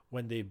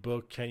when they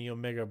booked Kenny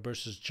Omega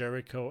versus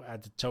Jericho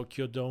at the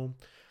Tokyo Dome,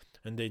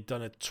 and they've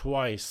done it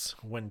twice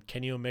when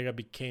Kenny Omega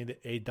became the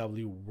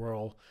AW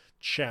World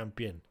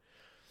Champion.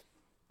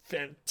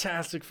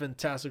 Fantastic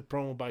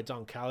promo by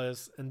Don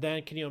Callis. And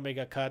then Kenny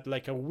Omega cut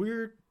like a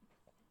weird,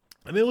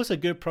 I mean, it was a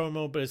good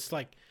promo, but it's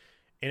like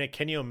in a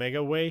Kenny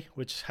Omega way,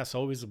 which has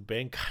always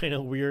been kind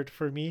of weird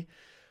for me.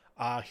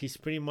 He's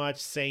pretty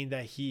much saying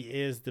that he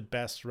is the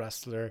best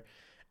wrestler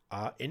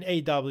in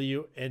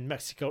AW, in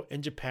Mexico,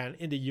 in Japan,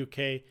 in the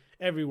UK,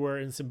 everywhere,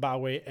 in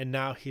Zimbabwe, and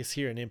now he's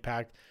here in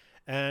Impact.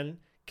 And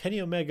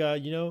Kenny Omega,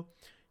 you know,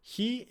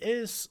 he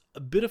is a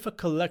bit of a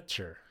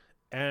collector,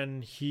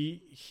 and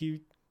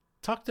he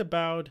talked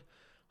about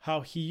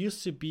how he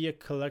used to be a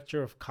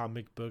collector of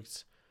comic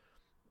books,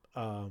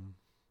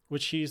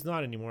 which he's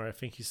not anymore, I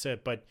think he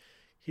said. But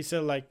he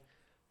said, like,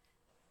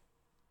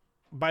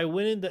 by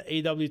winning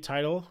the AW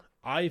title,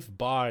 I've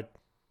bought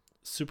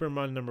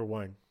Superman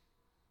 #1,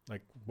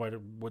 like what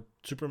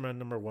Superman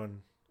 #1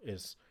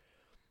 is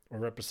or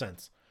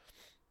represents.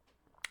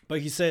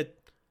 But he said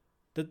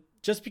that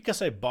just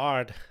because I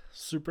bought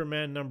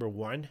Superman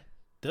 #1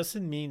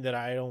 doesn't mean that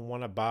I don't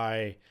want to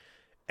buy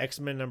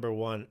X-Men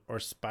 #1 or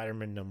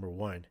Spider-Man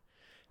 #1.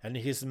 And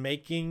he's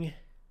making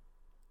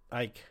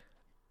like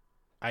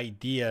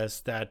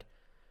ideas that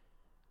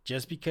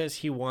just because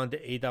he won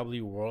the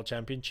AW World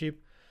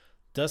Championship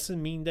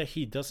doesn't mean that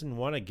he doesn't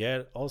want to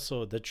get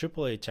also the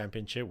AAA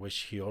Championship, which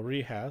he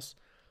already has.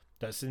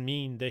 Doesn't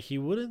mean that he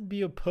wouldn't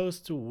be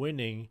opposed to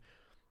winning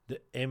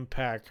the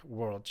Impact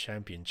World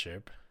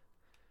Championship.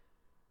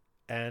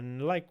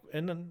 And like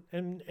and on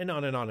and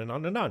on and on and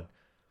on and on.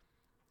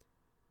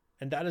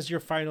 And that is your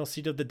final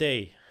seed of the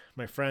day,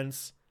 my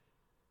friends.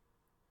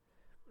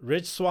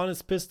 Rich Swann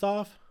is pissed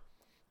off,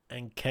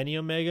 and Kenny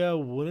Omega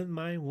wouldn't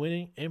mind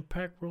winning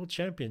Impact World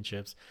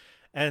Championships.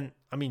 And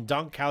I mean,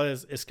 Don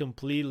Callis is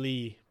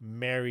completely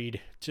married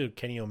to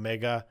Kenny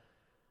Omega.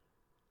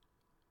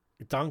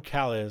 Don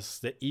Callis,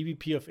 the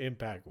EVP of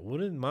Impact,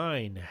 wouldn't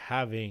mind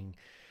having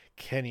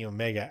Kenny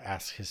Omega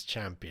as his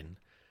champion.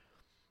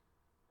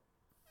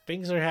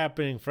 Things are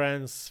happening,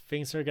 friends.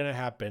 Things are going to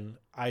happen.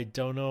 I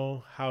don't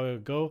know how it'll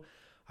go.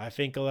 I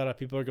think a lot of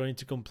people are going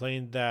to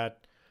complain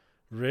that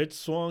Rich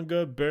Swann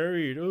got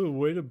buried. Oh,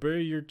 way to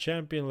bury your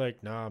champion.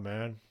 Like, nah,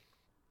 man.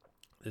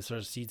 These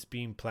are seeds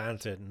being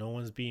planted. No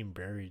one's being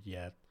buried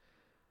yet.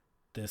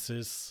 This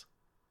is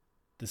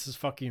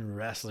fucking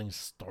wrestling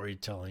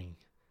storytelling.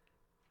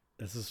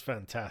 This is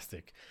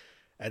fantastic.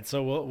 And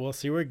so we'll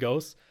see where it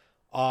goes.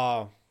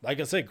 Like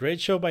I said, great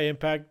show by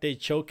Impact. They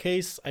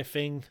showcase, I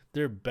think,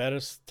 their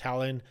best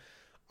talent.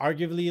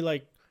 Arguably,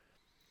 like,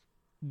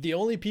 the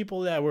only people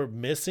that were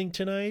missing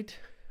tonight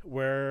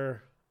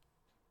were,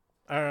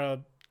 I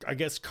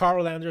guess,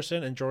 Carl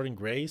Anderson and Jordan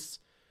Grace.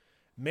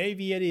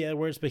 Maybe Eddie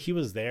Edwards, but he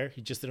was there.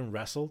 He just didn't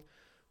wrestle.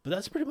 But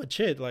that's pretty much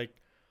it. Like,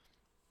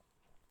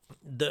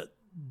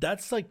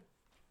 that's like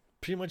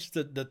pretty much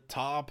the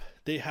top.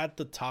 They had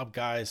the top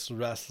guys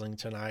wrestling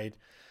tonight.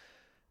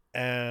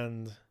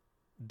 And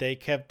they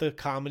kept the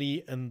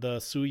comedy and the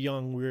Su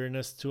Yung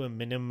weirdness to a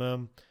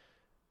minimum,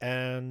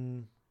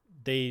 and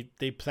they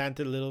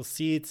planted little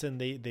seeds, and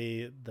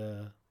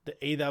the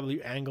AW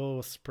angle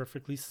was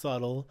perfectly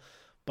subtle,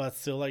 but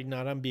still like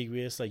not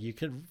ambiguous. Like you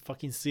could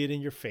fucking see it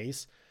in your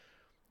face.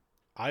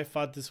 I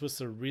thought this was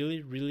a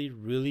really, really,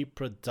 really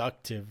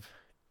productive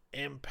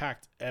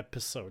Impact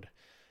episode,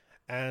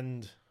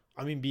 and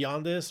I mean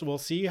beyond this, we'll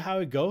see how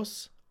it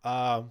goes.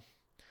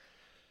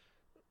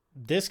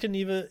 This can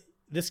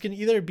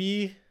either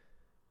be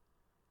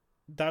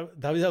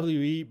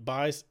WWE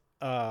buys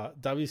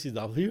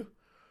WCW,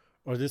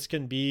 or this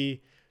can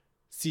be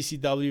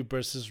CCW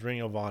versus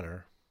Ring of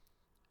Honor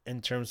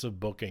in terms of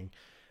booking.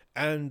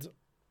 And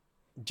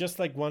just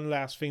like one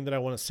last thing that I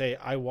want to say,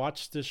 I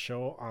watched this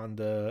show on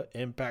the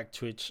Impact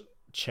Twitch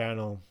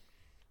channel,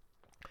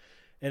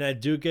 and I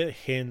do get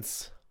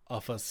hints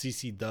of a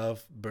CCW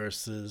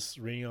versus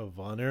Ring of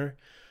Honor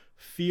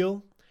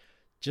feel,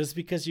 just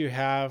because you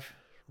have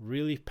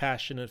really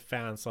passionate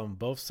fans on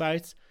both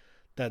sides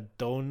that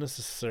don't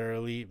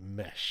necessarily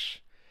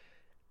mesh,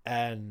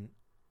 and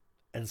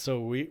so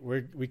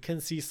we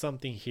can see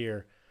something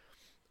here.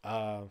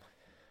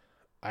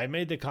 I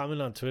made the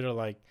comment on Twitter,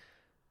 like,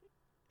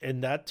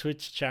 in that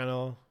Twitch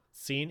channel,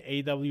 seeing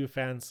AW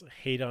fans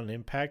hate on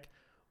Impact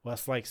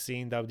was like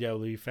seeing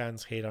WWE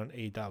fans hate on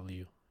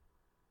AW,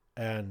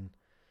 and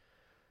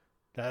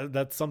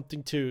that's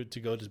something to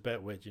go to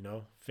bed with. You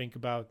know, think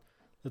about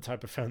the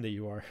type of fan that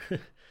you are.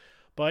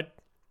 But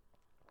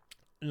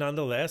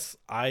nonetheless,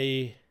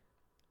 I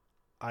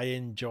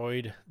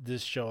enjoyed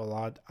this show a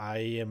lot. I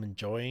am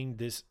enjoying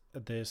this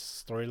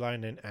this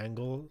storyline and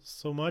angle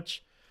so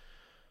much.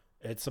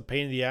 It's a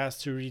pain in the ass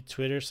to read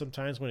Twitter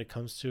sometimes when it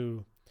comes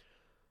to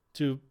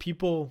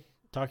people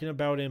talking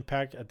about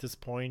Impact at this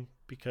point,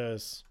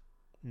 because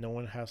no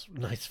one has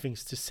nice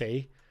things to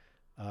say.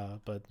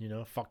 But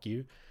fuck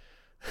you.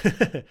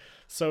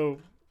 So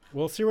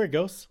we'll see where it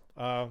goes.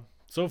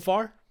 So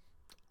far,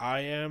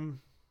 I'm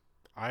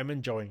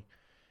enjoying,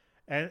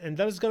 and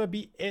that is gonna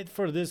be it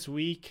for this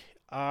week.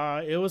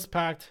 It was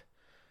packed.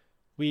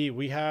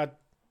 We had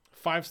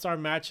 5-star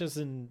matches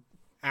and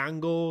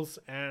angles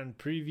and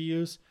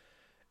previews,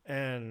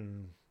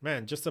 and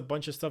man, just a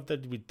bunch of stuff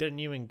that we didn't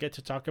even get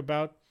to talk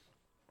about.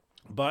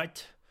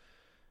 But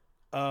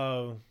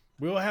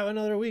we'll have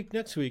another week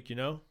next week,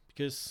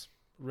 because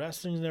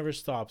wrestling never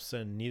stops,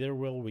 and neither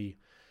will we.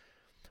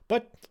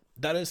 But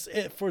that is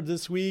it for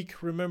this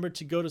week. Remember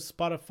to go to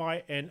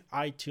Spotify and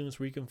iTunes,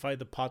 where you can find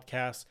the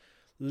podcast,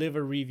 leave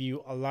a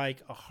review, a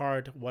like, a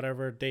heart,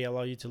 whatever they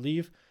allow you to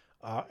leave.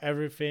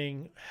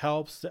 Everything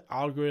helps the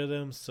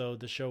algorithm, so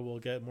the show will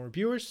get more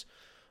viewers.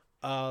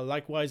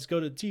 Likewise, go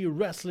to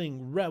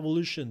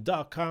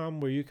TheWrestlingRevolution.com,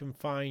 where you can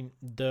find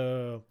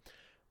the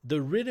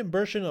written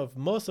version of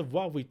most of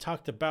what we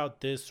talked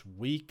about this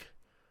week.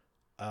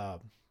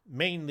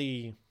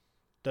 Mainly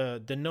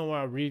the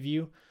Noah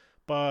review.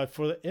 But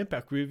for the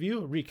Impact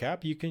review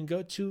recap, you can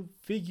go to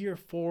Figure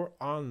 4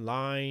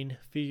 Online,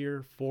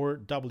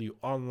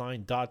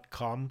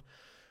 figure4wonline.com,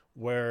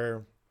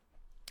 where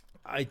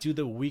I do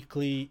the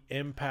weekly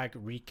Impact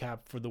recap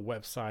for the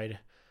website.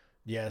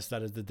 Yes,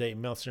 that is the Dave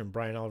Meltzer and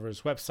Brian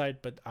Oliver's website,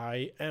 but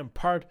I am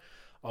part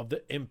of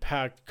the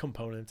Impact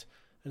component.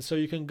 And so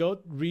you can go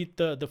read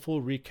the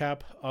full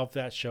recap of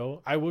that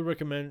show. I would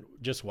recommend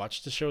just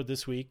watch the show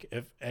this week.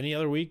 If any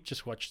other week,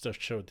 just watch the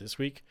show this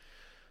week.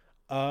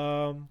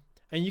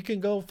 And you can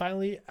go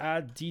finally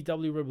at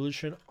DW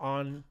Revolution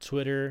on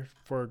Twitter,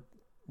 for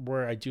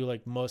where I do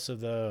like most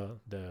of the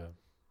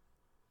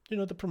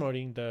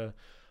promoting, the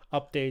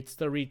updates,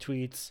 the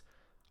retweets.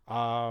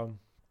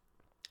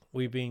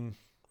 We've been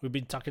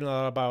talking a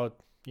lot about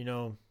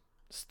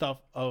stuff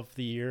of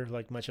the year,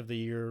 like match of the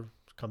year,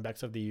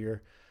 comebacks of the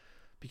year,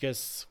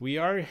 because we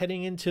are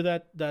heading into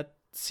that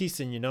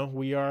season.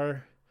 We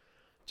are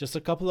just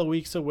a couple of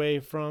weeks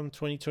away from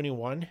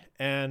 2021,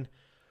 and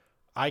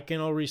I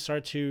can already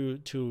start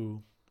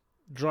to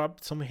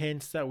drop some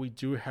hints that we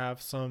do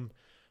have some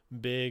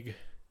big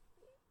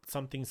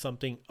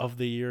something of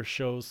the year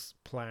shows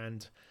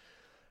planned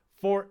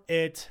for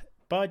it.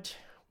 But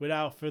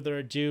without further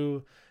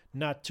ado,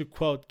 not to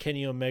quote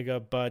Kenny Omega,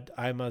 but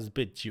I must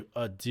bid you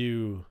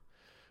adieu.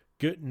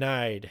 Good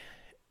night.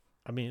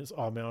 I mean,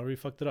 I already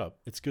fucked it up.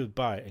 It's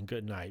goodbye and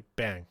good night.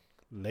 Bang.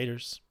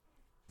 Laters.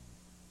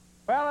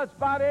 Well, that's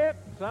about it.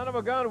 Son of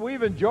a gun,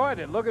 we've enjoyed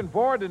it. Looking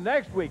forward to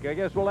next week. I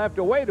guess we'll have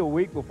to wait a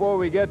week before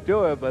we get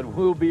to it, but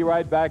we'll be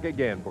right back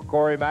again. For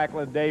Corey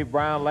Macklin, Dave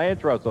Brown,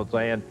 Lance Russell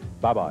saying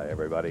bye-bye,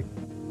 everybody.